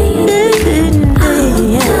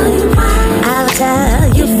 I'll tell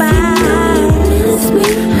you why.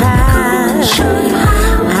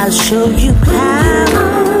 I'll show you how.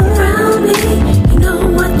 Around me, you know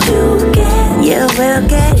what you get. You will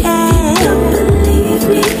get it. Don't believe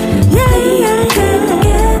me. Yeah, yeah, yeah,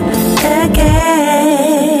 again.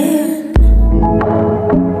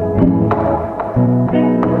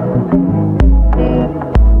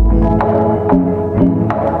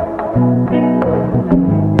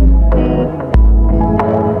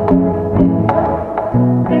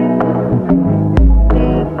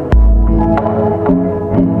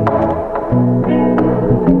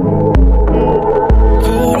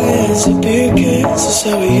 That's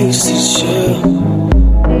how we used to chill.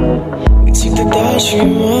 We took the Dodge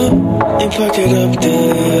from up and park it up the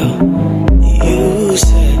hill. You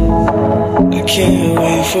said, I can't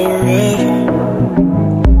wait forever.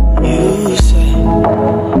 You said,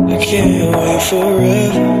 I can't wait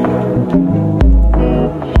forever.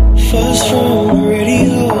 First from the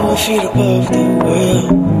radio, my feet above the wheel.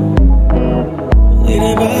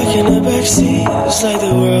 Leaning back in the backseat, it's like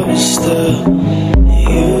the world was still.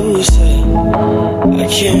 You said, I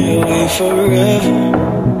can't wait forever.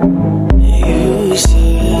 You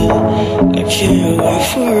said, I can't wait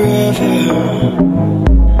forever.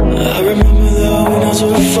 I remember the windows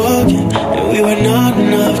were fogging, and we were not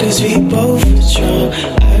enough cause we both were drunk.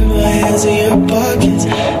 I had my hands in your pockets,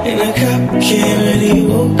 and a cop came and he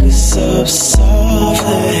woke us up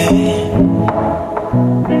softly.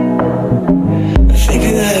 I think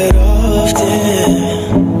of that often.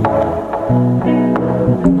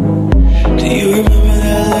 Do you remember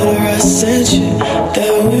that letter I sent you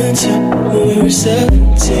that winter when we were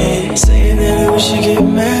 17, saying that we should get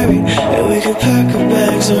married and we could pack our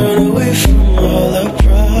bags and run away from all our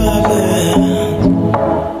problems?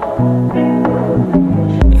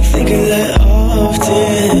 I think of that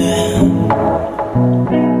often.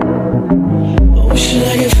 I wish that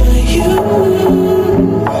I could find you.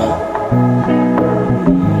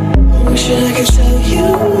 I wish that I could tell you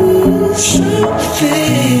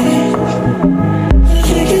something. I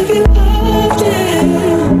think of you often.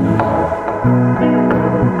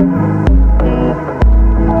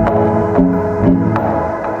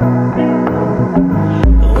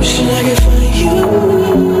 I wish that I could find you.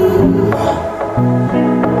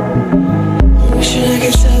 I wish that I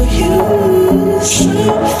could tell you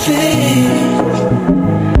something.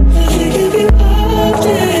 I think of you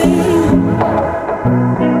often.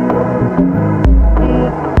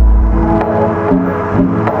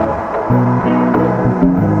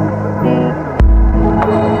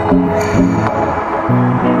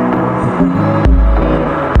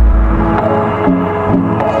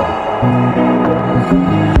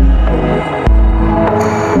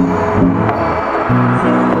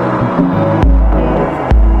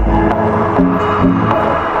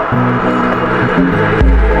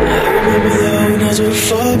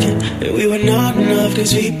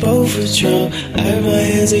 Cause we both were drunk. I had my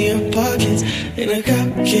hands in your pockets, and a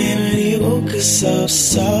cop came and he woke us up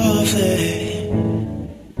softly.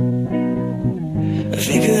 I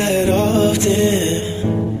think of that often.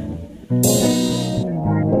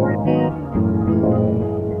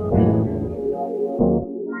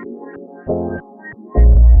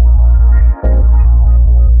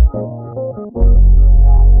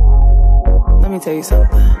 Let me tell you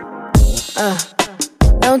something.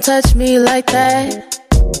 Don't touch me like that.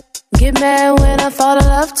 Get mad when I fall in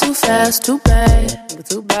love too fast. Too bad.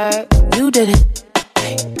 Too bad. You did it.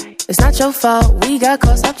 It's not your fault. We got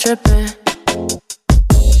caught. Stop tripping.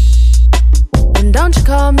 And don't you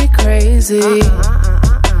call me crazy.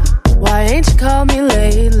 Why ain't you called me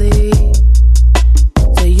lately?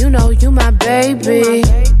 So you know you my baby.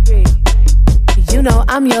 You know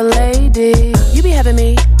I'm your lady. You be having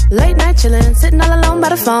me late night chillin', sitting all alone by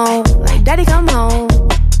the phone. Like daddy come home.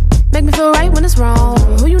 Make me feel right when it's wrong.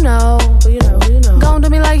 Who you know? Who you know? Who you know? Gon' do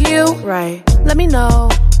me like you, right? Let me know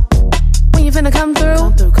when you finna come through.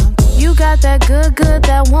 Come through. You got that good,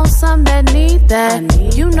 that want some, that need that.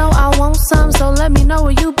 You know I want some, so let me know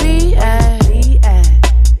where you be at.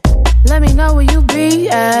 Let me know where you be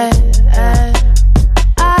at.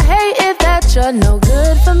 I hate it that you're no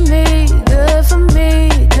good for me, good for me,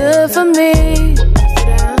 good for me.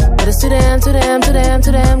 But it's too damn good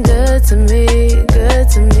to me, good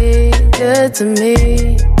to me, good to me.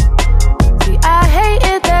 See, I hate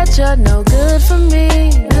it that you're no good for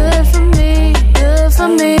me, good for me, good for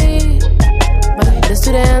me. But it's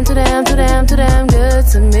too damn good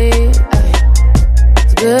to me.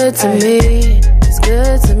 It's good to me, it's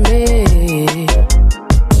good to me.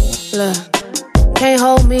 Look, can't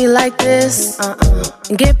hold me like this.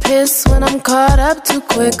 And get pissed when I'm caught up too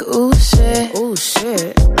quick. Ooh shit,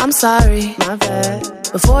 I'm sorry, my bad.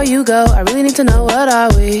 Before you go, I really need to know what are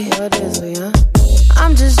we? What is we, huh?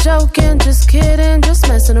 I'm just joking, just kidding, just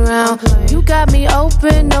messing around. You got me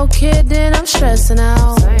open, no kidding, I'm stressing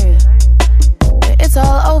out. It's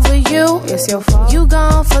all over you. It's your fault. You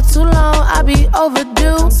gone for too long, I be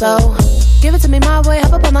overdue. So give it to me my way,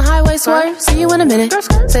 hop up on the highway, swerve. See you in a minute.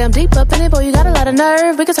 Say I'm deep up in it, boy, you got a lot of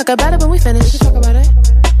nerve. We can talk about it when we finish. We can talk about it.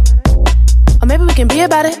 Or maybe we can be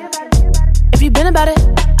about it. If you been about it,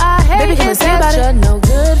 I hate baby, it that you're no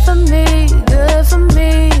good for me, good for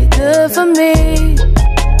me, good for me.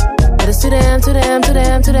 But it's too damn good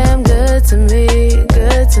to me,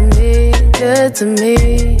 good to me, good to me.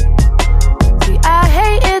 See, I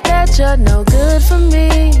hate it that you're no good for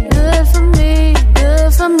me, good for me,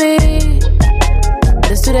 good for me.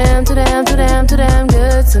 But it's too damn good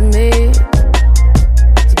to me.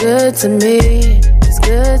 It's good to me, it's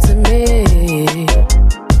good to me.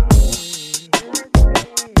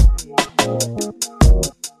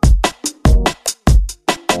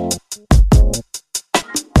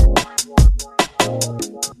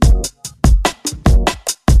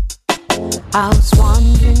 I was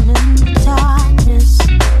wandering in the darkness,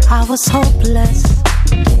 I was hopeless,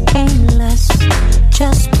 aimless,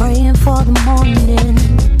 just praying for the morning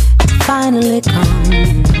to finally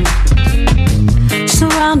come.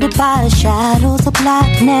 Surrounded by the shadows of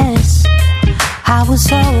blackness, I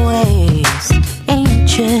was always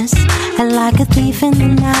anxious, and like a thief in the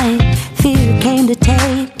night, fear came to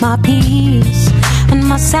take my peace and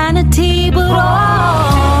my sanity. But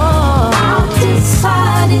oh, I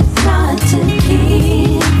decided not to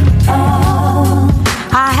give up.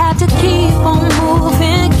 I had to keep on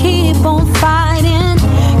moving, keep on fighting,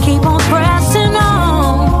 keep on pressing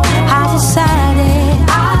on.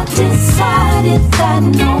 I decided that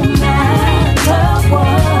no matter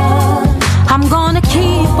what, I'm gonna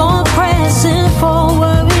keep on pressing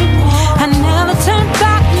forward and never turn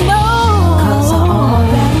back, no. 'Cause I've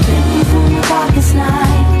already been through the darkest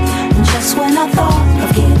night, and just when I thought of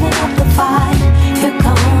giving up the fight, here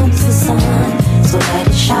comes the sun. So let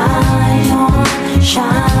it shine on,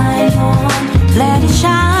 let it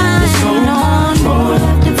shine on. More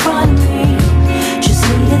left in front of me, just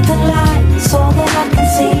needed the light so that I can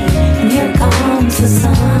see. And here comes the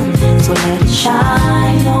sun. So let it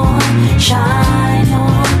shine on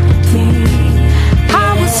me. I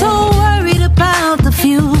was so worried about the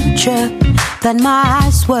future that my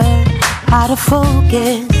eyes were out of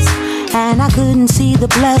focus, and I couldn't see the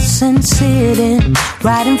blessing sitting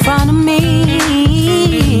right in front of me.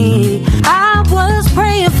 I was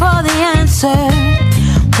praying for the answer,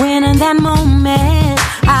 when in that moment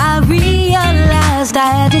I realized I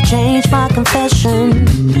had to change my confession,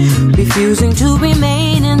 refusing to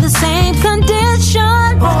remain in the same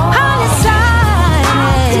condition. I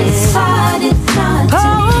decided not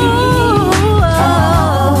to give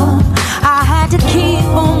up. I had to keep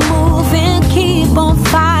on moving, keep on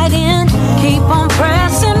fighting, keep on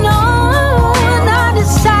pressing on.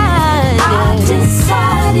 I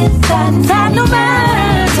decided that no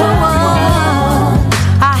matter what,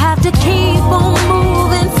 I have to keep on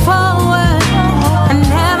moving forward and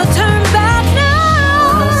never turn back, no.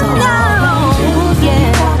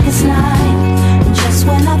 Yeah. Darkest night, and just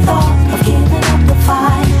when I thought of giving up the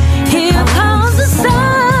fight, here comes the sun.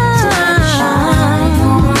 So let it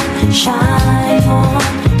shine on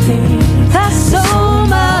me. That's so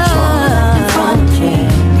much in front of me.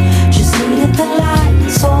 Just needed the light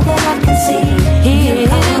so that I can see. Here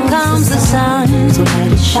comes the sun. So let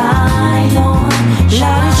it shine on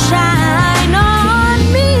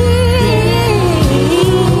me.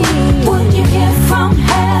 Would you give from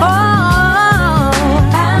hell? Oh,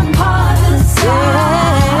 and part the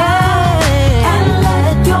sky, and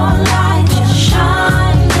let your light just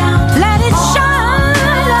shine down. Let it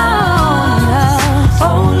shine on us.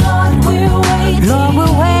 Oh Lord, we're waiting. Lord,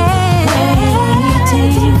 we're waiting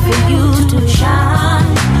for you to shine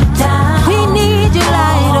down. We need your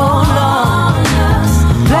light, oh Lord.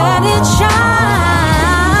 Let it shine.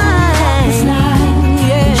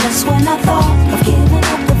 Just when I thought of giving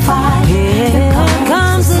up the fight, here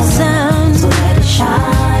comes the sun. So let it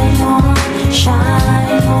shine on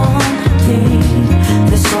me.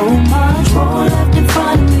 There's so much more left in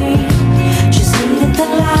front of me. Just needed the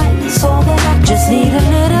light so that I just need a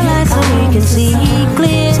little light so we can see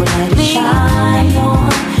clearly. So let it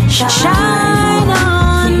shine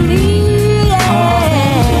on me.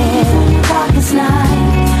 Yeah. Darkest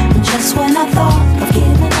night, just when I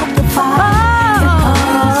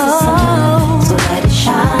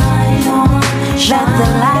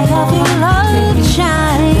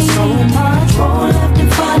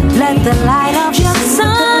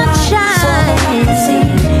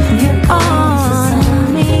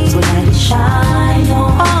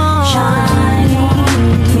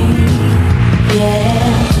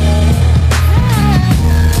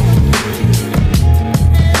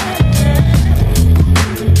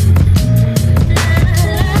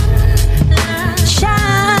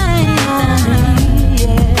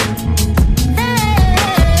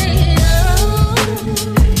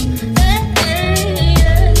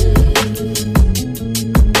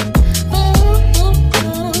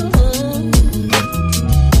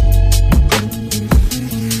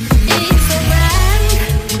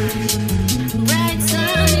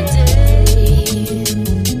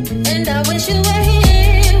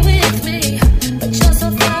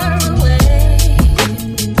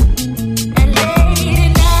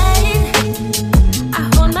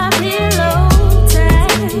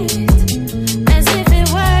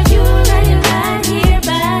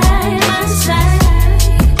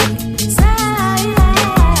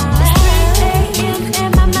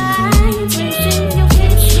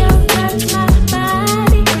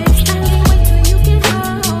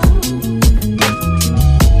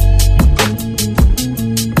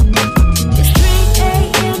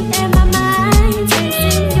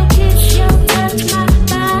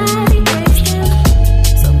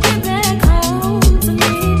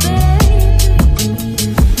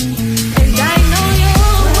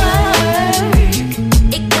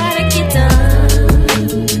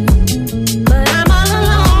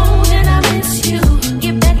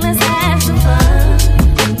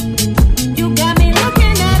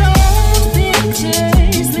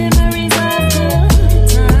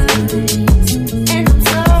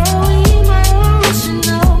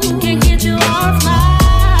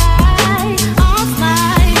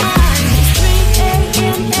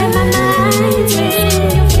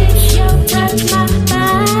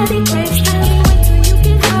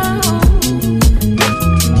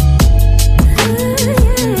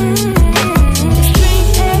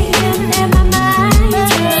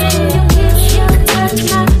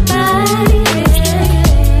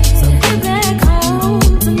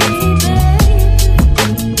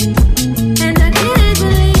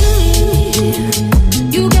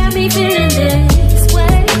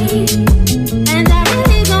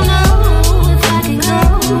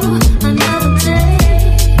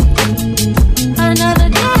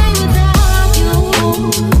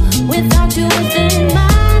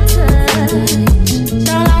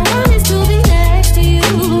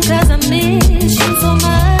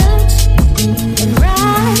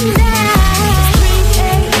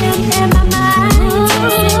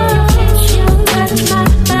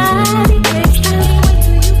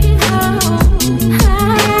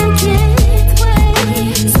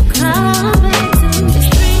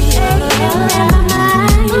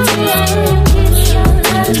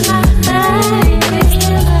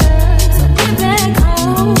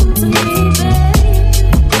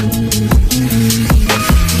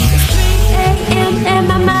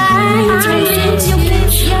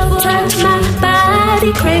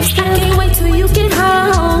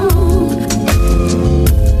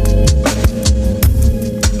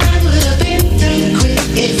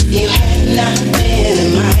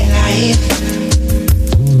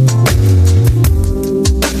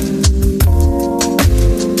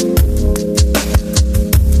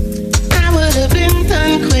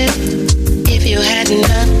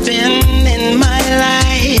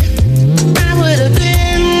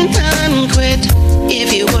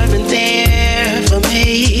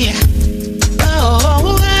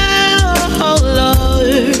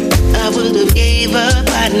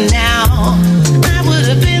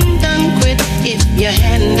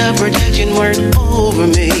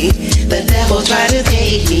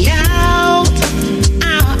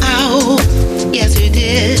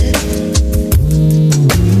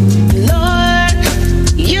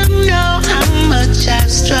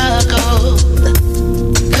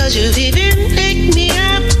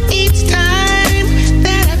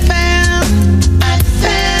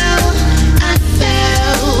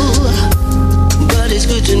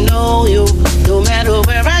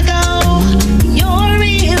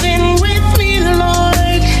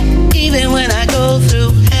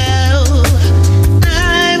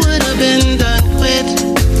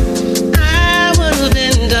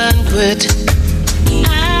quit.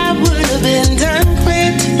 I would have been done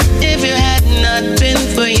quit if it had not been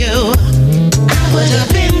for you. I would have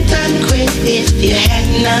been done quit if you had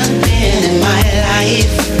not been in my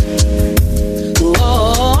life.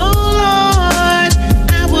 Oh Lord,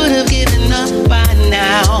 I would have given up by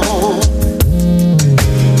now.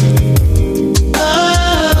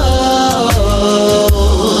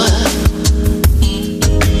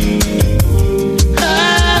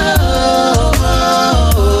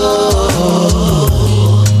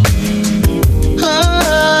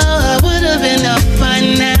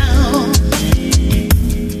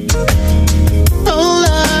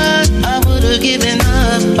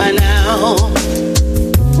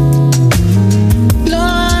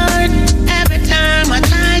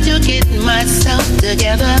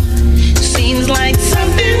 Together, seems like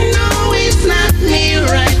something always knocked me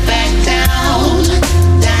right back down,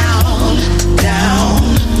 down, down.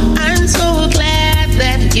 I'm so glad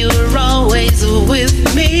that you're always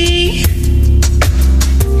with me.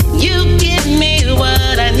 You give me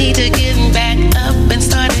what I need to get back up and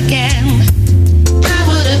start again. I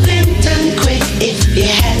would have been done quick if you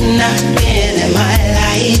had not been in my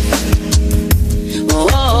life.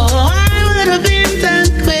 Oh, I would have been done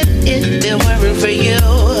quick if it weren't for you.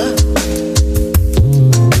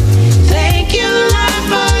 Thank you, Lord,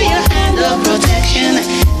 for your hand of protection.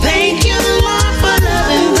 Thank you, Lord, for love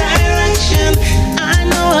and direction. I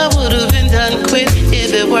know I would have been done quick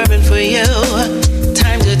if it weren't for you.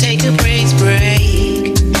 Time to take a praise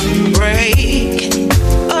break, break.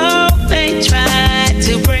 Oh, they tried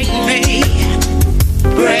to break me.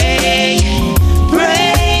 Break,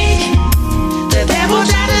 break. The devil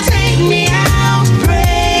tried to take me out.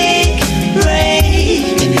 Break,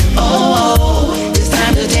 break. Oh, it's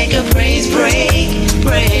time to take a praise break,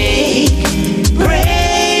 break,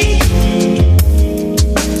 break.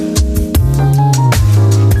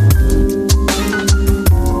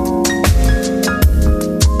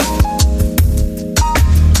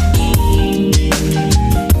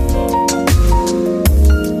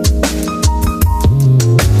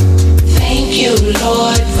 Thank you,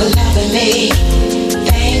 Lord, for loving me.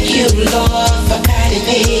 Thank you, Lord, for guiding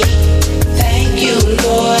me. Thank you,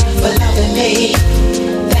 Lord, for loving me.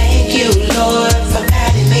 Thank you, Lord, for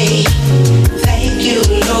guiding me. Thank you,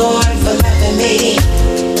 Lord, for loving me.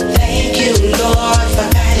 Thank you, Lord, for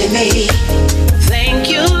guiding me. Thank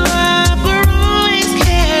you, Lord, for always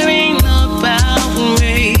caring about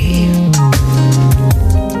me.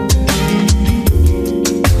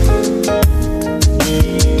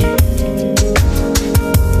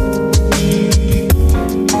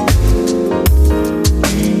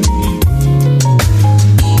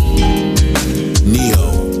 Neo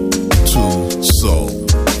to Soul.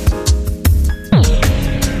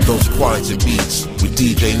 Those quality beats with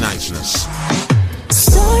DJ Niceness.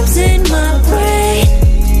 Storms in my brain,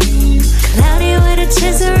 cloudy with a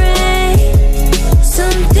chance of rain.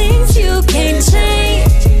 Some things you can't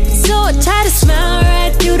change, so I try to smile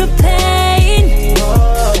right through the pain.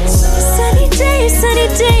 Sunny days, sunny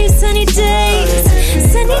days, sunny days.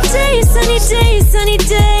 Sunny days, sunny days, sunny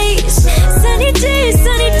days. Sunny days,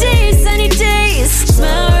 sunny days, sunny days.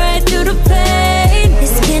 Smile right through the pain.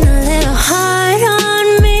 It's been a little hard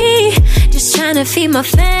on me, just trying to feed my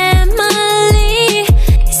family.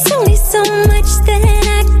 It's only so much that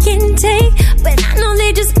I can take, but I know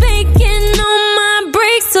they just banking on my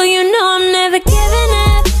break. So you know I'm never giving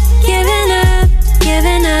up, giving up,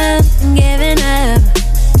 giving up, giving up.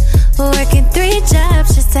 Working 3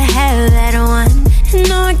 jobs just to have that one.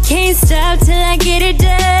 No, I can't stop till I get it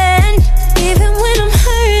done. Even when I'm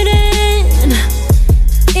hurting,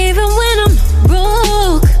 even when I'm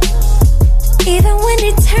broke, even when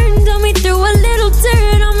they turned on me, threw a little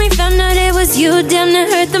dirt on me, found out it was you, damn, that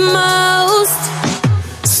hurt the most.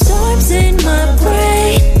 Storms in my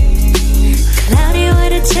brain, cloudy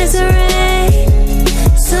with a chance of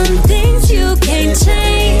rain. Some things you can't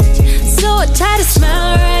change, so I try to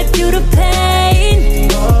smile right through the pain.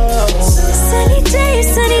 Sunny days,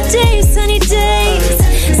 sunny days, sunny days.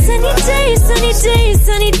 Sunny days, sunny days,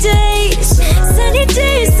 sunny days. Sunny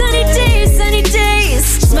days, sunny days, sunny days.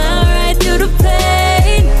 Smile right through the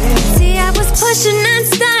pain. See, I was pushing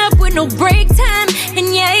non-stop with no break time,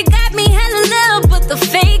 and yeah, it got me hella love, but the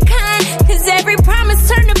fake kind. Cause every promise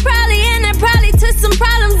turned to probably, and I probably took some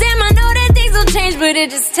problems. Damn, I know that things will change, but it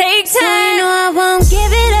just takes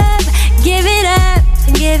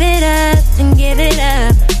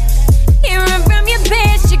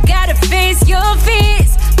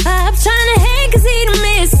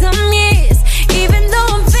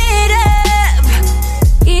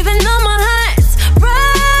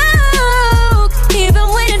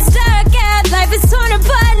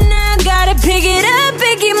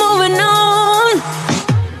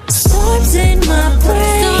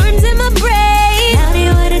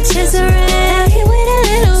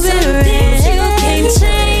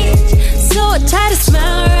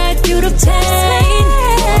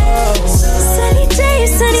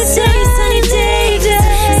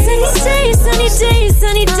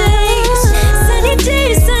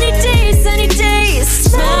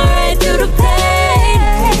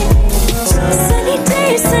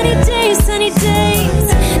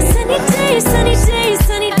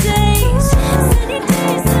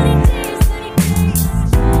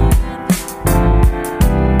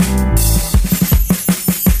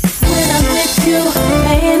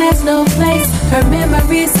Her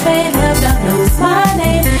memories fade, love now knows my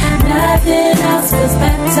name. Nothing else feels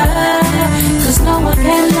better, 'cause no one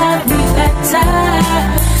can love me better.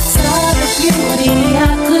 Saw the beauty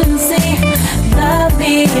I couldn't see, love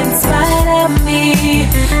me in spite of me.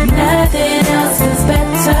 Nothing else feels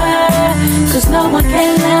better, 'cause no one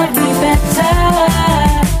can love me better.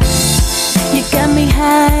 You got me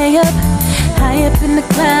high up in the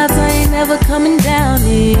clouds, I ain't never coming down,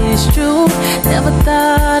 it's true. Never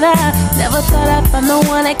thought I'd find the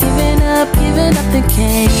one that giving up, then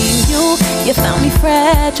came you. You found me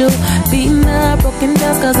fragile, beaten up, broken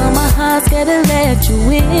down, scars on my heart, scared to let you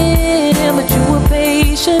in. But you were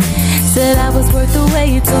patient, said I was worth the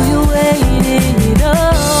wait, so you waited. Oh,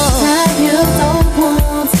 time heals old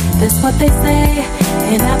wounds, that's what they say,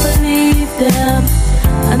 and I believe them.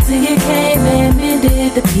 Until you came and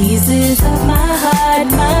mended the pieces of my heart,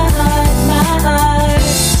 my heart, my heart.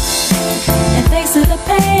 And thanks to the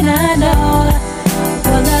pain I know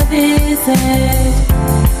what love isn't.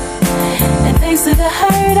 And thanks to the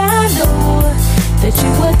hurt I know that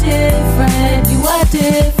you are different, you are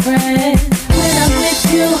different. When I'm with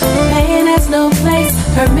you, pain has no place.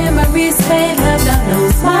 Her memories fade, love now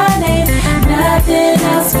knows my name. Nothing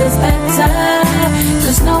else feels better,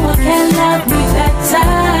 'cause no one can love me better.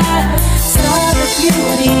 Saw the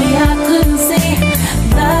beauty I couldn't see,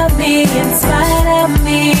 love me in spite of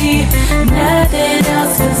me. Nothing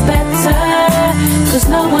else feels better, 'cause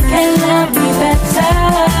no one can love me better.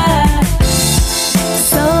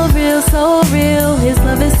 So real, his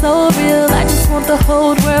love is so real. I just want the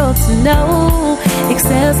whole world to know.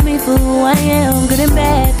 Accepts me for who I am, good and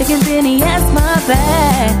bad, thick and thin, he has my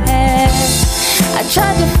back. I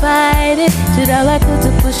tried to fight it, did all I could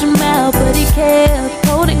to push him out, but he kept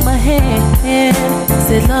holding my hand.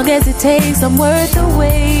 Said long as it takes, I'm worth the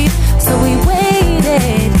wait, so we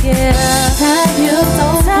waited, yeah. Time heals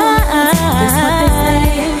old wounds, that's what they say,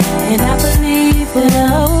 and I believe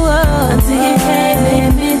them. Until you came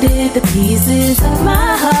and mended the pieces of my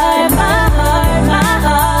heart, my heart, my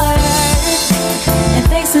heart. And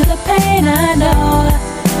thanks to the pain I know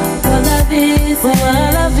what love is,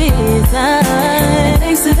 and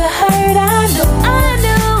thanks to the hurt I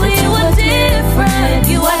knew you were different,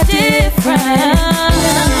 you are different.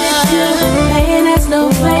 When I'm with you, pain has no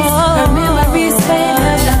place. Her memories fade,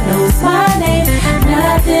 love now knows my name.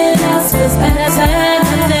 Nothing else feels better,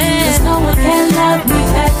 'cause no one can love me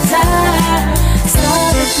better. Saw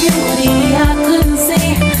the beauty I couldn't see,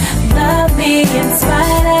 love me in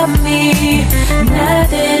spite of me.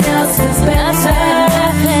 Nothing else feels better,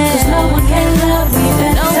 'cause no one can love me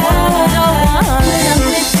better.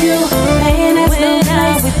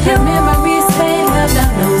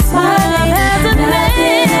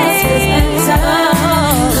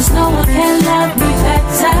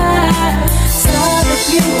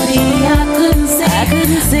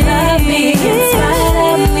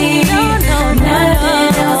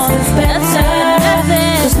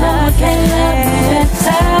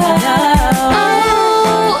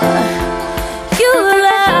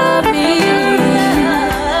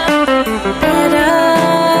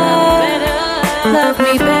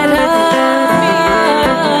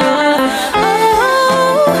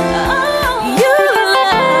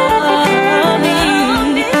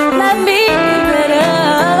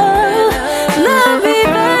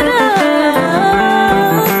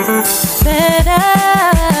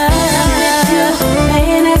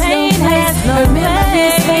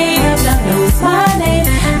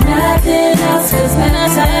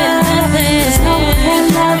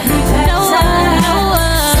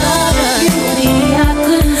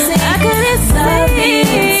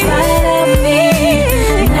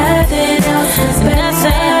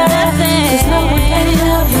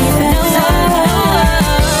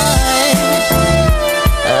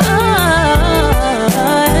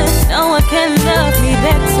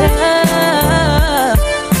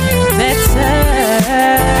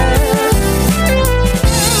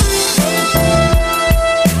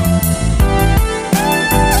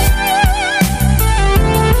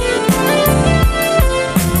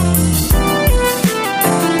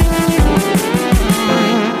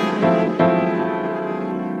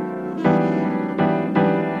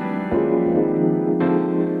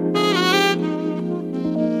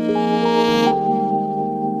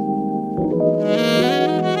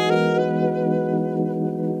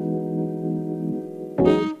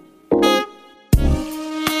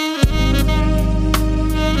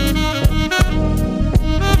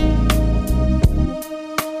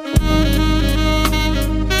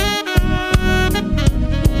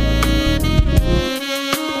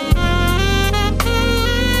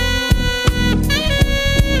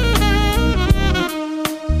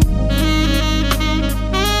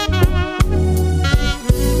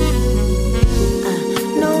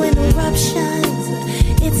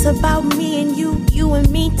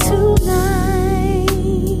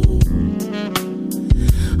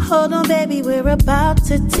 Hold on, baby, we're about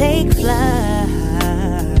to take flight.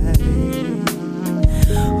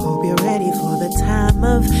 Hope you're ready for the time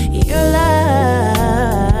of your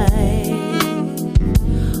life.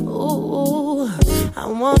 Ooh, I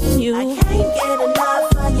want you. I can't get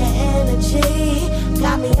enough of your energy.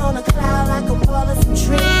 Got me on a cloud like a ball of some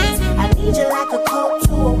trees. I need you like a coat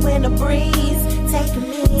to a winter breeze. Take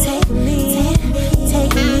me, take me,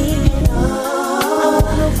 take me. I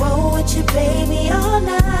wanna roll with you, baby, all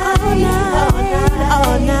night, all night,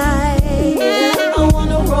 all night. I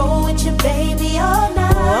wanna roll with you, baby, all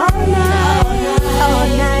night, all night, all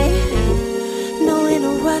night. No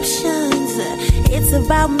interruptions. It's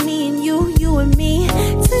about me and you and me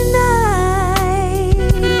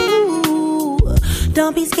tonight. Ooh.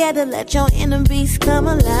 Don't be scared to let your inner beast come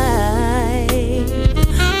alive.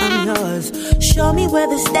 I'm yours. Show me where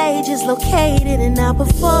the stage is located and I'll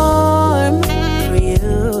perform for you.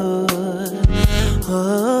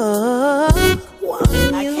 Oh, want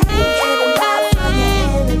you. I can't get enough of your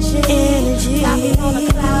energy. Got me on a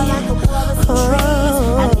cloud like a ball of some trees.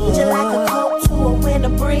 I need you like a coat to a winter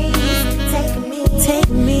breeze. Take me, take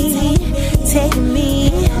me, take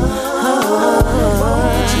me. Roll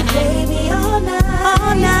with you, baby, all night,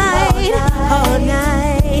 all night, all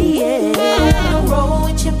night. Yeah, roll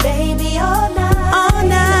with you, baby, all night, all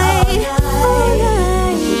night, all night.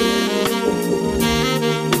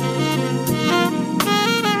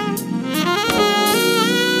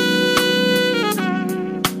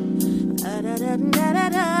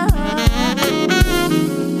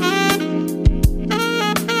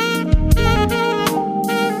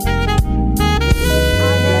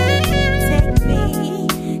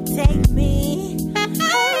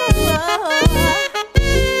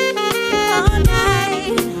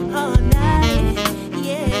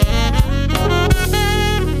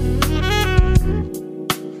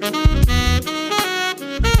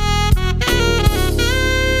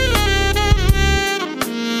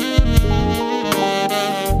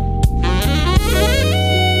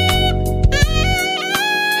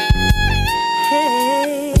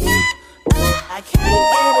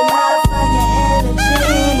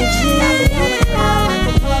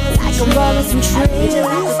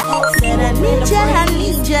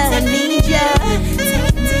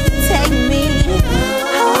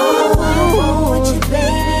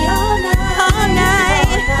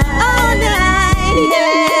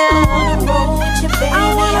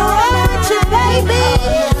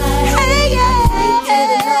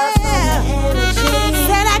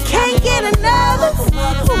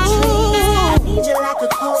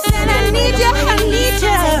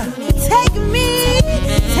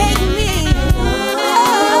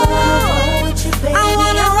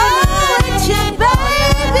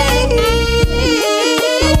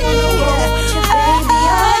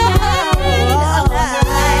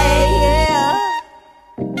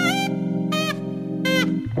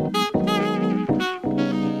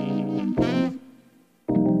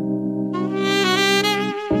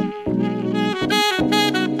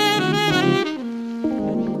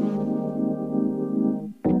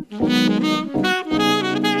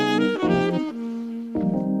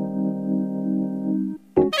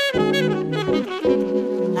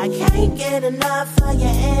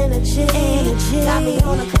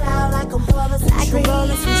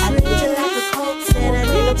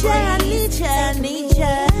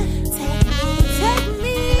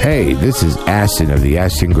 Hey, this is Ashton of the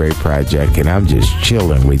Ashton Gray Project, and I'm just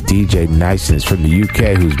chilling with DJ Niceness from the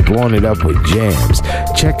UK, who's blowing it up with jams.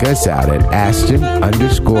 Check us out at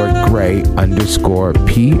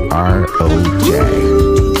Ashton_Gray_PROJ.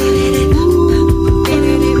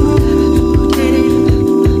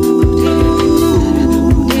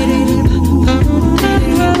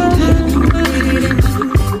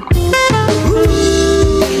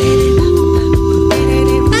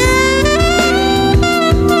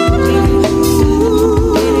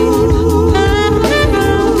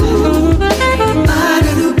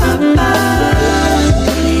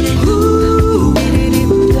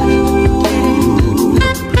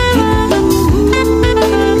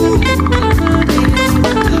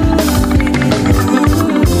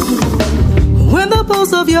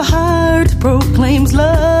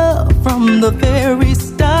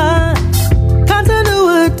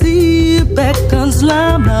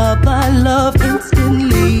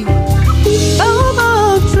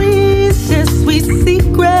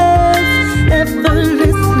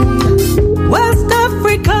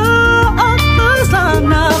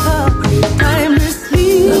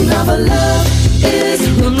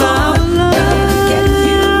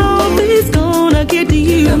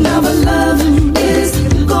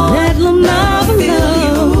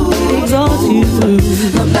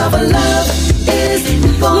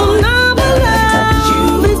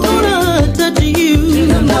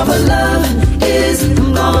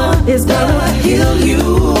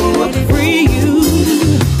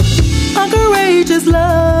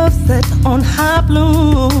 on high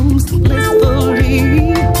blooms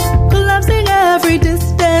blissfully, collapsing every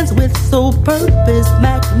distance with sole purpose,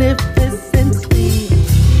 magnificent speed.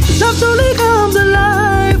 Love truly comes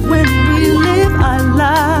alive when we live our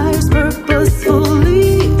lives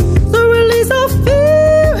purposefully. The release of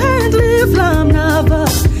fear and live Lam Nava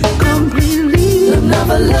completely. Lam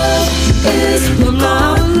Nava love is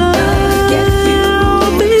gonna get you.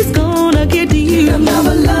 He's gonna get you. Lam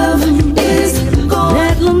Nava love is gonna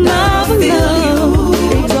let Lam Nava love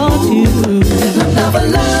exalt you. Lam Nava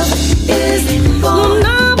love is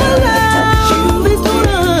gonna touch you. He's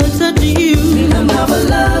gonna touch you. Lam Nava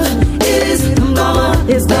love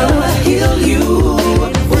is gonna heal you,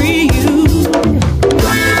 free you.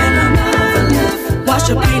 Come live in Lam Nava love. Wash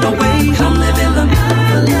your pain away. Come live in Lam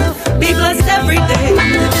Nava love. Be blessed every day.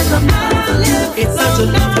 Come live in Lam Nava love. It's such a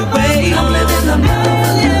lovely way. Come live in Lam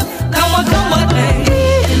Nava love. Come on, hey.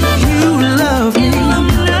 You love me. You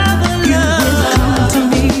will come to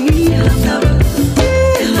me. You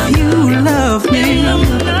love me. You will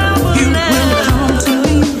come to me.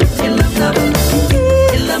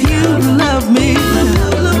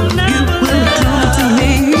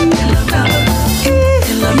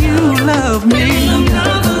 You love me.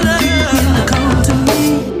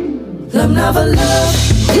 Lam Nava love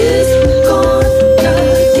is gonna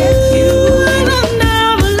get you.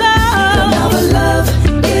 Lam Nava love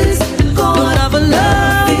is gonna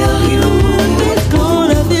feel you. It's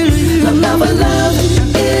gonna feel you. Lam Nava love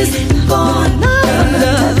is gonna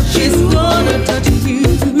touch you. It's gonna touch you.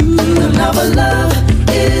 Lam Nava love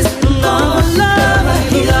is gonna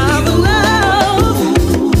heal you.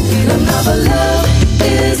 Lam Nava love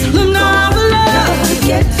is gonna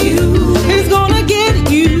get you. It's gonna get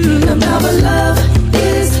you. Lam Nava love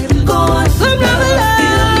is gonna feel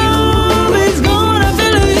you. It's gonna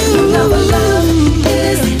feel you. Lam Nava love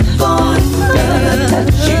is gonna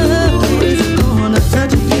touch you. It's gonna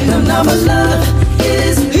touch you. Lam Nava love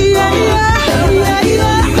is gonna heal you.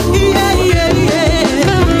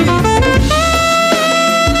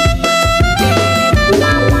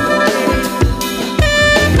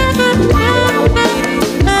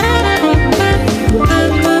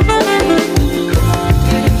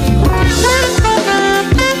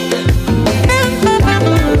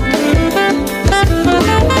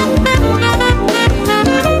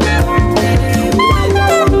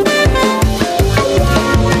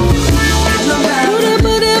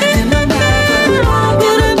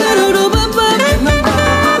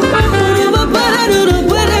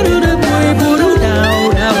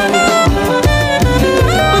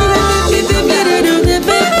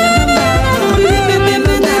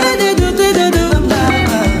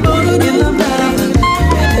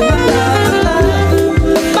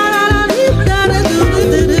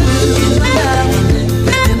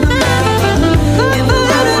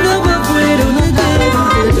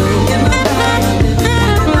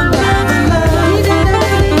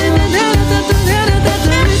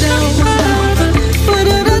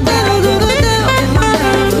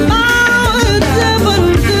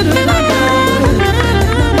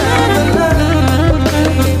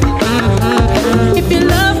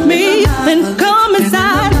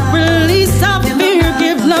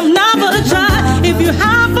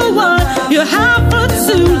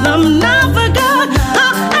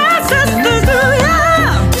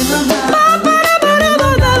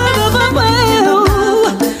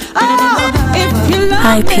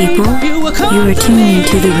 Hi people, you are tuning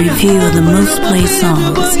to the review of the most played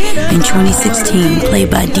songs in 2016 played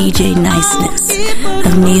by DJ Niceness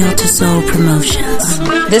of Neil to Soul Promotions.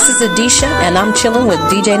 This is Adisha and I'm chilling with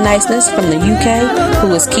DJ Niceness from the UK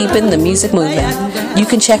who is keeping the music moving. You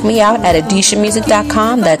can check me out at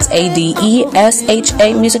adishamusic.com, that's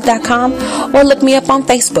ADESHA music.com, or look me up on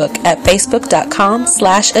Facebook at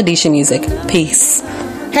facebook.com/AdishaMusic. Peace.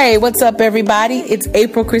 Hey, what's up, everybody? It's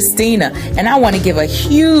April Christina, and I want to give a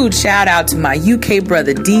huge shout out to my UK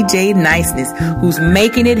brother, DJ Niceness, who's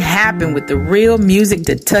making it happen with the real music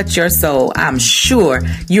to touch your soul. I'm sure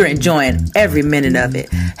you're enjoying every minute of it.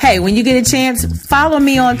 Hey, when you get a chance, follow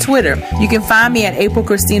me on Twitter. You can find me at April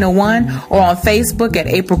Christina1 or on Facebook at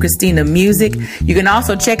April Christina Music. You can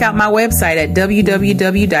also check out my website at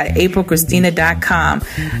www.aprilchristina.com.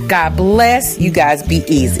 God bless. You guys be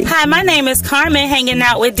easy. Hi, my name is Carmen, hanging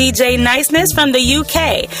out with DJ Niceness from the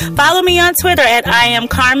UK. Follow me on Twitter at I am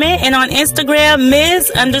Carmen and on Instagram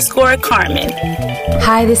Ms_Carmen.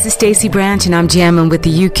 Hi, this is Stacey Branch and I'm jamming with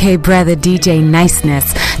the UK brother DJ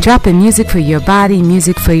Niceness, dropping music for your body,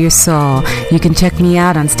 music for your soul. You can check me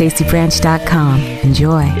out on stacybranch.com.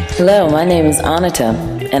 Enjoy. Hello, my name is Anita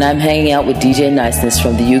and I'm hanging out with DJ Niceness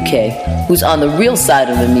from the UK, who's on the real side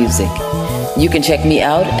of the music. You can check me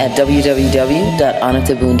out at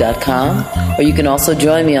www.anitaboone.com, or you can also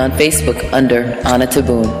join me on Facebook under Anita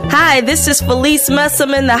Boone. Hi, this is Felice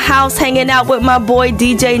Messam in the house, hanging out with my boy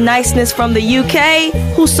DJ Niceness from the UK,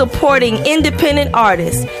 who's supporting independent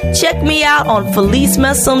artists. Check me out on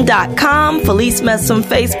FeliceMessam.com, Felice Messam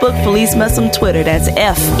Facebook, Felice Messam Twitter. That's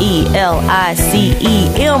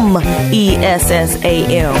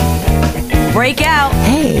FELICEMESSAM. Break out.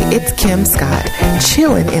 Hey, it's Kim Scott,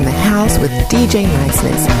 chilling in the house with DJ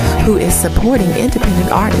Niceness, who is supporting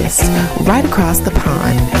independent artists right across the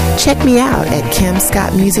pond. Check me out at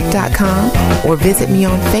KimScottMusic.com or visit me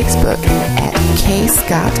on Facebook at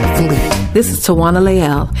KScottFleet. This is Tawana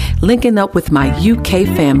Lael, linking up with my UK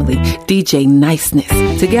family, DJ Niceness.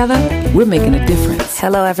 Together, we're making a difference.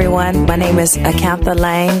 Hello, everyone. My name is Acantha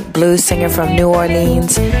Lang, blues singer from New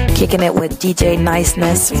Orleans, kicking it with DJ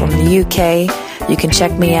Niceness from the UK. You can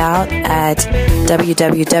check me out at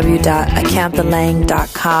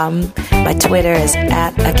www.acanthalang.com. My Twitter is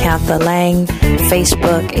at Acantha Lang.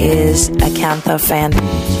 Facebook is Acantha Fan.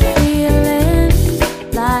 Feeling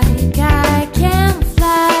like I can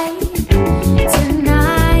fly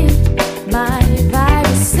tonight. My vibe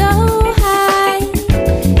is so high.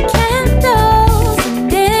 Candles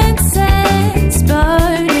and incense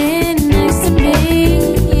burning next to me.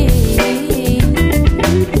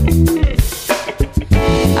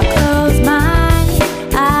 I close my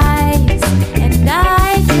eyes and I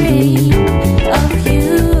dream of you,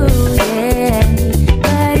 yeah.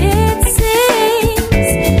 But it seems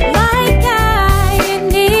like I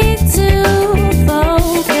need to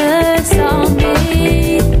focus on me.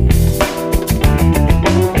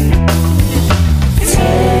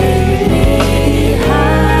 Take me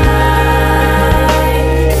high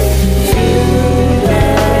to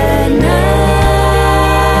the night.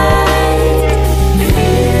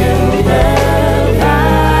 Feel the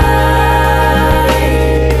vibe.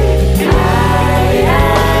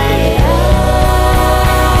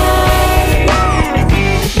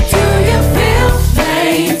 Do you feel me?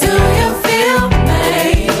 Do you feel me?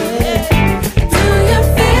 Do you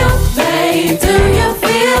feel me? Do you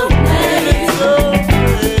feel me?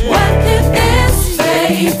 What could this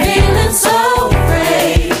be? Feeling so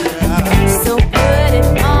free. So put it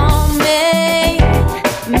on me,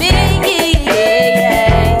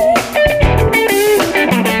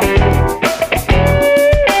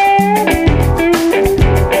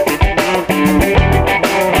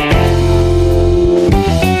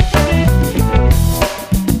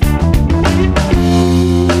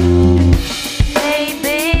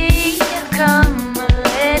 Baby, come a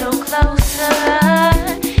little closer.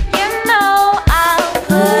 You know I'll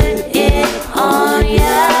put it on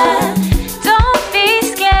ya. Don't be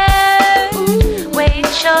scared. Wait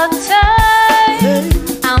your turn.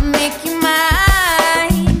 I'll make you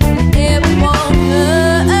mine. It won't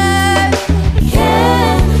hurt.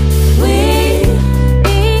 Can we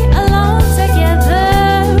be alone together?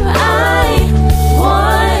 I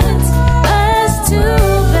want us to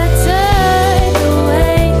better the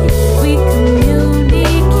way we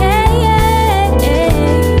communicate.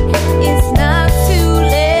 It's not too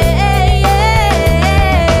late.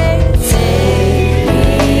 Take me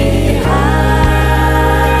high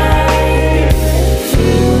to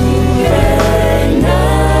the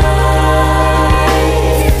night.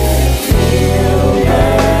 Feel the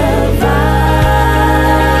vibe.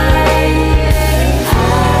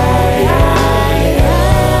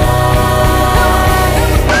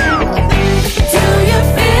 Do you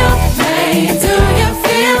feel me? Do you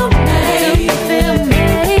feel me? Do you feel me?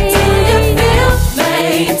 Do you feel me?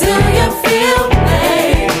 Do you feel me?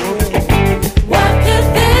 What could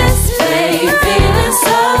this be? Feeling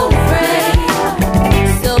so free.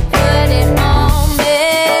 So put it on me,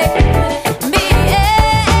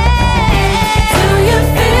 Do you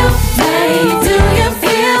feel me? Do you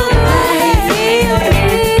feel me?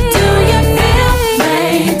 Do you feel me?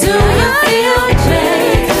 Do you feel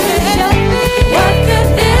me? What could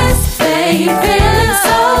this be? Feeling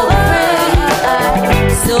so free.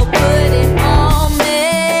 So put it on me,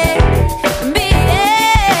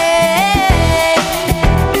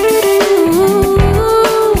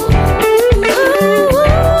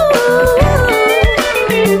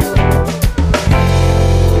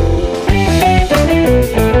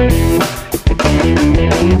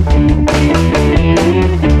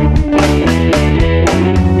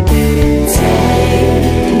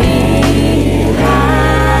 Take me high.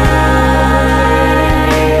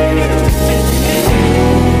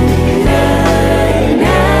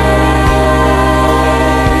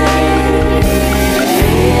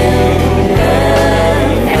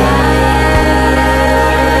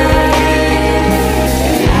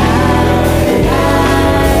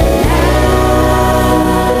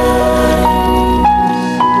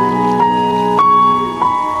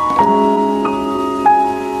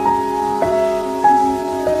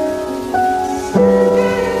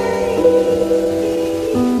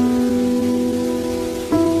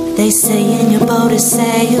 They say in your boat is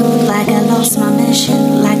sailed, like I lost my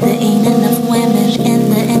mission, like there ain't enough women in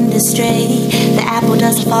the industry. The apple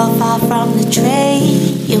doesn't fall far from the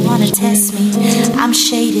tree. You wanna test me? I'm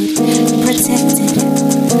shaded, protected.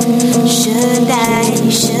 Should I?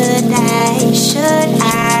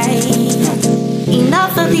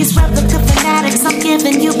 Enough of these replica fanatics. I'm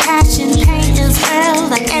giving you passion. Pain is real,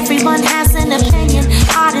 like everyone has an opinion.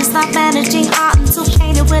 Artists not managing art until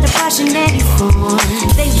painted with a brush and then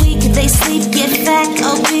they weak, they sleep, get fat,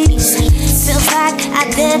 obese. Feels like I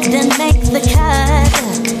didn't make the cut.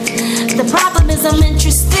 The problem is I'm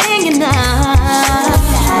interesting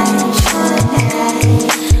enough.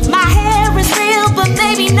 My hair is real, but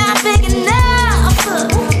maybe not big enough.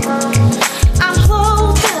 I'm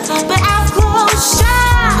clothed, but I'm closed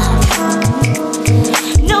shop.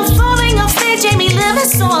 No falling off stage, Jamie living,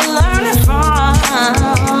 so I'm learning from.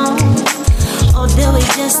 Or do we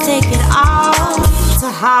just take it all to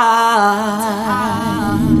heart?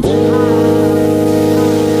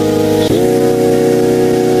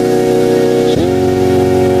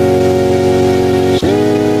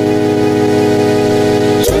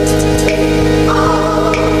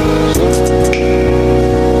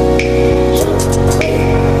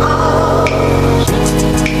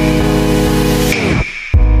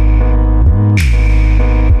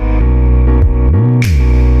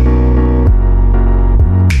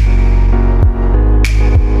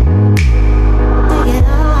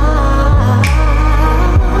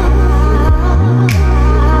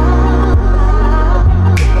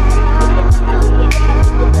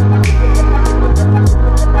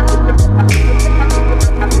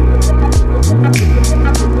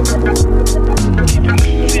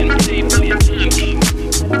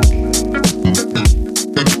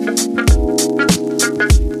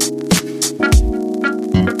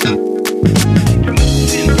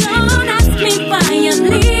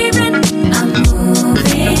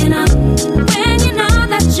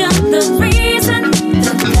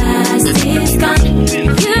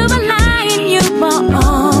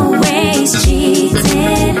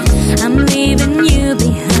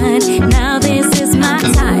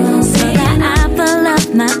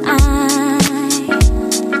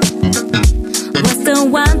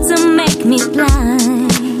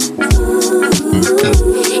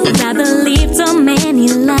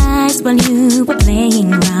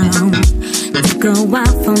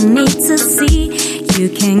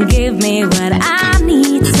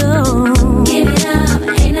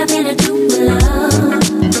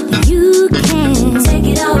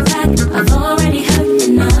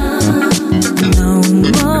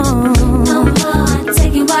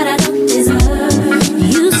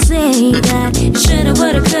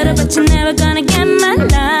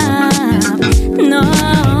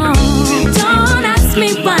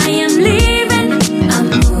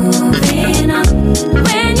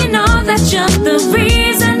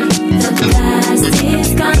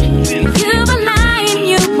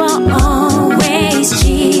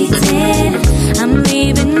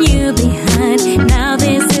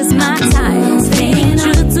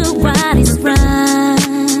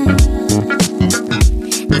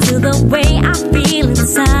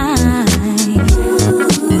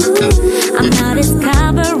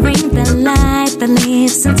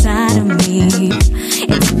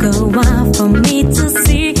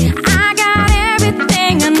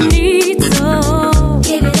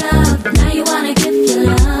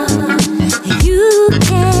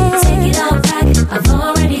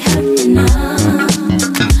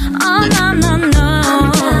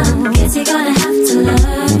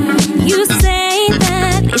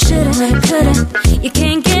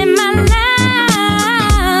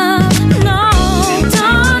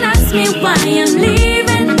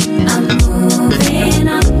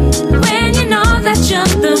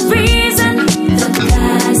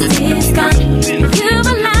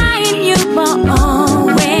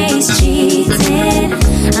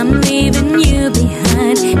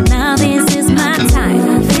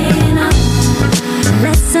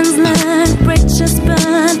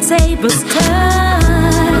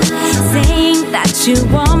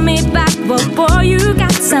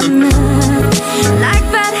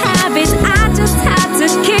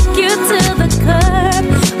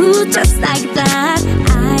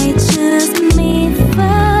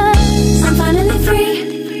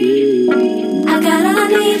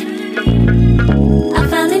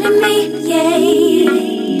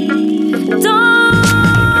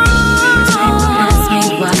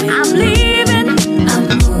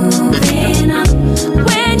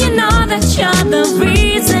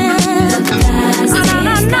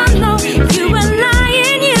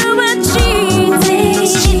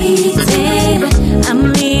 Cheating.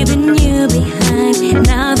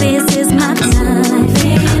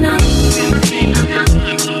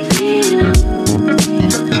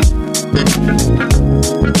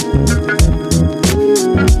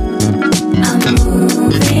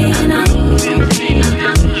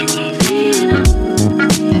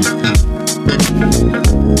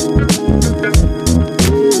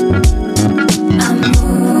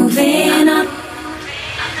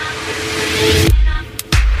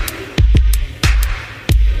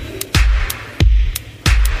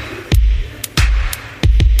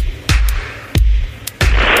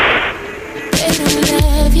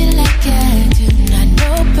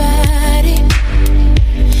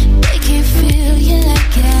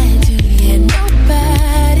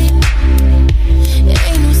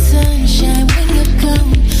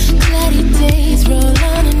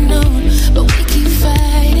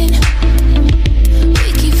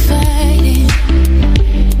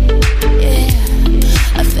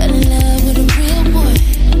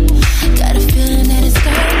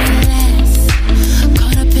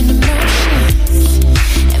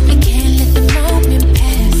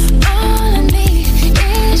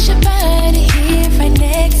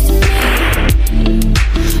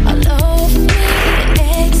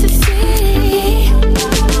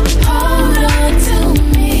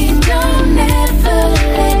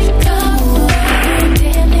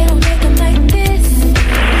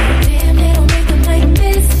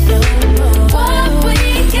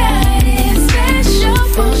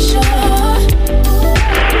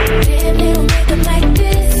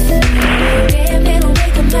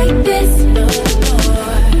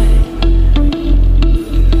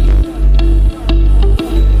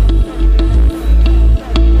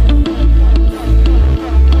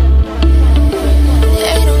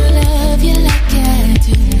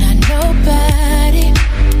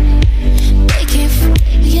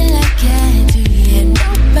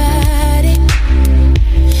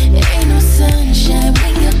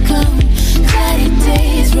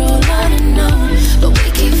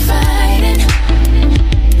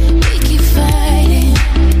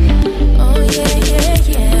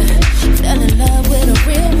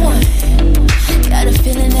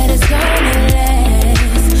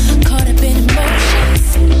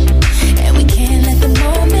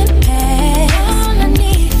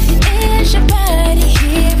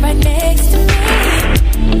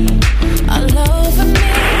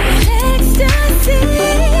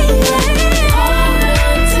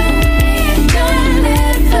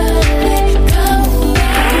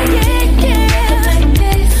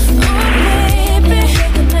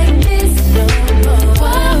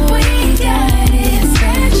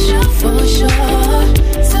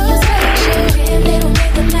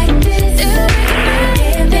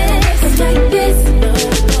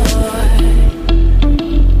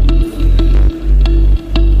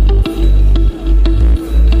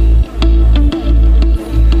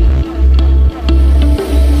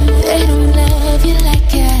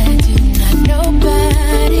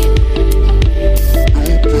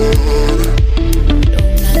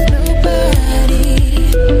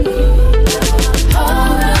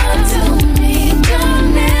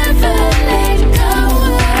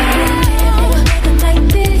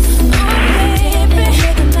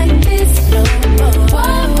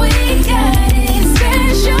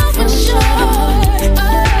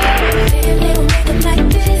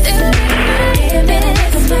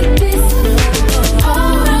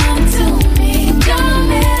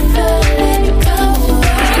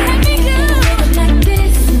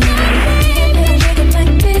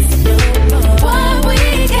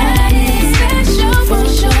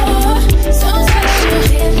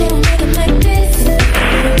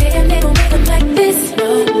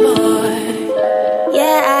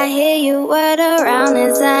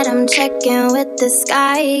 I'm checking with this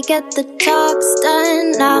guy. Get the talks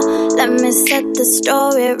done now. Let me set the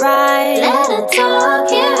story right. Let the talk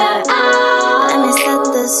hear her out. Let me set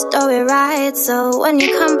the story right. So when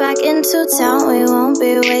you come back into town, we won't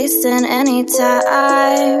be wasting any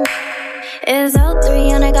time. It's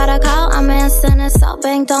 03 and I got a call. I'm answering this all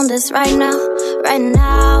banked on this right now. Right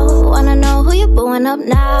now. Wanna know who you booing up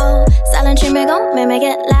now. Silent treatment gon' make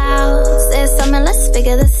it loud. Say something, let's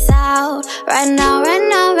figure this out. Right now, right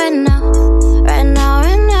now, right now. Right now,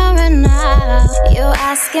 right now, right now. You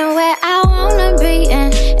asking where I wanna be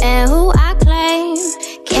and who I claim.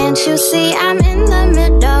 Can't you see I'm in the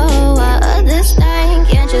middle of this thing?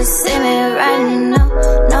 Can't you see me right now?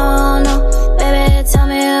 No, no. Baby, tell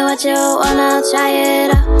me what you wanna try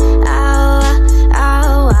it out.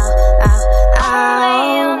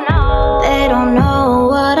 They don't know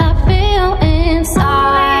what I feel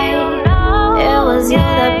inside. It was you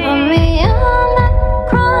that put me on that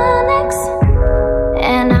Chronix,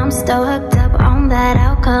 and I'm still hooked up on that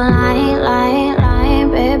alkaline, line.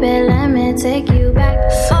 Baby, let me take you back.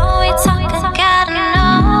 Before we talk, I gotta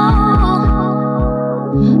know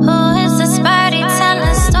who is this birdie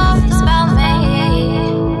telling stories about me.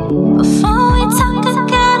 Before we talk, I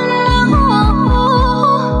gotta know.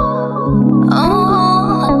 Oh,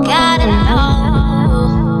 I gotta know.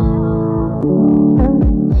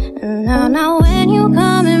 Now when you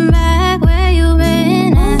coming back, where you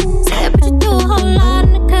been at? Say, but you do a whole lot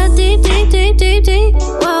in the cut deep.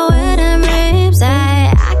 Well, where them ribs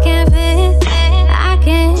at? I can't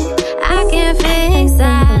fix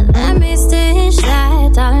that. Let me stitch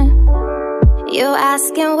that, darling. You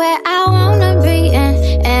asking where I wanna be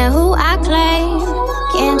and who I claim.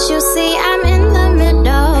 Can't you see I'm in the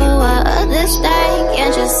middle of this thing?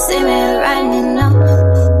 Can't you see me right now?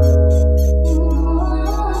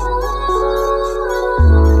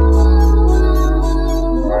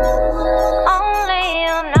 Only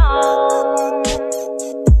you know.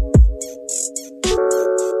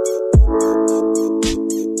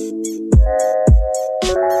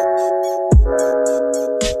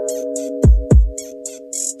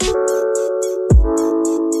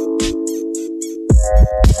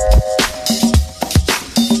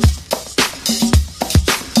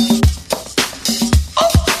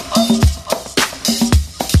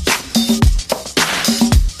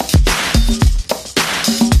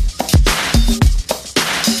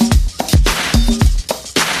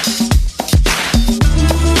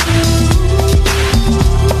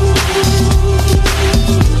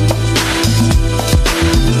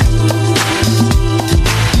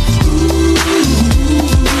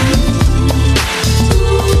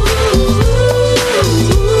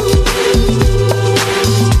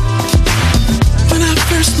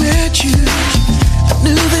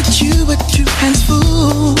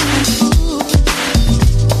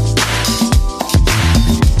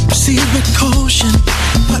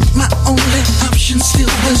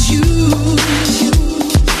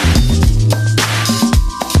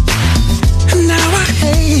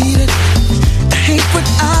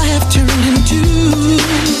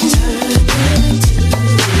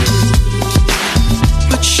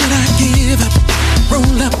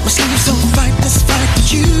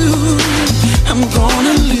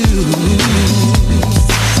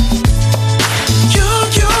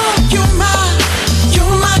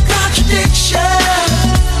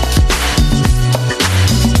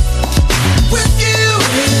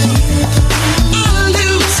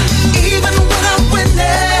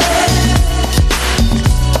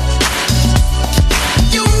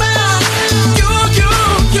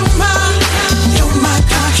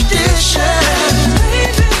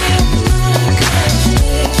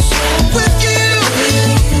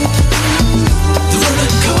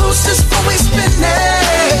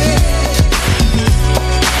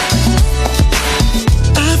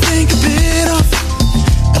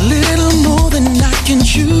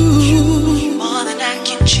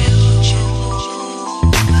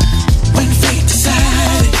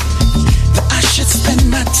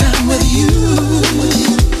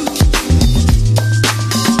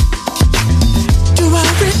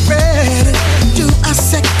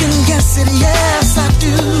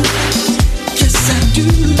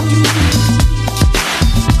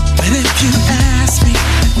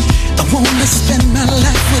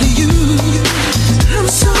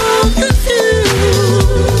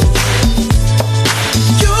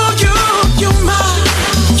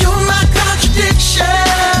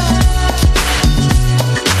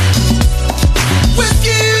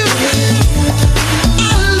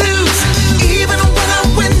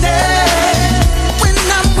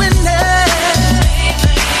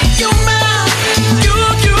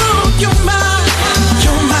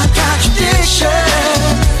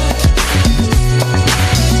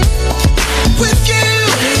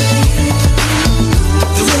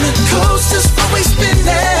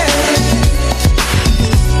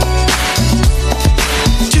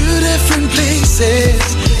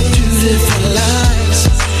 places, two different lives.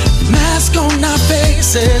 Mask on our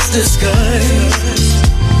faces, disguise.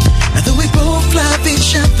 And though we both love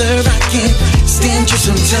each other, I can't stand you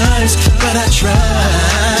sometimes, but I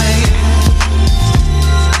try.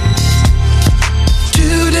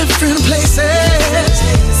 Two different places,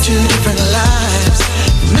 two different lives.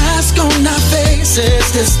 Mask on our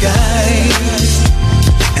faces, disguise.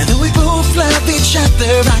 And though we both love each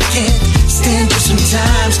other, I can't stand you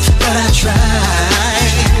sometimes, but I try.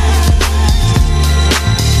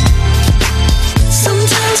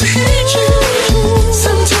 Sometimes I hate you,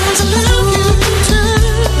 sometimes I love you.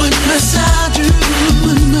 What must I do?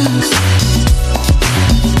 What must?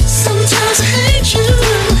 Sometimes I hate you,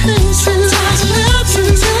 sometimes I love you.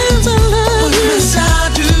 What must I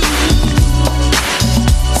do?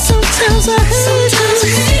 Sometimes I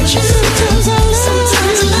hate you, sometimes I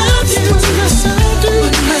love you. What must I do?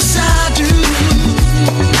 What must I do?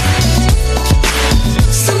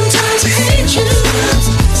 Sometimes I hate you,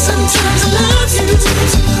 sometimes I love you.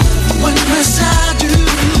 What must I do?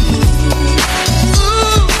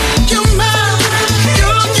 Ooh, you're my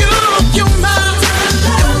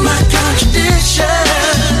contradiction.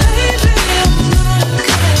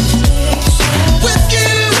 With you,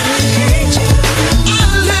 I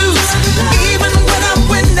lose, even when I'm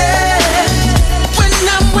winning. When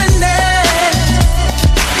I'm winning,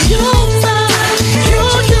 you're my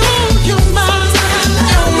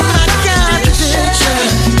contradiction.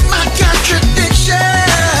 My contradiction.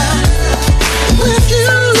 With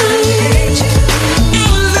you, I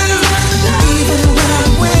lose, even when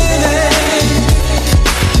I'm winning.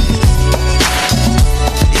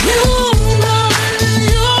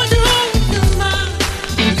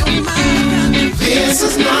 This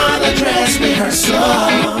is not a dress rehearsal.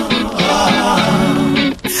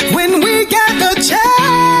 When we get the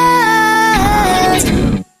chance,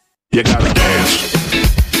 You gotta dance.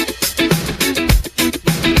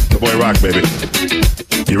 The boy rock, baby.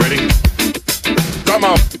 You ready? Come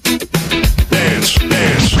on. Dance,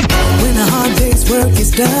 dance. when a hard day's work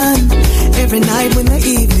is done, every night when the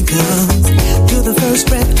evening comes, to the first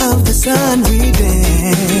breath of the sun we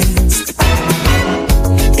dance.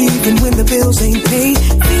 Even when the bills ain't paid,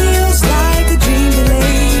 feels like a dream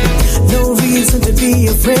delayed. No reason to be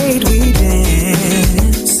afraid, we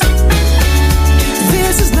dance.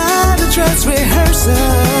 This is not a dress rehearsal.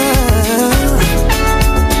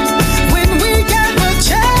 When we get the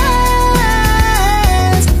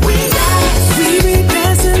chance, we dance. We be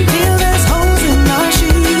dancing till there's holes in our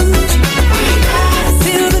shoes. We dance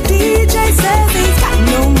till the DJ says he's got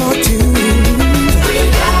no more tunes. We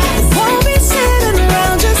dance. Won't be sitting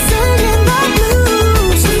around just singing the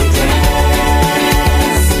blues. We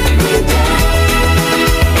dance. We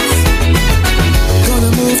dance.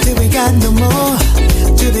 Gonna move till we got no more.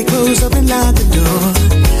 Till they close up and lock the door.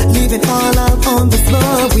 Leave it all out on the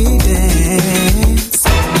floor. We dance.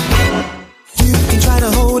 You can try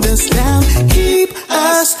to hold us down, keep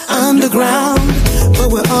us underground,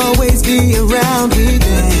 but we'll always be around. We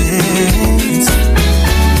dance.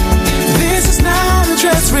 This is not a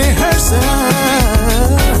dress rehearsal.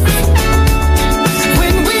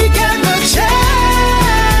 When we get the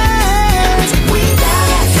chance, we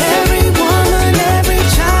dance. Every woman, every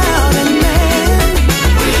child and man.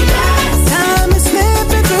 We dance. Time is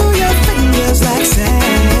slipping through your fingers like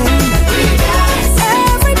sand. We dance.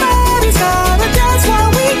 Everybody's gotta dance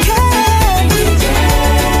while we can. We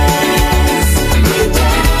dance. We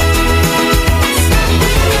dance.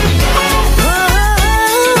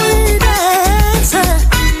 Oh, we dance.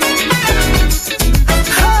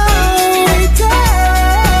 Oh, we dance.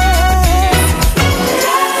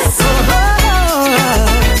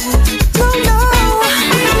 Oh, no, no.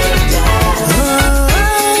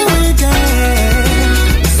 Oh, we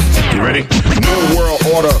dance. You ready? New world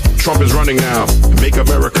order. Trump is running now. Make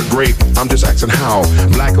America great. I'm just asking how.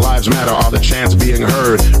 Black lives matter. Are the chants being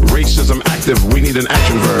heard? Racism active. We need an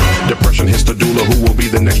action verb. Depression hits the doula. Who will be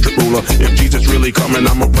the next ruler? If Jesus really coming,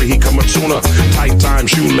 I'ma pray he coming sooner. Tight time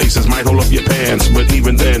shoelaces might hold up your pants, but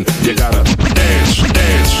even then, you gotta dance,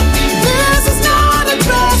 dance. This is not a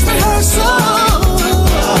dress rehearsal.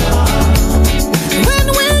 When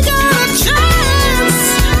we got a chance,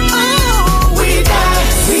 oh, we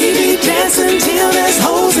dance. We be dancing till there's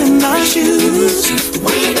holes in our shoes.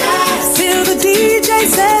 We dance till the DJ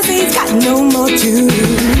says he's got no more tunes.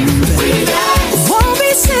 We dance. Won't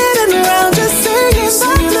be sitting around just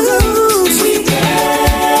singing the blues. We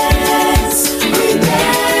dance. We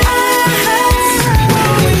dance.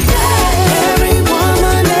 We dance. Every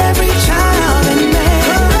woman, every child and man.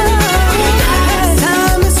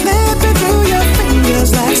 Time is slipping through your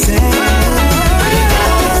fingers like sand.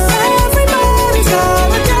 Everybody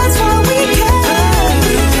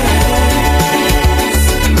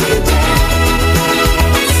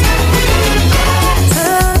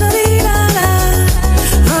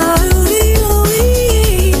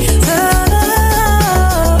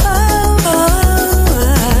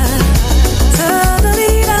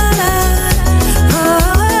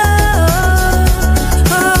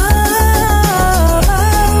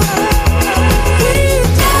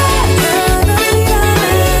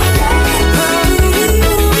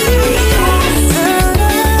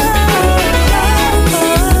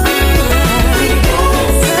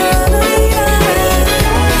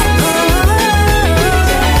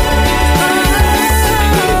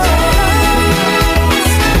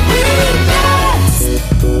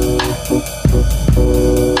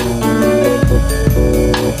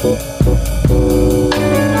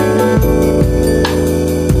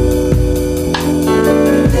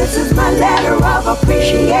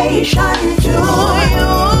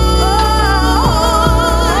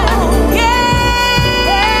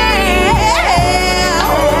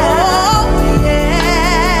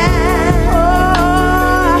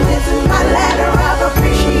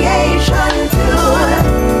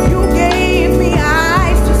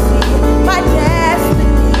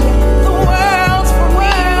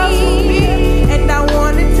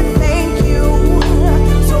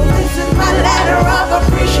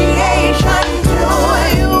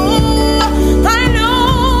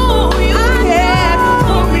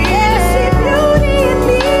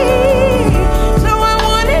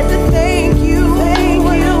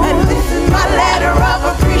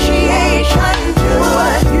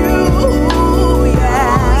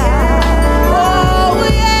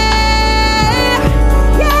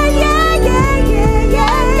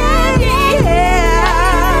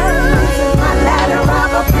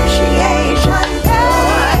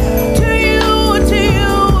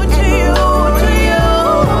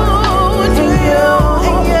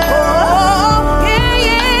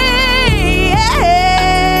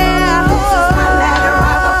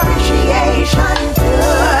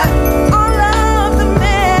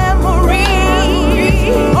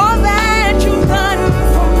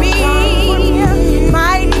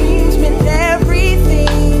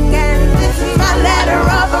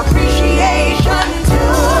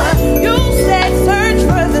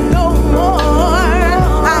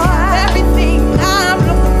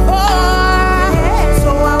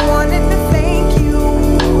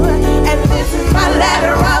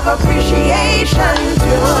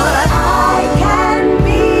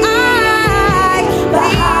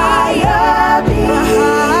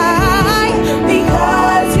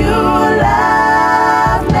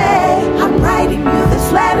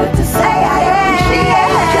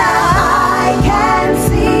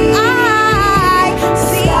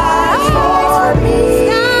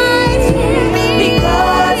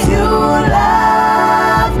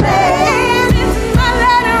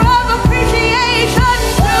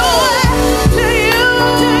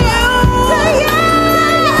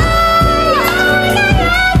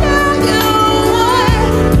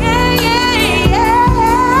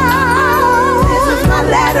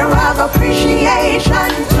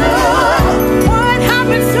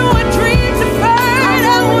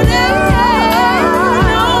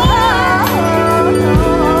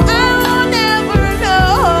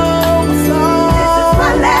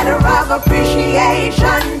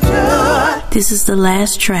This is the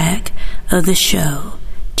last track of the show.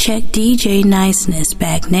 Check DJ Niceness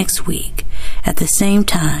back next week at the same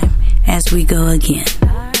time as we go again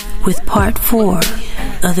with part 4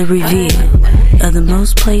 of the review of the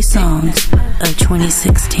most played songs of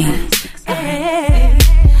 2016. Hey,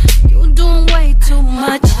 you doing way too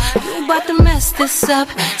much. You about to mess this up.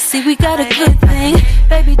 See, we got a good thing.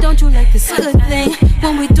 Baby, don't you like this good thing?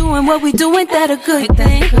 When we doing what we do, ain't that a good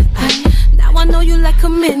thing? Now I know you like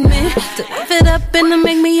commitment. To live it up and to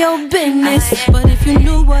make me your business. But if you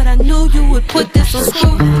knew what I knew, you would put this on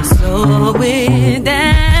screw. Slow it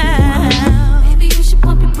down. Maybe you should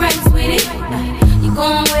pump your brakes with it. You're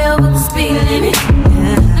going well with the speed limit.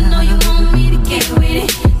 I know you want me to get with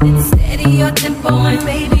it. Then steady your tempo and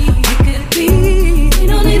baby, it could be. We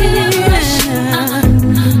don't need a love rush.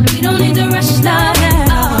 We don't need to rush love.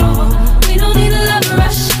 We don't need a love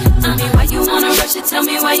rush. Tell me why you wanna rush it. Tell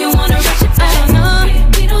me why you wanna rush it. I don't know.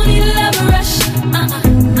 We don't need a love rush.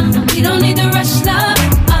 We don't need to rush love.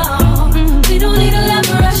 We don't need a love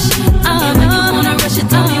rush. Tell me why you wanna rush it.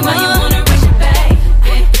 Tell me why you wanna rush it, babe.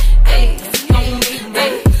 Hey, what's it gonna be,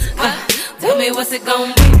 babe? Tell me what's it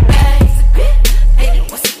gonna be, babe? Hey,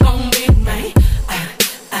 what's it gonna be, babe?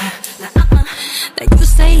 Like you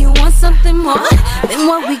say you want something more than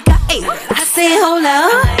what we got. Hey, I say hold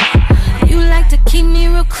up. You like to keep me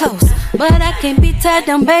real close, but I can't be tied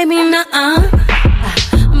down, baby, nuh-uh.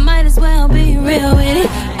 I might as well be real with it.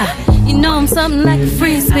 You know I'm something like a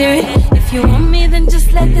free spirit. If you want me, then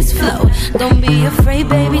just let this flow. Don't be afraid,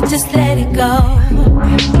 baby, just let it go.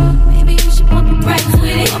 Maybe you should pump your brakes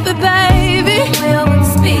with it. Pump it, baby. Well, with the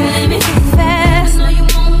speed limit too fast. I know you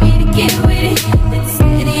want me to get with it. Then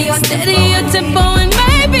steady your tempo, and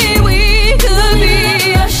maybe we could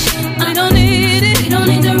be. I don't need it. We don't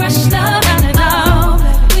need to rush love.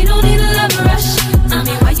 We don't need a love rush. Tell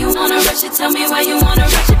me why you wanna rush it. Tell me why you wanna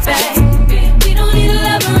rush it, babe. We don't need a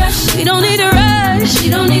love rush. We don't need a rush. We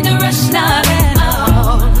don't need to rush love.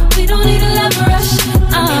 We don't need a love rush.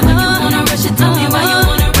 Tell me why you wanna rush it. Tell me why you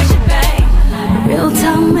wanna rush it, babe. Real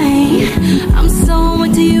tell me, I'm so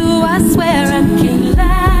into you. I swear I can't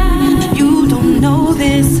lie. You don't know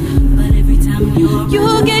this, but every time you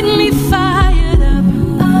get me fired up.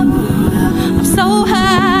 I'm so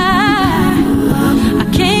high, I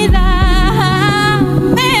can't lie,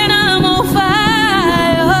 man, I'm on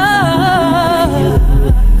fire.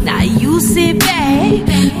 Now you sit back,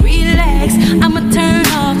 relax, I'ma turn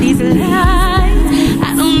off these lights.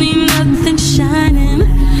 I don't need nothing shining,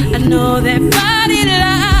 I know that body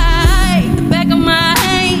light, the back of my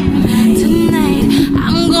hand. Tonight,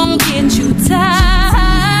 I'm gonna get you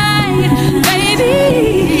tight,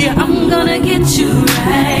 baby, I'm gonna get you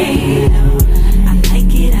right. I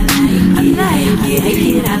like it, I like it, I like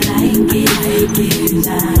it, I like it, I like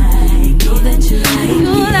it. Know that you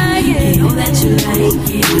like it, know that you like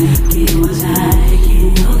it, I like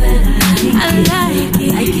it, know that I like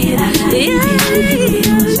it, I like it, I like it, I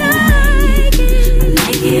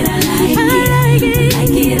like it, I like it, I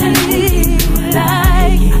like it, I like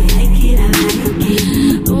it, I like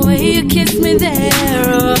it, the way you kiss me there,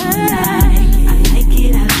 oh, I like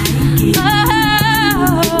it, I like it,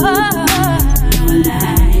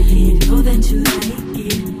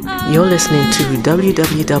 You're listening to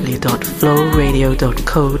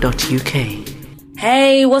www.flowradio.co.uk.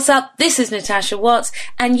 Hey, what's up? This is Natasha Watts,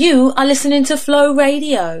 and you are listening to Flow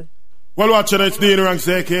Radio. Well, watching it's Dean Ranks,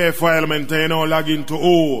 aka Filement, you know, log into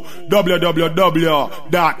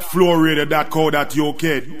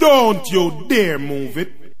www.flowradio.co.uk. Don't you dare move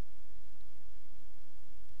it.